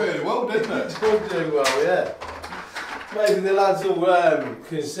done really well, didn't it? It did do well, yeah. Maybe the lads will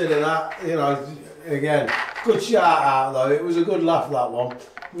consider that, you know, again. Good shout out though, it was a good laugh that one.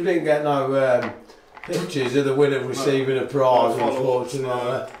 We didn't get no pictures of the winner receiving a prize,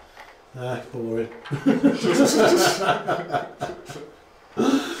 unfortunately. Boring.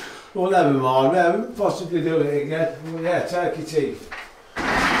 Well, never mind, we'll possibly do it again. Well, yeah, turkey teeth.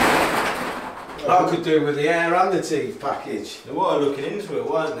 I could do with the hair and the teeth package. They were looking into it,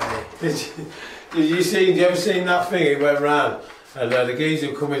 weren't they? Did you ever seen that thing? It went round and the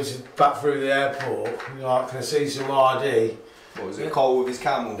geezer coming back through the airport. You know, can I see some ID? What was it? Cole with his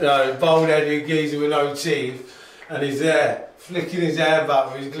camel? No, bald-headed geezer with no teeth, and he's there flicking his hair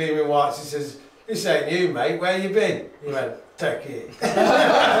back with his gleaming whites. He says, "This ain't you, mate. Where you been?" He went, "Take it."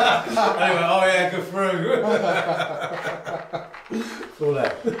 And he went, "Oh yeah, go through." Full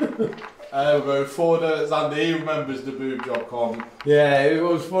out. Go Ford Zandy, he remembers the boob job comp. Yeah, it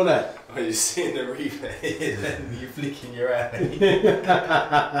was funny. Oh, you're seeing the replay and then you're flicking your hair.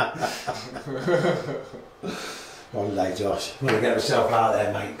 One day, Josh. I'm gonna get myself out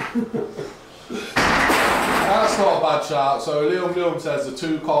there, mate. That's not a bad shout. So Liam says a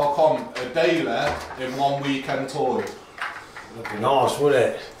 2-car comp, a daily in 1 weekend toy. That'd be nice, wouldn't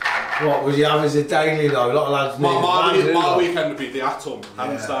it? What would you have as a daily though? A lot of lads need my weekend would be the Atom,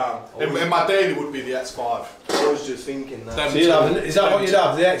 hands down. In my daily would be the X5. I was just thinking that. So is that what you'd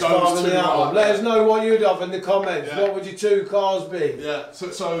have? The X5 and the Atom? Let us know what you'd have in the comments. Yeah. What would your 2 cars be? Yeah,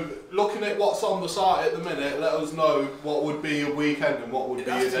 so looking at what's on the site at the minute, let us know what would be a weekend and what would be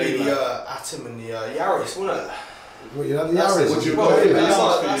a daily. The Atom and the Yaris, wouldn't it? Well, you have the Yaris. Would you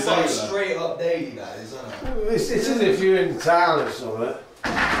that's like straight up daily, that is, isn't it? It's as if you're in town or something. I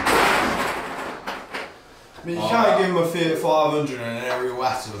mean, you can't give him a Fiat 500 and an aerial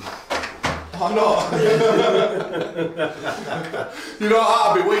Atom. Why not? You know,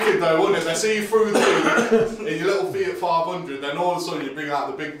 that'd be wicked though, wouldn't it? They see you through the in your little Fiat 500, then all of a sudden you bring out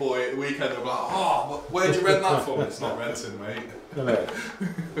the big boy at the weekend and they're like, "Oh, where'd you rent that from?" It's not renting, mate.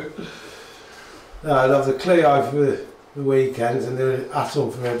 No, I'd have the Clio for the weekends and the Atom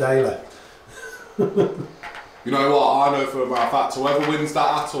for a daily. You know what, I know for a fact, whoever wins that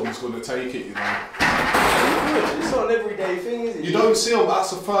Atom's going to take it, you know. It's not an everyday thing, is it? You don't see them, that's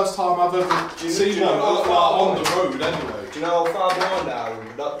the first time I've ever seen one on the road anyway. Do you know how far behind they are in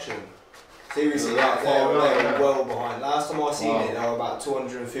production? Seriously, they're well behind. Last time I seen it, they were about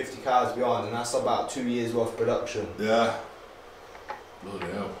 250 cars behind, and that's about 2 years worth of production. Yeah. Bloody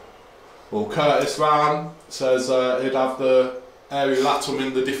hell. Well, Curtis Van says he'd have the aerial Atom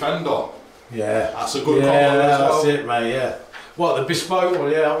in the Defender. Yeah. That's a good combo as well. That's it, mate, yeah. What, the bespoke one?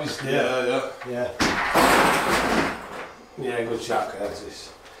 Yeah, obviously. Yeah. Yeah, good chat,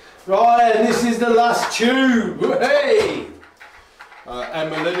 Curtis. Right, and this is the last tube. Hey!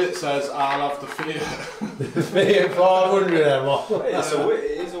 Emma Liddit says, "I'll have the Fiat." Fiat 500, Emma. It's a wit,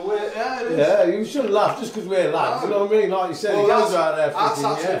 it is a wit. Yeah, it is. Yeah, you shouldn't laugh just because we're lads, you know what I mean? Like you said, Well, it goes out there that's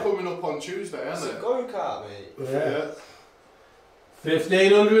fitting, actually coming up on Tuesday, isn't It's a it? go-kart, mate. Yeah.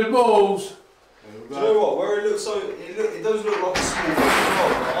 1,500 balls. Do you know what? Where it looks it does look like a small thing.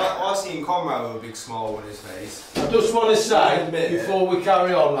 I seen Conrad with a big smile on his face. I just want to say, before we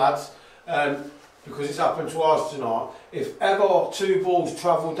carry on, lads, because it's happened twice tonight. If ever 2 balls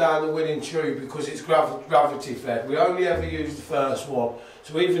travel down the winning tube because it's gravity fed, we only ever use the first one.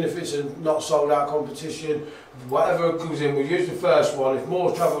 So even if it's a not sold out competition, whatever comes in, we use the first one. If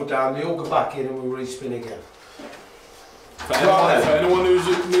more travel down, they all go back in and we respin again. For anyone who's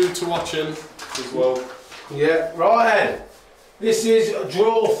new to watching as well. Yeah, right then. This is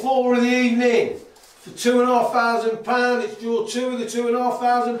draw 4 of the evening. For £2,500, it's draw 2 of the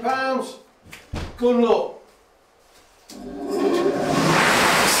 £2,500. Good luck.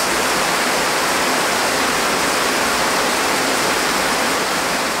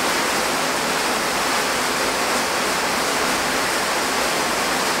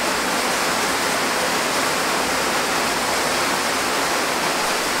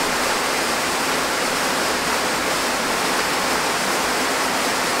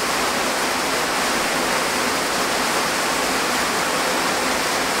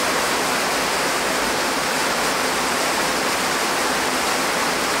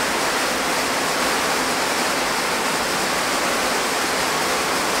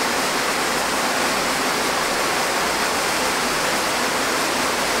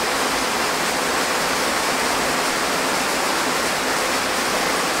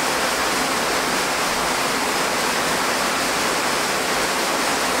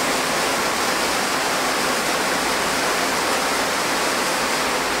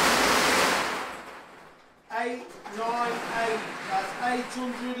 That's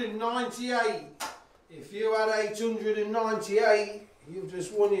 898. If you had 898, you've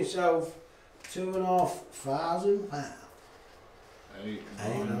just won yourself £2,500.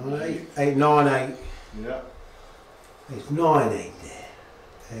 898. 898. Yeah. It's 98 there.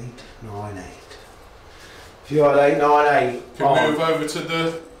 898. If you had 898. Can we move over to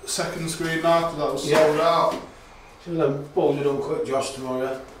the second screen now because that was sold out. Should have balled it on quick, Josh,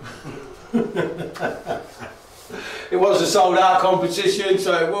 tomorrow. It was a sold out competition,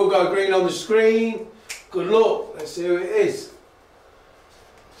 so it will go green on the screen. Good luck, let's see who it is.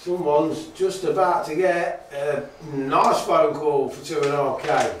 Someone's just about to get a nice phone call for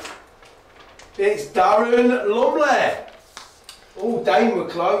 2.5k. It's Darren Lumley. Oh, Dane were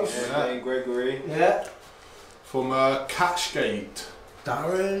close. Yeah, Dane Gregory. Yeah. From Catchgate.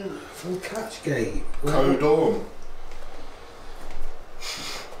 Darren from Catchgate. Codorm.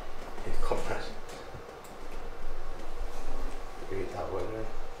 Compress. Read that one, right?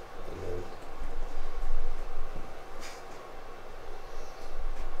 And then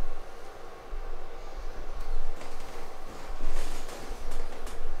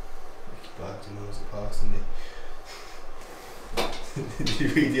Mickey Barton knows the past, didn't he? Did you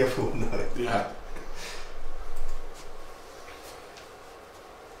read the other one? No. Yeah.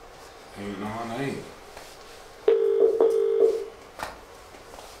 898.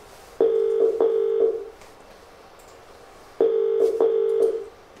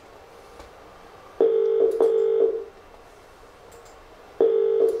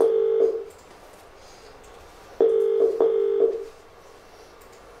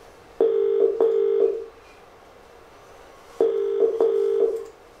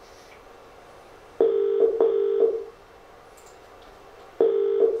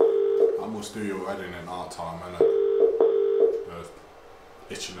 Do your wedding in our time, innit?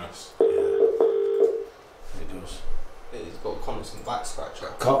 The itchiness. Yeah, it does. it's got a constant back scratcher.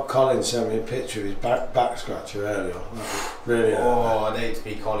 Colin sent me a picture of his back scratcher earlier. Really? Oh, I'd hate to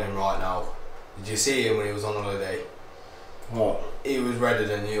be Colin right now. Did you see him when he was on holiday? What? He was redder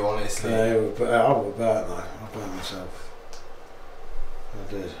than you, honestly. Yeah, I would burnt though. I burnt myself.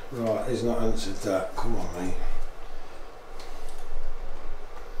 I did. Right, he's not answered that. Come on, mate.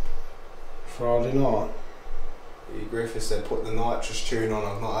 Friday night. Griffith said put the Nitrous tune on.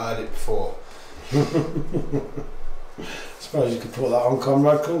 I've not heard it before. Suppose you could put that on,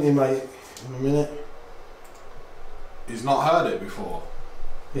 Conrad, couldn't you, mate? In a minute. He's not heard it before?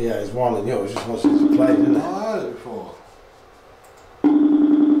 Yeah, he's one and yours, just wants to play, isn't it? I heard it before.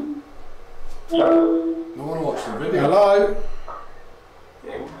 No one watched the video. Hello?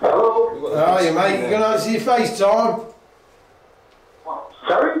 Hello? How are you, mate? You going to answer your FaceTime?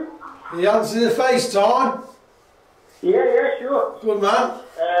 Sorry? You answer the FaceTime? Yeah, sure. Good, man.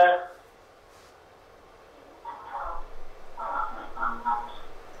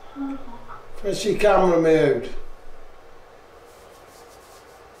 Press your camera mode.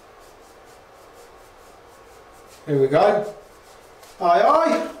 Here we go.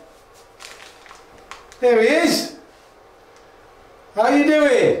 Hi. There he is. How you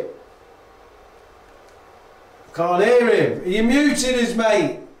doing? Can't hear him. Are you muted us,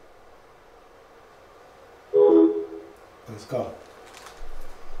 mate? Let's go.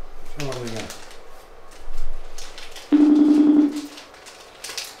 Try it again.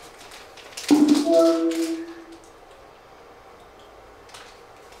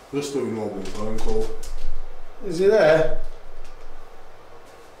 Just do a normal phone call. Is he there?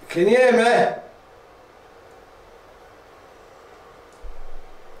 Can you hear me?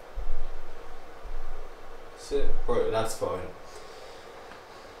 Right, that's fine.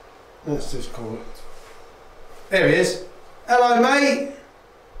 Let's just call it. There he is. Hello, mate.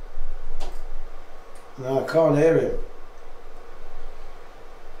 No, I can't hear him.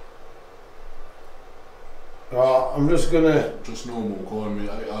 Right, I'm just gonna. Just normal calling me.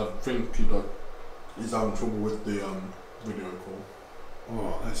 I think he's having trouble with the video call.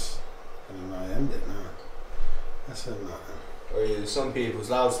 Oh, let's. I don't know, end it now. Let's end that. Oh, yeah, some people's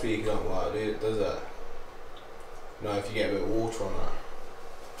loudspeaker don't work, does it? No, if you get a bit of water on that.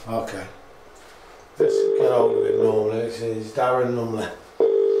 Okay. Let's get hold of it normally. It's Darren normally.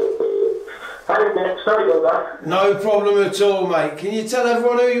 Hi, Nick. Sorry about that. No problem at all, mate. Can you tell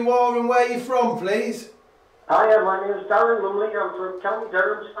everyone who you are and where you're from, please? Hi, my name is Darren Lumley. I'm from County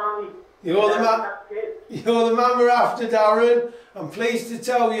Durham, Stanley. You're the man we're after, Darren. I'm pleased to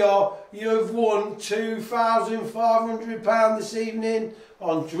tell you you've won £2,500 this evening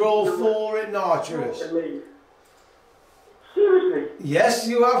on draw 4 at Nitrous. Seriously? Yes,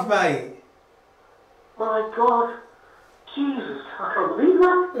 you have, mate. My God. Jesus, I can't believe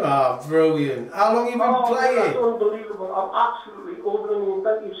that. Ah, brilliant. How long have you been playing? That's unbelievable. I'm absolutely over the moon.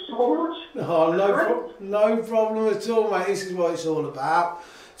 Thank you so much. Oh, no problem at all, mate. This is what it's all about.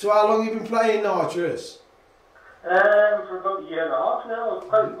 So how long have you been playing Nitrous? For about a year and a half now.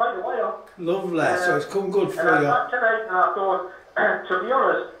 Quite a while. Lovely. So it's come good for and you. I sat tonight and I thought, to be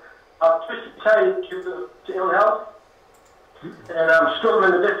honest, I've twisted tired due to ill health. And I'm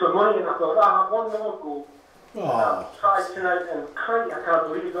struggling a bit for money, and I thought, I have one more go. Oh. I've tried tonight, and crazy, I can't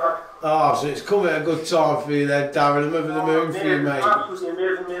believe that. Oh, so it's come at a good time for you then, Darren. I'm over the moon for you, mate. Absolutely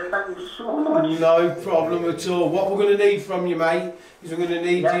amazing, mate. Thank you so much. No problem at all. What we're going to need from you, mate, is we're going to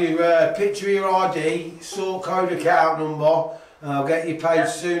need your picture of your ID, sort code, account number, and I'll get you paid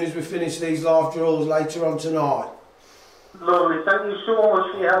as soon as we finish these live draws later on tonight. Lovely. Thank you so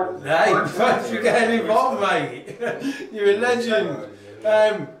much for your help. Hey, thanks for getting involved, mate. You're a legend.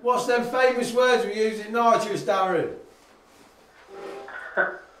 What's them famous words we use in Nitrous, Darren?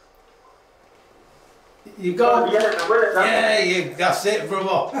 You got? Yeah, that's it,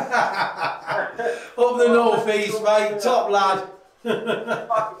 brother. Up the northeast, mate. Top lad.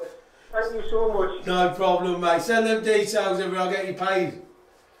 Thank you so much. No problem, mate. Send them details over. I'll get you paid.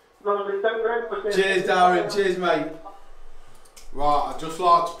 Lovely. Thank you very much. Cheers, Darren. Cheers, mate. Right, I'd just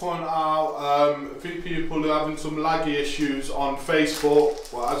like to point out a few people who are having some laggy issues on Facebook.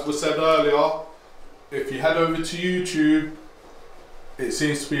 Well, as we said earlier, if you head over to YouTube, it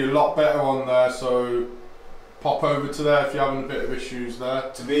seems to be a lot better on there, so pop over to there if you're having a bit of issues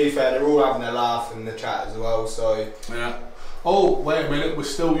there. To be fair, they're all having a laugh in the chat as well, so... Yeah. Oh, wait a minute, we're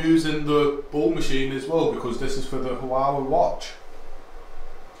still using the ball machine as well, because this is for the Huawei Watch.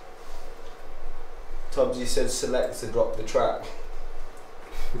 Tubbsy said select to drop the track.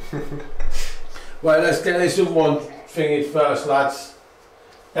 Right, let's get this other one thingy first, lads.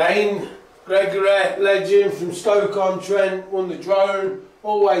 Dane Gregory, legend from Stoke-on-Trent, won the drone.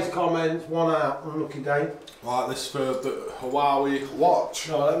 Always comments, 1 out. Unlucky Dane. Right, this is for the Huawei Watch.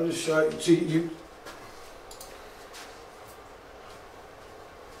 No, let me just show you. See, you.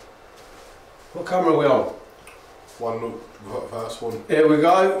 What camera are we on? First one. Here we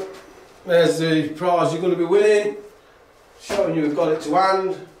go. There's the prize you're going to be winning. Showing you we've got it to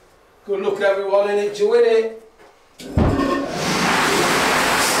hand. Good luck everyone in it to win it.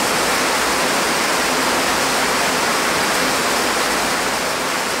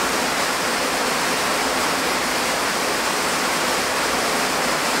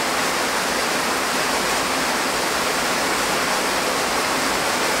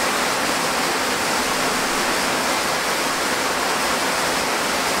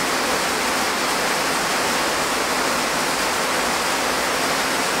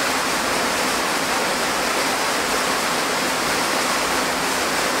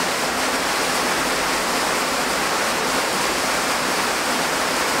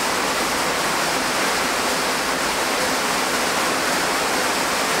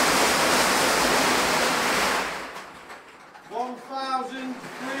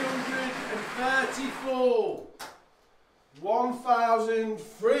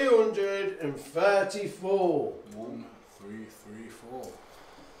 1,334. 1,334.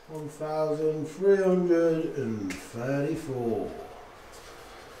 1,334.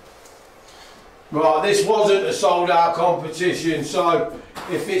 Right, this wasn't a sold out competition, so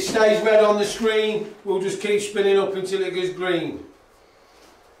if it stays red on the screen, we'll just keep spinning up until it goes green.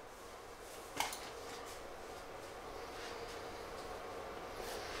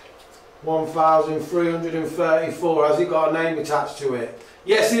 1,334. Has it got a name attached to it?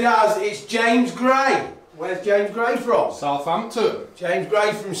 Yes, it has. It's James Gray. Where's James Gray from? Southampton. James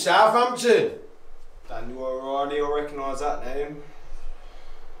Gray from Southampton. Daniel O'Reilly, I recognise that name.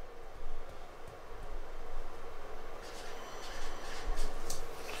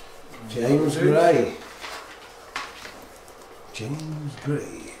 James Gray. James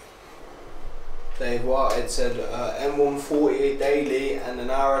Gray. Dave Whitehead said M140 daily and an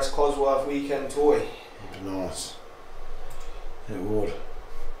RS Cosworth weekend toy. Nice. It would.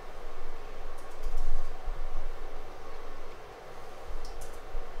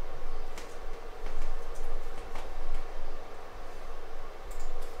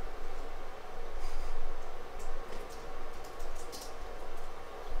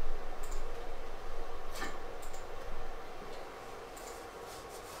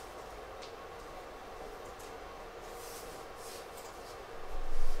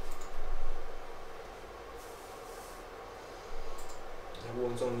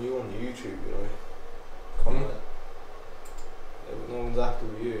 Everyone's on you on YouTube, you know. Comment. No one's happy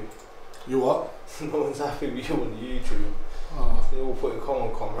with you. You what? No one's happy with you on YouTube. Oh. They all put a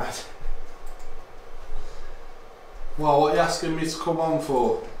comment, comrade. Well, what are you asking me to come on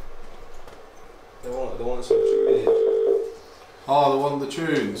for? They want some tuning. Oh, they want the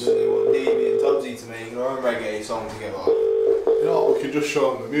tunes. They want Davey and Tubbsy to make their own reggae song together. You know, we can just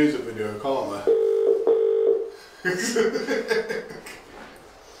show them the music video, can't we?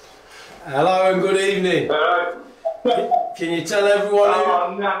 Hello and good evening. Hello. Can you tell everyone who...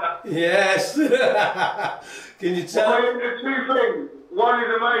 Oh, no. Yes. Can you tell... Well, there's two things. One is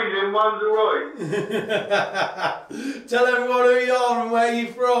amazing, one's alright. Tell everyone who you are and where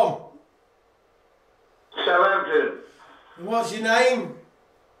you're from. Southampton. And what's your name?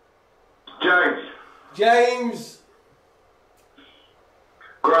 James. James.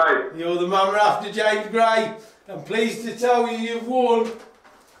 Great. You're the man we're after, James Gray. I'm pleased to tell you you've won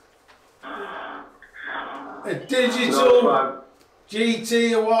a digital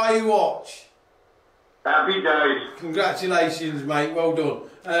GT Huawei Watch. Happy days. Congratulations, mate. Well done.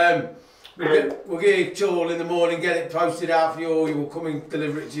 We'll get you a call in the morning, get it posted out for you, or we'll come and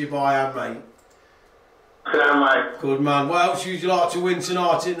deliver it to you by hand, mate. So, mate. Good man. What else would you like to win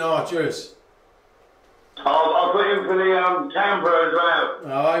tonight at Nitrous? I'll put in for the camper as well.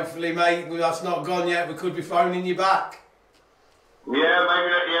 Hopefully, mate. Well, that's not gone yet. We could be phoning you back. Yeah,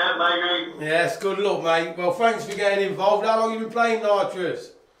 maybe. Yes, good luck, mate. Well, thanks for getting involved. How long have you been playing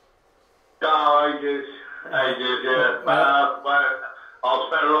Nitrous? Oh, ages, yeah. Well, I'll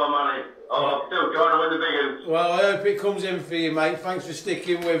spend a lot of money. I'm still trying to win the big ones. Well, I hope it comes in for you, mate. Thanks for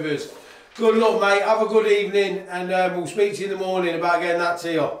sticking with us. Good luck, mate. Have a good evening, and we'll speak to you in the morning about getting that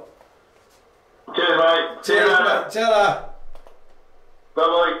to you. Cheers, mate. Cheers, mate. Tell her.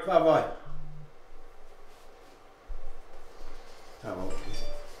 Bye-bye. Bye-bye.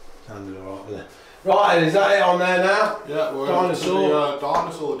 Sounded alright with it. Right, is that it on there now? Yeah, we're Dinosaur. the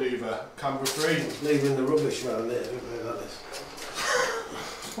Dinosaur Diva, Camera 3. Leaving the rubbish around there, don't we, like this.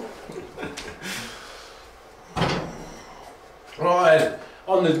 Right,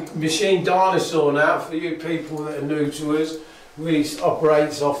 on the machine Dinosaur now, for you people that are new to us, we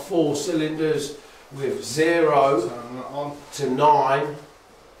operates off 4 cylinders with 0 to 9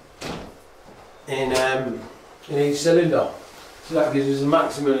 in each cylinder. So that gives us a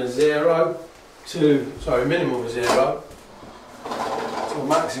maximum of 0 to, sorry, minimum of 0 to a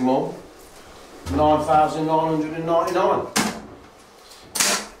maximum 9,999.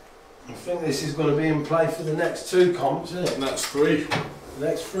 I think this is going to be in play for the next 2 comps, isn't it? Next 3. The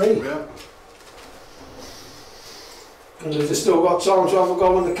next 3. Yeah. And have they still got time to have a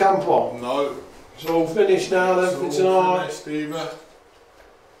go on the camper? No. It's all finished now then for tonight. Finished, Diva.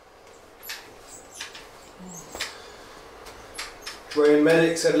 Dwayne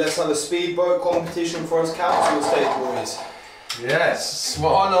Medic said let's have a speedboat competition for us council estate boys. Yes,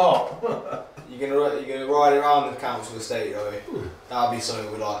 why not? You're gonna ride around the council estate though. That'd be something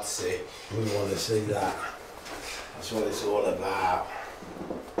we'd like to see. We want to see that. That's what it's all about.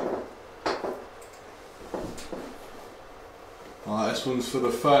 Right, this one's for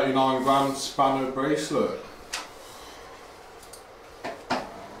the 39 gram Spanner Bracelet.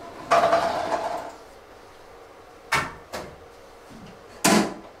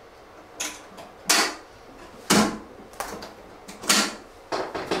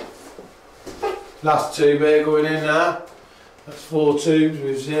 Last 2 beer going in now. That's 4 tubes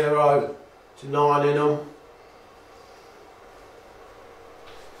with 0 to 9 in them.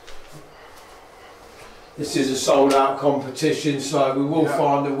 This is a sold out competition, so we will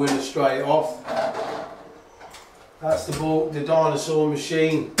find a winner straight off. That's the Dinosaur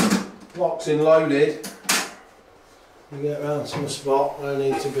machine Locked and loaded. We get round to the spot where I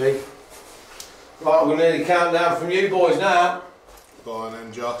need to be. Right, we're nearly count down from you boys now. Go on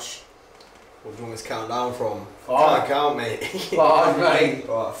then, Josh. What do you want me to count down from? 5. Can't count, mate. 5, mate.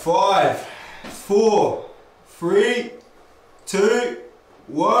 Right, 5, 4, 3, 2,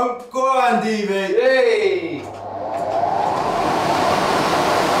 1. Go on, DV. Hey!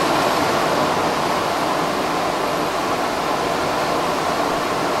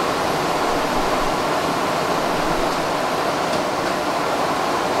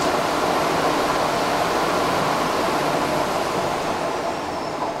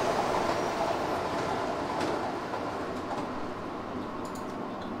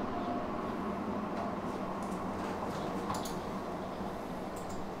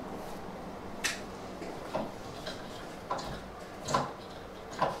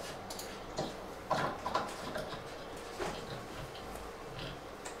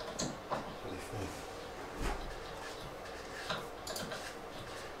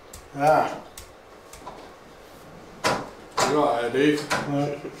 Ah. You right, Eddie?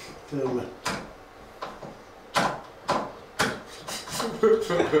 No, tell me.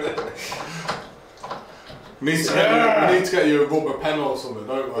 We need to get you a rubber pen or something,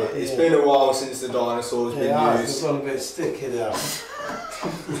 don't we? It's been a while since the dinosaur's been Yeah, used. it's got a bit sticky there.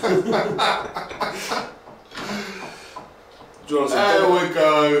 Do you want some There we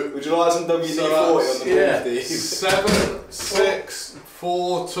go. Would you like some WD-40 on the yeah. booth, Steve? 7, 6,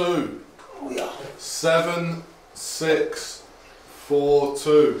 4, 2. Oh, yeah. 7, 6, 4,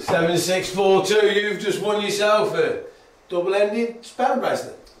 2. 7642, you've just won yourself a double-ended spanner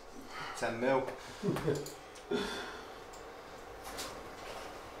bracelet. 10 mil.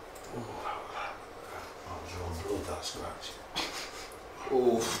 Oh, blood, that scratch.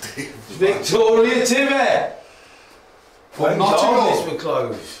 Oh, Victoria Timmy! From When time Nottingham. this were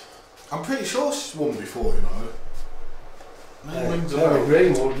closed. I'm pretty sure she's won before, you know. Rings a Terry bell.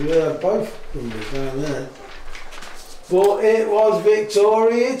 Greenwood, both numbers down there. But it was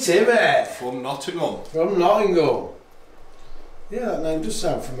Victoria Timmy From Nottingham. from Nottingham. Yeah, that name does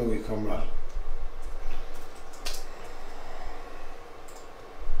sound familiar, comrade.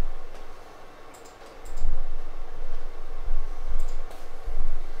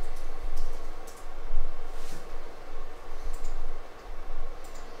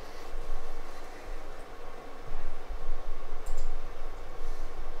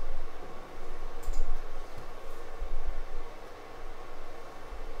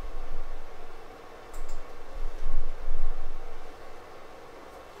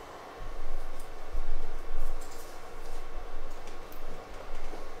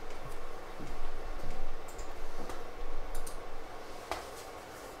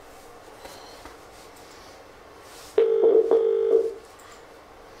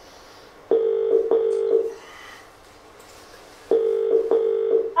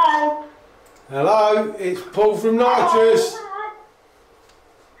 Hello, it's Paul from Nitrous.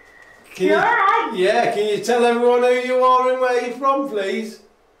 Can you, yeah, can you tell everyone who you are and where you're from, please?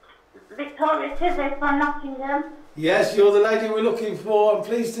 Victoria Tibbet from Nottingham. Yes, you're the lady we're looking for. I'm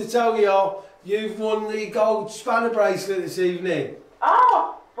pleased to tell you, you've won the gold spanner bracelet this evening.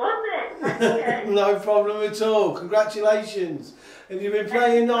 Oh, was it? Thank you. No problem at all. Congratulations. Have you been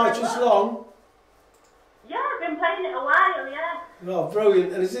playing Nitrous long? Yeah, I've been playing it a while, yeah. Oh,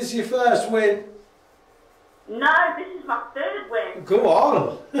 brilliant. And is this your first win? No, this is my third win. Go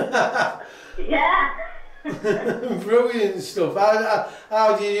on. Yeah. Brilliant stuff.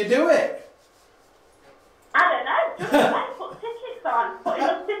 How do you do it? I don't know, just like put tickets on. Put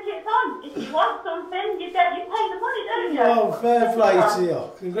enough tickets on. If you want something, you pay the money, don't you? Oh, fair play to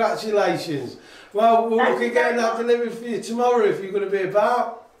you. Congratulations. Well, we'll look at getting that delivered for you tomorrow if you're going to be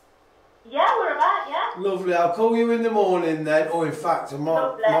about. Yeah, we're about, yeah. Lovely. I'll call you in the morning then, or in fact, I might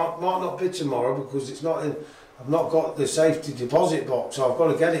Lovely. not be tomorrow because it's not in. I've not got the safety deposit box, so I've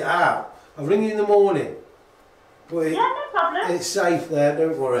got to get it out. I'll ring you in the morning. But Yeah, no problem. it's safe there,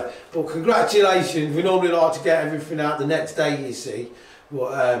 don't worry. But congratulations. We normally like to get everything out the next day, you see.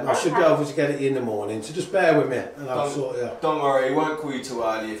 But I should be able to get it in the morning, so just bear with me and I'll sort it out. Don't worry, he won't call you too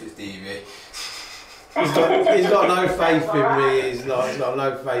early if it's DV. He's got no faith in me. He's got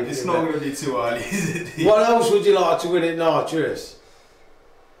no faith It's in not me. going to be too early, is it? What else would you like to win at Nitrous?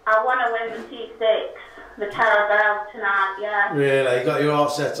 I want to win the T6, the Carabao tonight, yeah. Really? You got your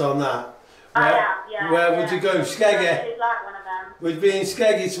heart set on that? I have, yeah. Where would you go? I Skeggy? really like one of them. We'd be in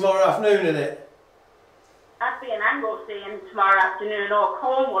Skeggy tomorrow afternoon, innit? I'd be in Anglesey tomorrow afternoon or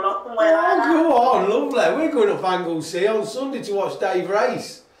Cornwall or somewhere like that. Oh, go on, lovely. We're going up Anglesey on Sunday to watch Dave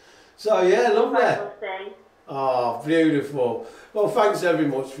race. So, yeah, lovely. Anglesey. Oh, beautiful. Well, thanks very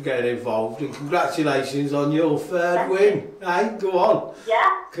much for getting involved and congratulations on your third win. Hey, go on.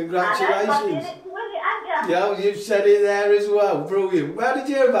 Yeah. Congratulations. And win it, haven't you? Yeah, you've said it there as well. Brilliant. Where did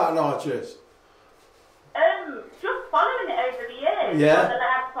you hear about Nitrous? Just following it over the years. Yeah. The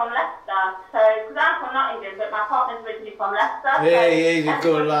lad from Leicester. So, because I'm from Nottingham, but my partner's originally from Leicester. Yeah, so he's a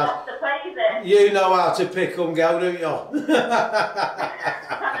good lad. Leicester plays it. You know how to pick 'em, girl, don't you? I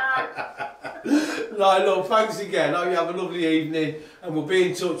know. Right, look, thanks again. Hope you have a lovely evening and we'll be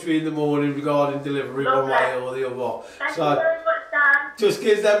in touch with you in the morning regarding delivery one Lovely. way or the other. Thank you very much, Dan. Just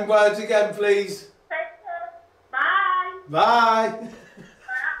give them words again, please. Take care. Bye. Bye.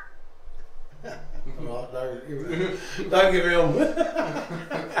 Right, don't give me on.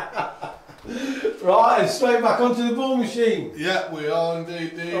 Right, straight back onto the ball machine. Yeah, we are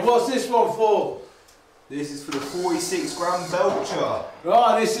indeed. And what's this one for? This is for the 46-gram Belcher.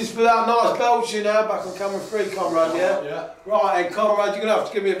 Right, this is for that nice Belcher now, back on camera 3, Conrad, yeah? Yeah. Right, and Conrad, you're going to have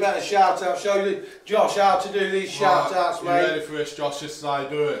to give me a better shout out. Show Josh how to do these shout outs, You mate. ready for this, Josh? This is how you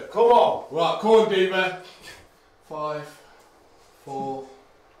do it. Come on. Right, come on, D-man. 5, 4,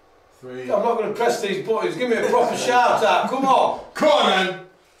 3. I'm not going to press these buttons. Give me a proper shout out. Come on. Come on then.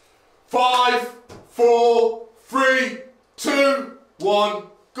 5, 4, 3, 2, 1.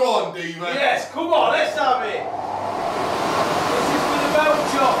 Go on, D-man. Yes, come on, let's have it. This is for the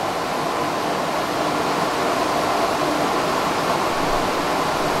Belcher.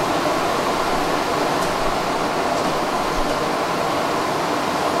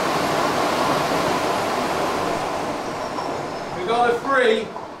 We've got a 3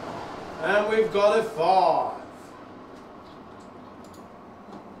 and we've got a 5.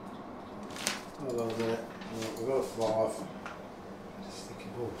 Hold on a minute. Right, we've got a 5. Sticky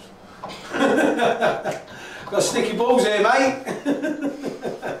balls. Got sticky balls here, mate.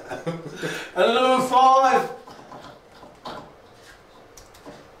 And another 5.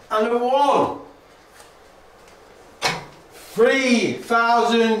 And a 1.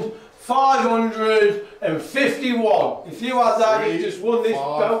 3,551. If you had that, you just won this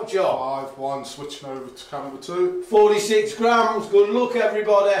Belcher. 5, 1. Switching over to camera 2. 46 grams. Good luck,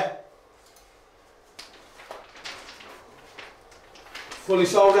 everybody. Fully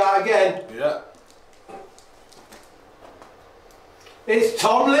sold out again. Yeah. It's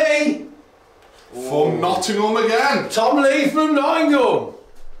Tom Lee. From Nottingham again. Tom Lee from Nottingham.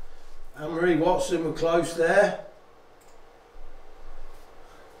 Anne-Marie Watson were close there.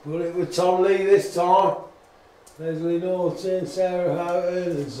 Put it with Tom Lee this time. Leslie Norton, Sarah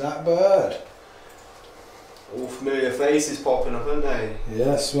Houghton and Zach Bird. All familiar faces popping up, aren't they?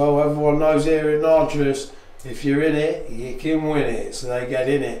 Yes, well, everyone knows here at Nitrous, if you're in it, you can win it. So they get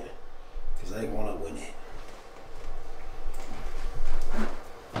in it because they want to win it.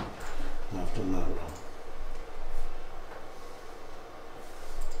 I've done that wrong.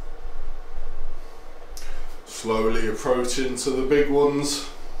 Slowly approaching to the big ones.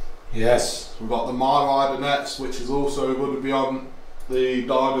 Yes. We've got the Mirider next, which is also going to be on the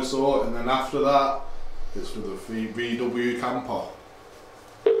Dinosaur, and then after that, it's for the VW camper.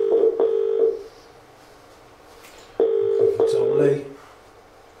 Tom Lee.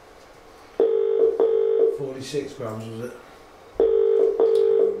 46 grams, was it?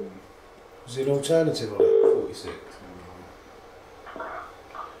 Was it an alternative on it? 46.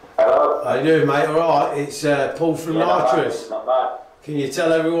 Hello? How you doing, mate? Alright, it's Paul from Nitrous. Not bad. Can you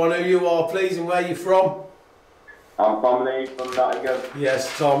tell everyone who you are, please, and where you're from? I'm Tom Lee from Nottingham.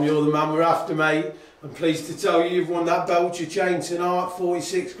 Yes, Tom, you're the man we're after, mate. I'm pleased to tell you you've won that Belcher chain tonight,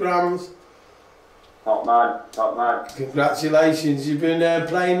 46 grams. Top man, top man. Congratulations. You've been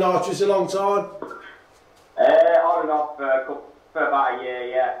playing Nitrous a long time? On and off for about a year,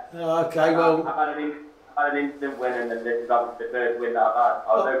 yeah. Oh, okay, well... I've had an instant win, and then this is obviously the first win that I've had. I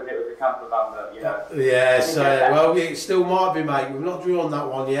was hoping it was a camper van, but you know. Yeah, so, well, it still might be, mate. We've not drawn that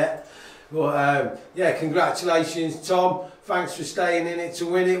one yet. But, yeah, congratulations, Tom. Thanks for staying in it to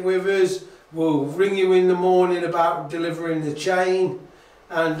win it with us. We'll ring you in the morning about delivering the chain.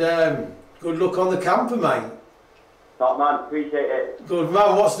 And good luck on the camper, mate. Top man, appreciate it. Good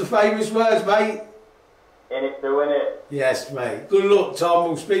man. What's the famous words, mate? In it to win it. Yes, mate. Good luck, Tom.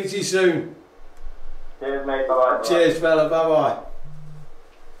 We'll speak to you soon. Cheers, mate. Bye-bye. Cheers, fella. Bye-bye.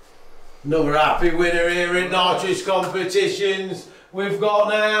 Another happy winner here at Nitrous Competitions. We've got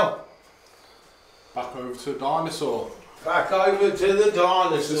now... Back over to Dinosaur. Back over to the Dinosaur.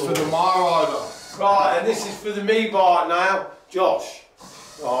 This is for the Mirider. Right, and this is for the me bike now. Josh.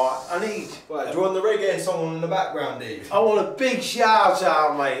 Right, I need... Right, do you want the reggae song in the background, Dave? I want a big shout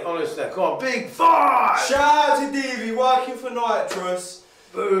out, mate. Honestly, come on. Big 5! Shout out to Davey, working for Nitrous.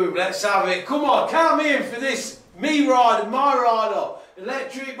 Boom, let's have it. Come on, count me in for this Mirider, my rider,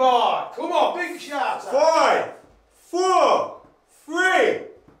 electric bike. Come on, big shout out. 5, 4, 3,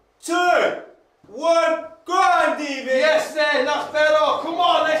 2, 1, go on, David! Yes then, that's better. Come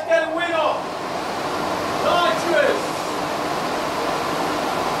on, let's get a winner. Nitrous.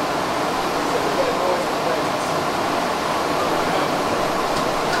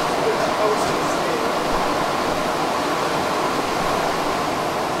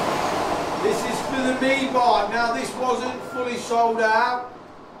 This is for the me bike. Now this wasn't fully sold out,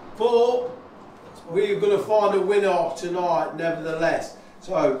 but we're going to find a winner tonight nevertheless.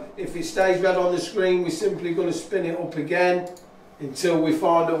 So if it stays red on the screen, we're simply going to spin it up again until we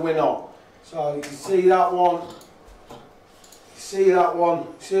find a winner. So you can see that one. See that one.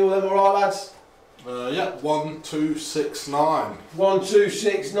 See all them alright, lads? Yeah, 1269.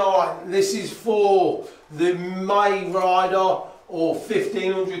 1269. This is for the Mirider or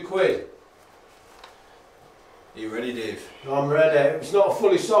 1500 quid. Are you ready, Dave? I'm ready. It's not a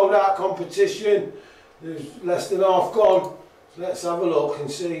fully sold out competition. There's less than half gone. So let's have a look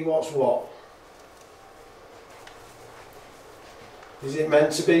and see what's what. Is it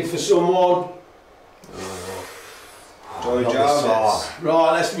meant to be for someone? Joy Jarvis.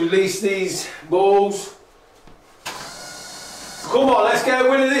 Right, let's release these balls. Come on, let's get a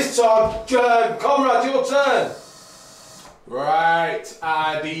winner this time. Comrade, your turn. Right,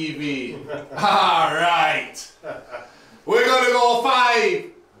 IDV. Alright. We're gonna go 5,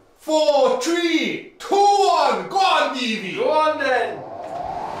 4, 3, 2, 1. Go on, DV. Go on then.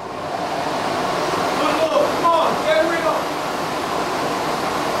 Good luck, come on, get a winner.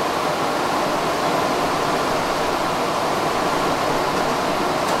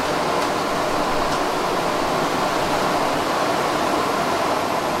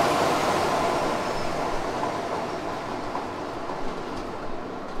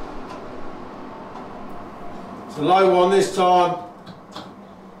 It's a low one this time.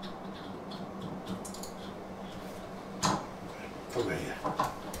 Come here.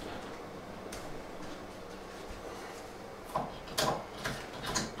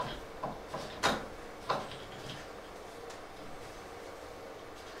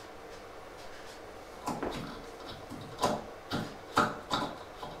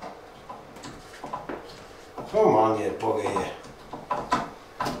 Come on, you bugger here.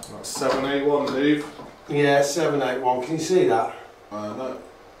 That's 781, Dave. Yeah, 781. Can you see that? No.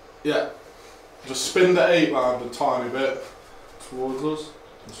 Yeah. Just spin the 8 round a tiny bit towards us.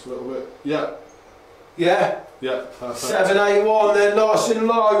 Just a little bit. Yeah. Yeah? Yeah, perfect. 781, they're nice and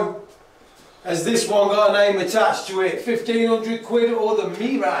low. Has this one got a name attached to it? 1500 quid or the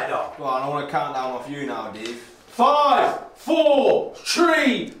Mirider? Go on, I want to count down off you now, Dave. 5, 4,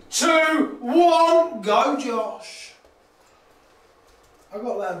 3, 2, 1. Go, Josh. I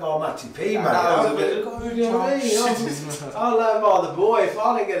got learned by Matty P, mate. That was a bit. You know what I mean? I learned by the boy. If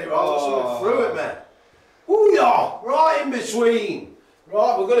I didn't get it right, I something through it, man. Ooh, yeah, right in between.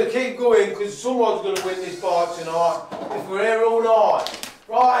 Right, we're going to keep going because someone's going to win this bike tonight if we're here all night.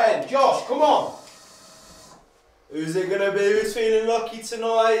 Right then, Josh, come on. Who's it going to be? Who's feeling lucky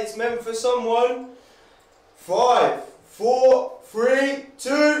tonight? It's meant for someone. 5, 4, 3,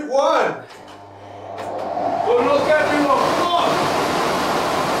 2, 1. Good luck, everyone. Come on.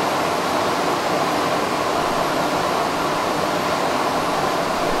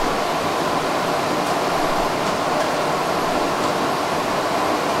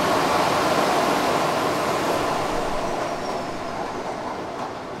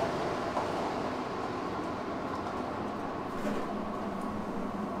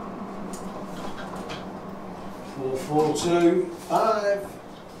 Four, 2, 5.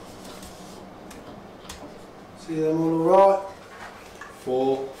 See them all alright?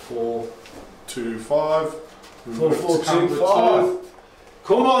 4, 4, 2, 5. 4, 4, 2, 5.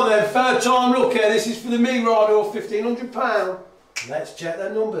 Come on then, third time look here. This is for the Mirider or £1,500. Let's check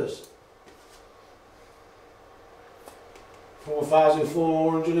their numbers.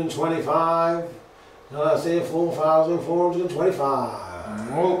 4,425. No, that's here, 4,425.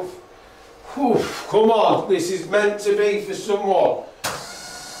 Oh. Whew, come on, this is meant to be for someone.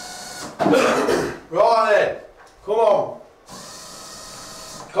 Right then, come on.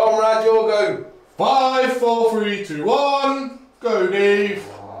 Comrade, your go. 5, 4, 3, 2, 1. Go, Dave.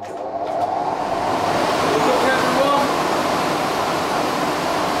 Look, everyone.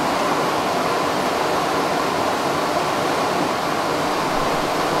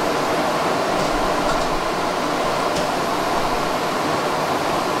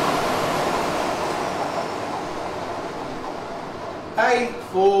 Eight,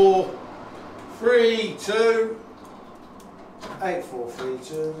 4, 3, 2. 8, 4, 3, 2.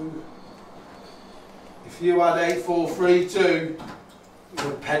 2. If you had 8432,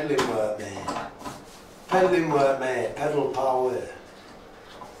 you're peddling work, man. Peddling work, man. Pedal power.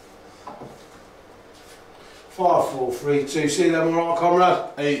 5432. See them all right, comrade?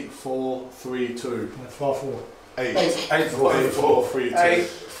 8432. 54. 8432.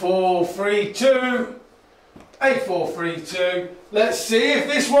 8432. 8432. Let's see if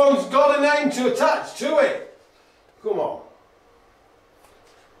this one's got a name to attach to it. Come on.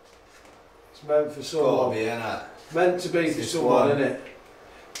 It's meant for someone. Gotta be, innit? Meant to be for This someone, one. isn't it?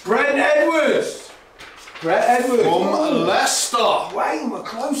 Brent Edwards. Brent Edwards. From Leicester. Wayne, we're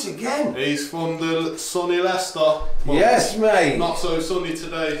close again. He's from the sunny Leicester. Well, Yes, mate. Not so sunny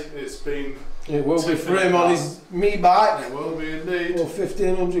today. It's been. It will be for him on his me bike. It will be indeed. Or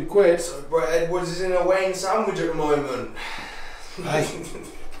 1,500 quid. So Brett Edwards is in a Wayne sandwich at the moment. Hey,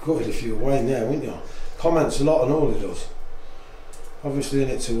 gutted if you were Wayne there, wouldn't you? Comments a lot on all he does. Obviously in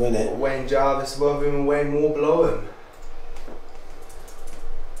it to win it. Wayne Jarvis above him and Wayne Moore below him.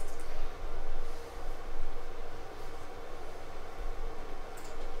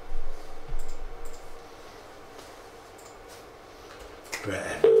 Brett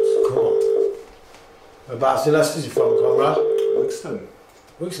Edwards, come on. Whereabouts in Leicester's you from, comrade? Wigston.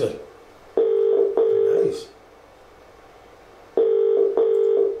 Wigston. Nice.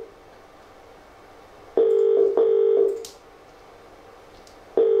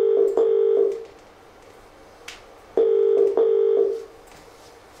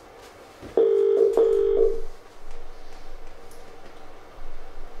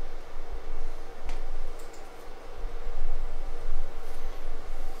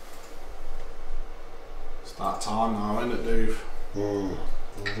 It's that time now, isn't it, Dave?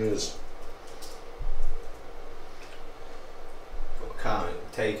 It is.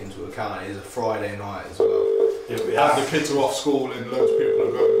 Take into account, it is a Friday night as well. Yeah, we have the kids are off school and loads of people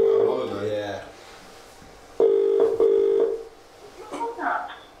are going on holiday. Yeah.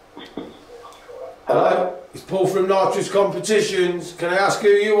 Hello? It's Paul from Nitrous Competitions. Can I ask who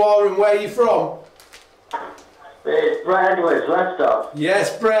you are and where you're from? It's Brett Edwards, Leicester.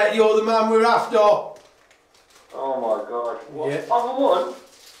 Yes, Brett, you're the man we're after. Oh my god. What? Yeah. Other one?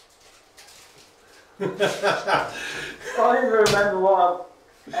 I don't even remember what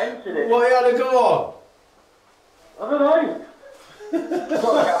I entered it. What you had to go on? I don't know.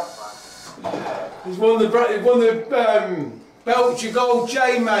 He's won the Belcher Gold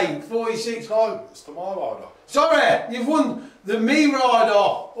chain, mate. 46 home. It's the Mirider. Sorry, you've won the Mirider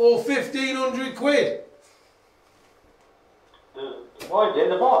or 1,500 quid. Why is it in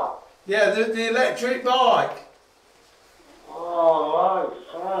the bike? Yeah, the electric bike. Oh, right,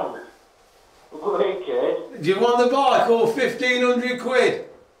 son. Wicked. Do you want the bike or 1,500 quid?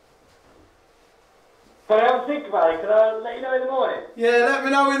 Can I have a think about it? Can I let you know in the morning? Yeah, let me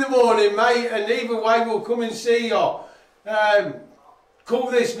know in the morning, mate, and either way we'll come and see you. Call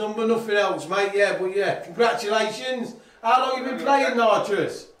this number, nothing else, mate, yeah, but yeah, congratulations. How long you been playing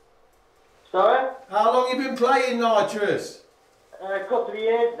Nitrous? Sorry? How long you been playing Nitrous? It's got to be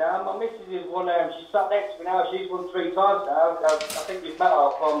years now. My missus is one, she's sat next to me now, she's won 3 times now. I think you've met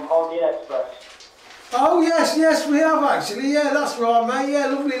her from on the Express. Oh yes, we have actually, yeah, that's right, mate, yeah,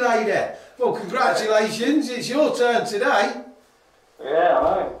 lovely lady. Well, congratulations, it's your turn today. Yeah, I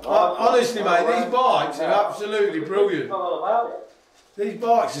know. Honestly, mate, these bikes are absolutely brilliant. All about it. These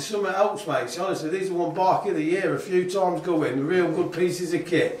bikes are something else, mate. Honestly, these are one bike of the year a few times going, real good pieces of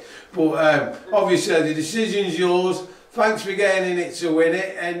kit. But obviously the decision's yours. Thanks for getting in it to win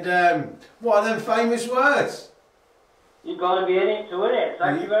it. And what are them famous words? You've got to be in it to win it.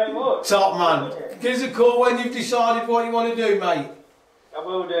 Thank you very much. Top man. Give us a call when you've decided what you want to do, mate. I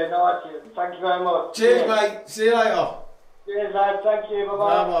will do. Nice. Thank you very much. Cheers, mate. See you later. Cheers, lad. Thank you.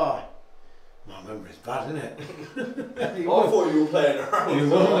 Bye-bye. Bye-bye. My memory's bad, isn't it? I thought you were playing around. You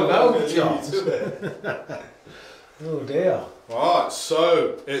won the Belcher. Oh dear. Right,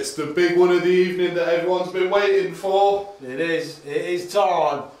 so it's the big one of the evening that everyone's been waiting for. It is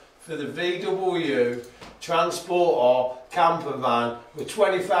time for the VW Transporter camper van with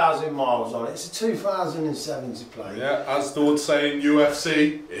 20,000 miles on it. It's a 2070 plate. Yeah, as the would say in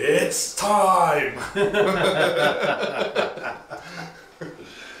UFC, it's time.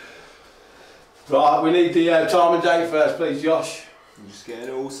 Right, we need the time and date first, please, Josh. I'm just getting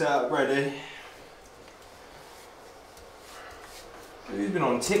it all set up ready. Who's been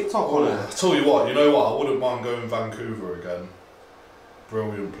on TikTok on I it? tell you what, I wouldn't mind going Vancouver again.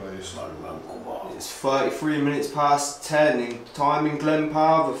 Brilliant place. It's 33 minutes past 10 in time in Glen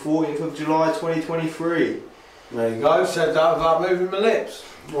Power, the 14th of July 2023. There you go, said that without moving my lips.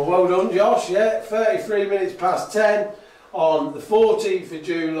 Well done, Josh, yeah, 33 minutes past 10 on the 14th of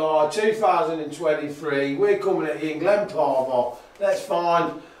July 2023. We're coming at you in Glen Parva. Let's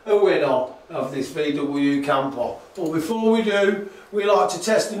find a winner of this VW camper. But before we do, we like to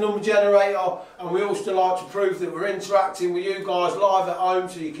test the number generator, and we also like to prove that we're interacting with you guys live at home,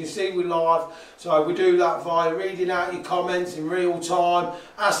 so you can see we're live. So we do that via reading out your comments in real time,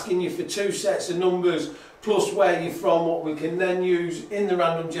 asking you for 2 sets of numbers plus where you're from, what we can then use in the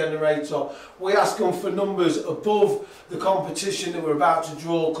random generator. We ask them for numbers above the competition that we're about to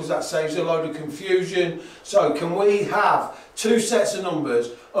draw, because that saves a load of confusion. So can we have 2 sets of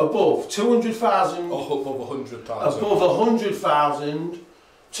numbers above 200,000? Above 100,000. Above 100,000.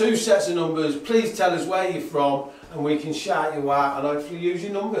 2 sets of numbers. Please tell us where you're from, and we can shout you out and hopefully use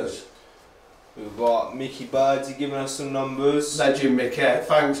your numbers. We've got Mickey Birdsey giving us some numbers. Legend Mickey,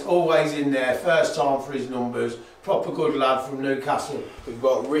 thanks, always in there, first time for his numbers. Proper good lad from Newcastle. We've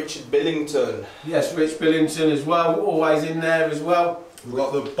got Richard Billington. Yes, Rich Billington as well, always in there as well. We've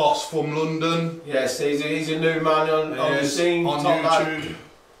got the boss from London. Yes, he's a new man on the scene. On top YouTube. lad.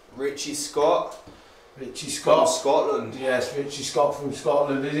 Richie Scott. Richie From Scott. Scotland. Yes, Richie Scott from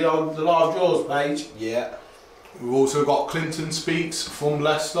Scotland. Is he on the live draws page? Yeah. We've also got Clinton Speaks from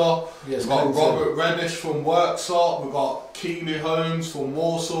Leicester. Yes, We've got Clinton. Robert Reddish from Worksop. We've got Keeley Holmes from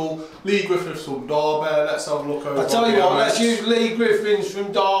Walsall. Lee Griffiths from Derby. Let's have a look over. I tell you what, let's use Lee Griffins from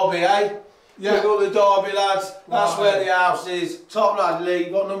Derby, eh? Yeah. We've got the Derby lads. That's Right. where the house is. Top lad, Lee.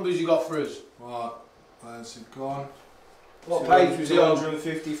 What numbers you got for us? Right, where's it gone? What page was he on?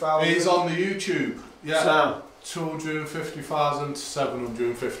 250,000. He's on the YouTube. Yeah. Sam. 250,000 to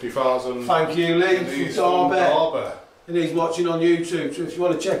 750,000. Thank you, Lee, And he's from from Derby. Derby. And he's watching on YouTube, so if you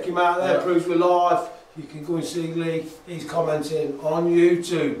want to check him out there, Yeah. proves we're live, you can go and see Lee. He's commenting on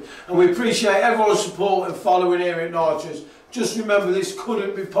YouTube. And we appreciate everyone's support and following here at Nitrous. Just remember, this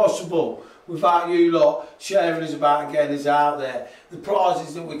couldn't be possible without you lot sharing us about and getting us out there. The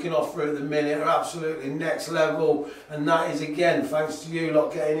prizes that we can offer at the minute are absolutely next level, and that is again thanks to you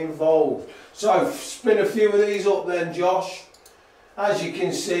lot getting involved. So spin a few of these up then, Josh. As you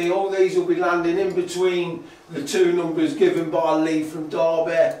can see, all these will be landing in between the 2 numbers given by Lee from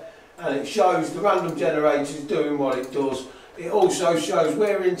Derby, and it shows the random generator is doing what it does. It also shows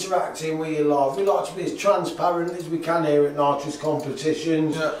we're interacting with you live. We like to be as transparent as we can here at Nitrous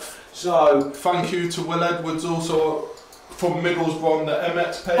competitions. Yeah. So Thank you to Will Edwards also from Middlesbrough on the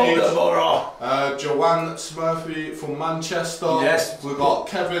MX page. Joanne Smurfy from Manchester. Yes. We've got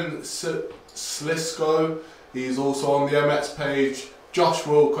Kevin Slisco. He's also on the MX page. Josh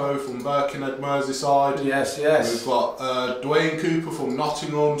Wilco from Birkenhead, Merseyside. yes, We've yes. got Dwayne Cooper from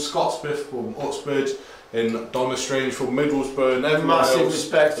Nottingham, Scott Smith from Uxbridge, and Donna Strange from Middlesbrough, and everyone Massive else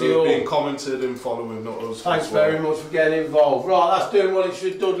respect to you who've all. been commented and following us. Thanks as well. very much for getting involved. Right, that's doing what it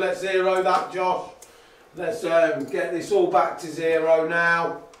should do. Let's zero that, Josh. Let's get this all back to 0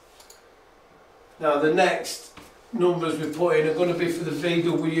 now. Now the next numbers we put in are going to be for the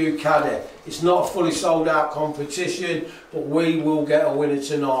VW Caddy. It's not a fully sold out competition, but we will get a winner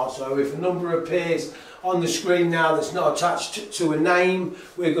tonight. So if a number appears on the screen now that's not attached to a name,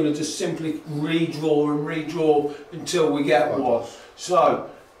 we're going to just simply redraw and redraw until we get one. So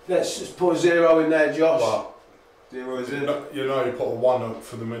let's just put 0 in there, Josh. But 0 is you in. know you put a 1 up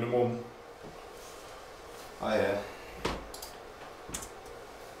for the minimum. Oh yeah.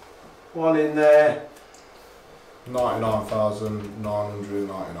 1 in there.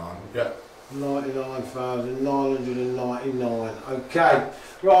 99,999. Yeah. 99,999. Okay,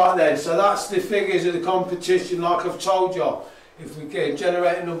 right then, so that's the figures of the competition. Like I've told you, if we get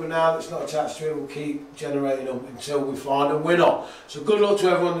generate a number now that's not attached to it, we'll keep generating them until we find a winner. So good luck to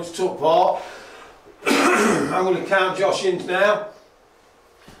everyone that's took part. I'm going to count Josh in now.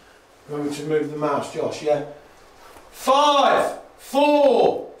 I'm going to move the mouse, Josh, yeah? 5,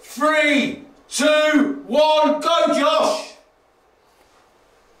 4, 3, 2, 1, go Josh!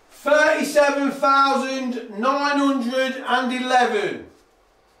 37,911.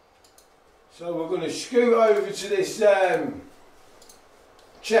 So we're going to scoot over to this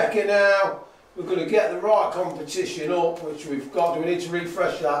checker now. We're going to get the right competition up, which we've got. Do we need to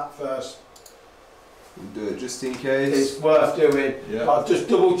refresh that first? We'll do it just in case. It's worth doing. Yeah. I'll just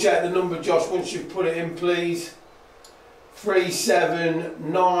double check the number, Josh, once you've put it in, please.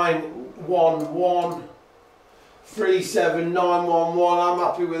 37911. 37911. I'm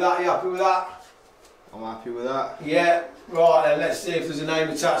happy with that. You happy with that? I'm happy with that. Yeah. Right then, let's see if there's a name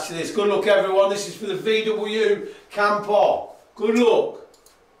attached to this. Good luck, everyone. This is for the VW camper. Good luck.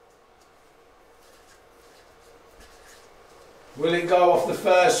 Will it go off the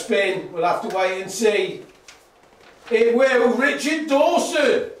first spin? We'll have to wait and see. It will. Richard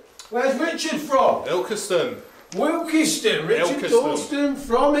Dawson. Where's Richard from? Ilkeston. Wilkeston, Richard Ilkeston. Dawson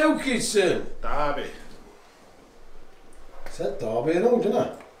from Ilkeston. Derby. Said Derby and all, didn't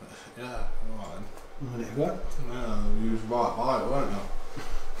I? Yeah, right. A minute ago. Yeah, you was right by it, weren't you?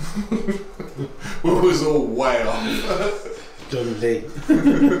 We was all way off. Dundee.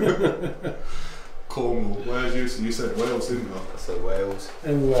 Cornwall. Where's you? You said Wales, didn't you? I said Wales.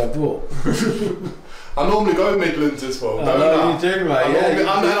 Everywhere but. I normally go Midlands as well, I don't know I? you do, mate. And then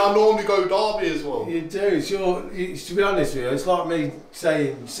Yeah, I normally go Derby as well. you do. It's your, to be honest with you, it's like me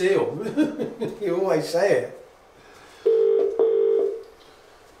saying seal. You always say it.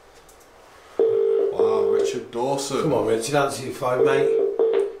 Wow, Richard Dawson. Come on, Richard, answer your phone, mate.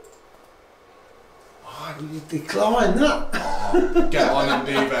 Oh, you decline that. Oh, get on him,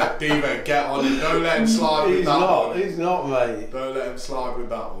 Diva. Diva, get on him. Don't let him slide with that one. He's not, mate. Don't let him slide with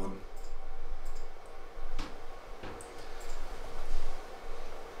that one.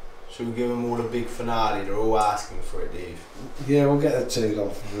 Should we give them all a big finale? They're all asking for it, Dave. Yeah, we'll get the two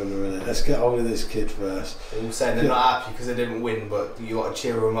off in a minute. Let's get hold of this kid first. They're all saying they're not happy because they didn't win, but you got to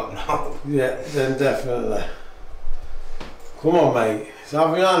cheer them up now. Yeah, then definitely. Come on, mate. Let's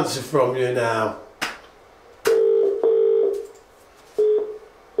have an answer from you now.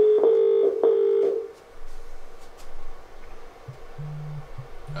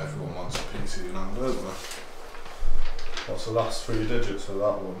 Everyone wants a PC now, don't they? What's the last 3 digits of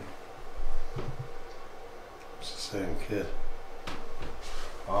that one? It's the same kid.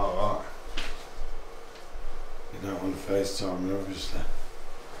 Alright. You don't want to FaceTime me, obviously.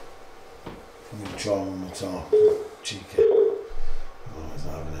 I'm going to try one more time. Cheeky. Oh, it's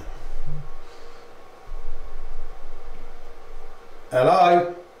not having it.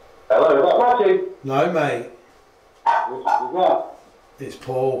 Hello? Hello, is that Matty? No, mate. Who's that? It's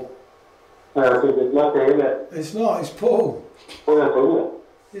Paul. I think it's Matty, isn't it? It's not, it's Paul. Well, that's isn't it?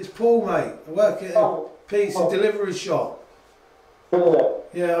 It's Paul, mate. I work at a pizza delivery shop. Isn't it?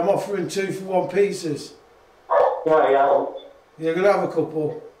 Yeah, I'm offering 2 for 1 pizzas. Yeah, yeah. You're going to have a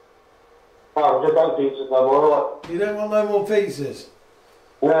couple. Oh, just on pizzas no more, what? You don't want no more pizzas?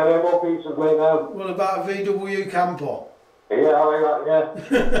 No, no more pizzas, mate, now. What about a VW camper? Yeah, I like that,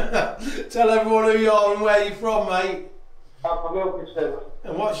 yeah. Tell everyone who you are and where you're from, mate. I'm from Ilkeston.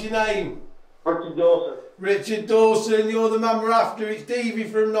 And what's your name? Richard Dawson. Richard Dawson, you're the man we're after. It's Davey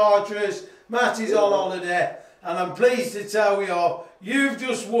from Nitrous. Matty's on holiday. And I'm pleased to tell you, you've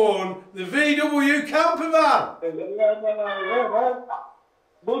just won the VW camper van. Yeah, man.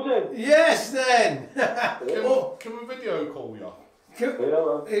 Buzzing. Yes, then. Can we video call you? Yeah,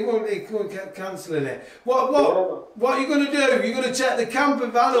 man. He won't keep cancelling it. What are you going to do? You're going to take the camper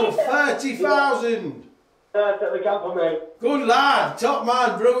van or 30,000? Take the camper, mate. Good lad, top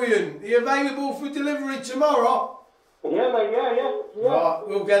man, brilliant. Are you available for delivery tomorrow? Yeah, mate, yeah. Right,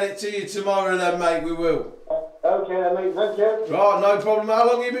 we'll get it to you tomorrow then, mate, we will. Okay, then, mate, thank you. Right, no problem. How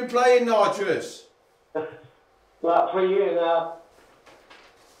long have you been playing Nitrous? Like 3 years now.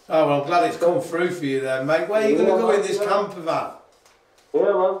 Oh, well, I'm glad it's come through for you then, mate. Where are you going to go in this camper van? Yeah,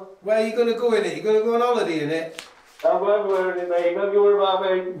 man. Where are you going to go in it? You going to go on holiday in it? I'm everywhere in it, mate. Don't you worry about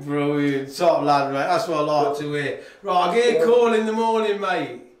me. Brilliant. Top lad, mate. That's what I like to hear. Right, I'll give you a call in the morning,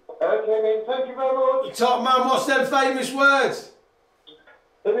 mate. Okay, mate. Thank you very much. Top man, what's them famous words?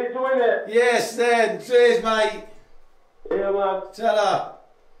 Have you doing it? Yes, then. Cheers, mate. Yeah, man. Ta-da.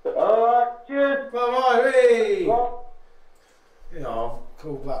 Alright, cheers. Bye-bye. Hey. Bye. Yeah, I'll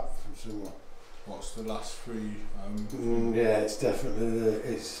call back from someone. What's the last 3? Yeah, it's definitely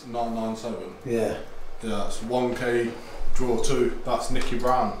it's 997. yeah. Yeah, that's 1k draw 2. That's Nicky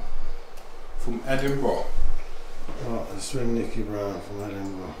Brown from Edinburgh. Right, let's ring Nicky Brown from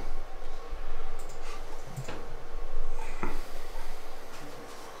Edinburgh.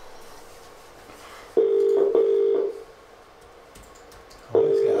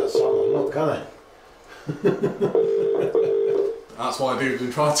 Let's get that song on, look, can I? That's why dude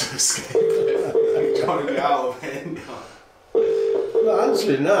been trying to escape. Trying to get out of it. Not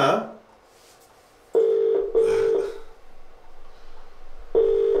answering now.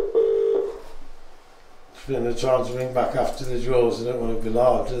 They're trying to ring back after the draws. They don't want to be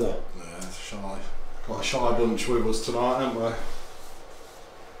live, do they? Yeah, it's shy. Got a shy bunch with us tonight, haven't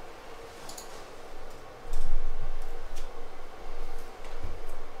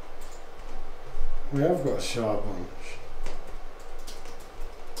we? We have got a shy bunch.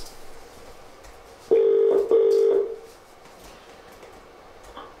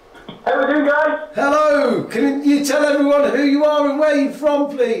 How we doing, guys? Hello! Can you tell everyone who you are and where you're from,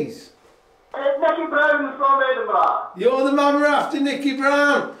 please? It's Nicky Brown from Edinburgh. You're the man we're after, Nicky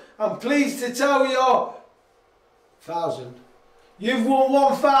Brown. I'm pleased to tell you, 1,000. You've won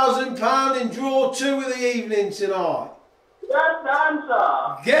 £1,000 in draw 2 of the evening tonight. That's the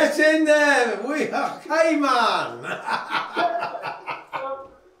answer. Get in there, we are K-Man.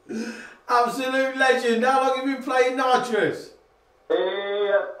 Absolute legend. How long have you been playing Nitrous?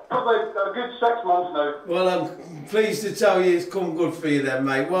 Probably a good 6 months now. Well, I'm pleased to tell you it's come good for you then,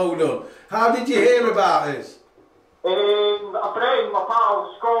 mate. Well done. How did you hear about us? A friend, my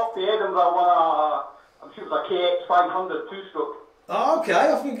pal Scott, the Edinburgh won I'm sure it was a KX500 two-stroke. Oh,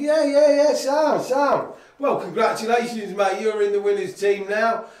 okay, I think, yeah, sound. Well, congratulations, mate. You're in the winners team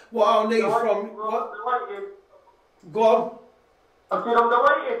now. What I'll need from... What? Go on. I said I'm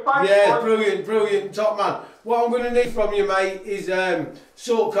delighted, thanks. Yeah, brilliant, top man. What I'm going to need from you, mate, is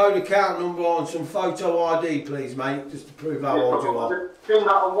sort code, account number and some photo ID, please, mate, just to prove how old you are. Send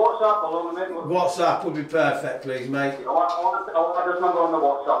that on WhatsApp along with it. WhatsApp would be perfect, please, mate. I'll add this number on the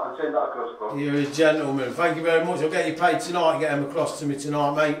WhatsApp and send that across, bro. You're a gentleman. Thank you very much. I'll get you paid tonight and get them across to me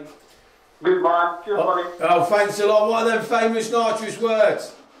tonight, mate. Good man. Cheers, buddy. Oh, thanks a lot. What are them famous Nitrous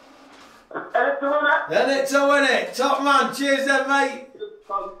words? Elec to win it. Elec to win it. Top man. Cheers then, mate.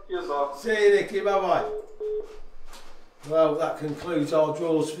 Cheers, bro. See you, Nicky. Bye-bye. Well, that concludes our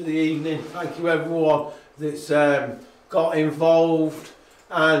draws for the evening. Thank you, everyone that's got involved,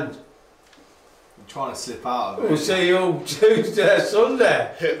 and I'm trying to slip out of it. we'll see you all Tuesday,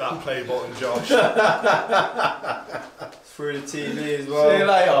 Sunday. Hit that play button, Josh. Through the TV as well. See you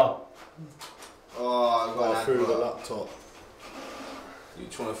later. Oh, I got an Through the advert. laptop. You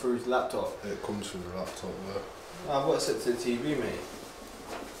trying to through his laptop? It comes through the laptop there. I've got it set to the TV, mate.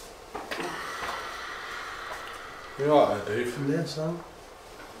 You alright there, Dave? Yeah, Sam.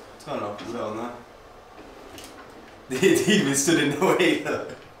 Turn up as well now. The TV stood in the way though.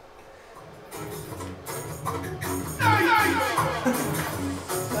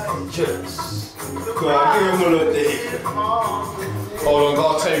 Just. Go on, give him a look, Dave. Hold on,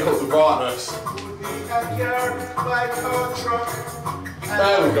 gotta take up the brightness.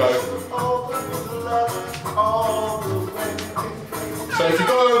 There we go. So if you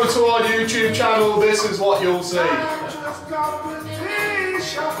go over to our YouTube channel, this is what you'll see.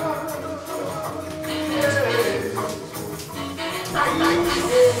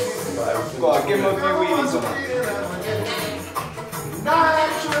 Go on, give him a few wheelies on it.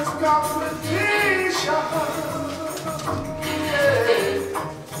 Nitrous competition.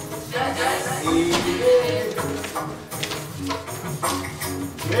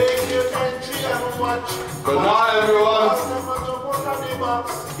 Make your entry and watch. Good night, everyone.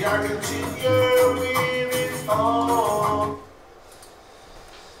 Guarantee your win.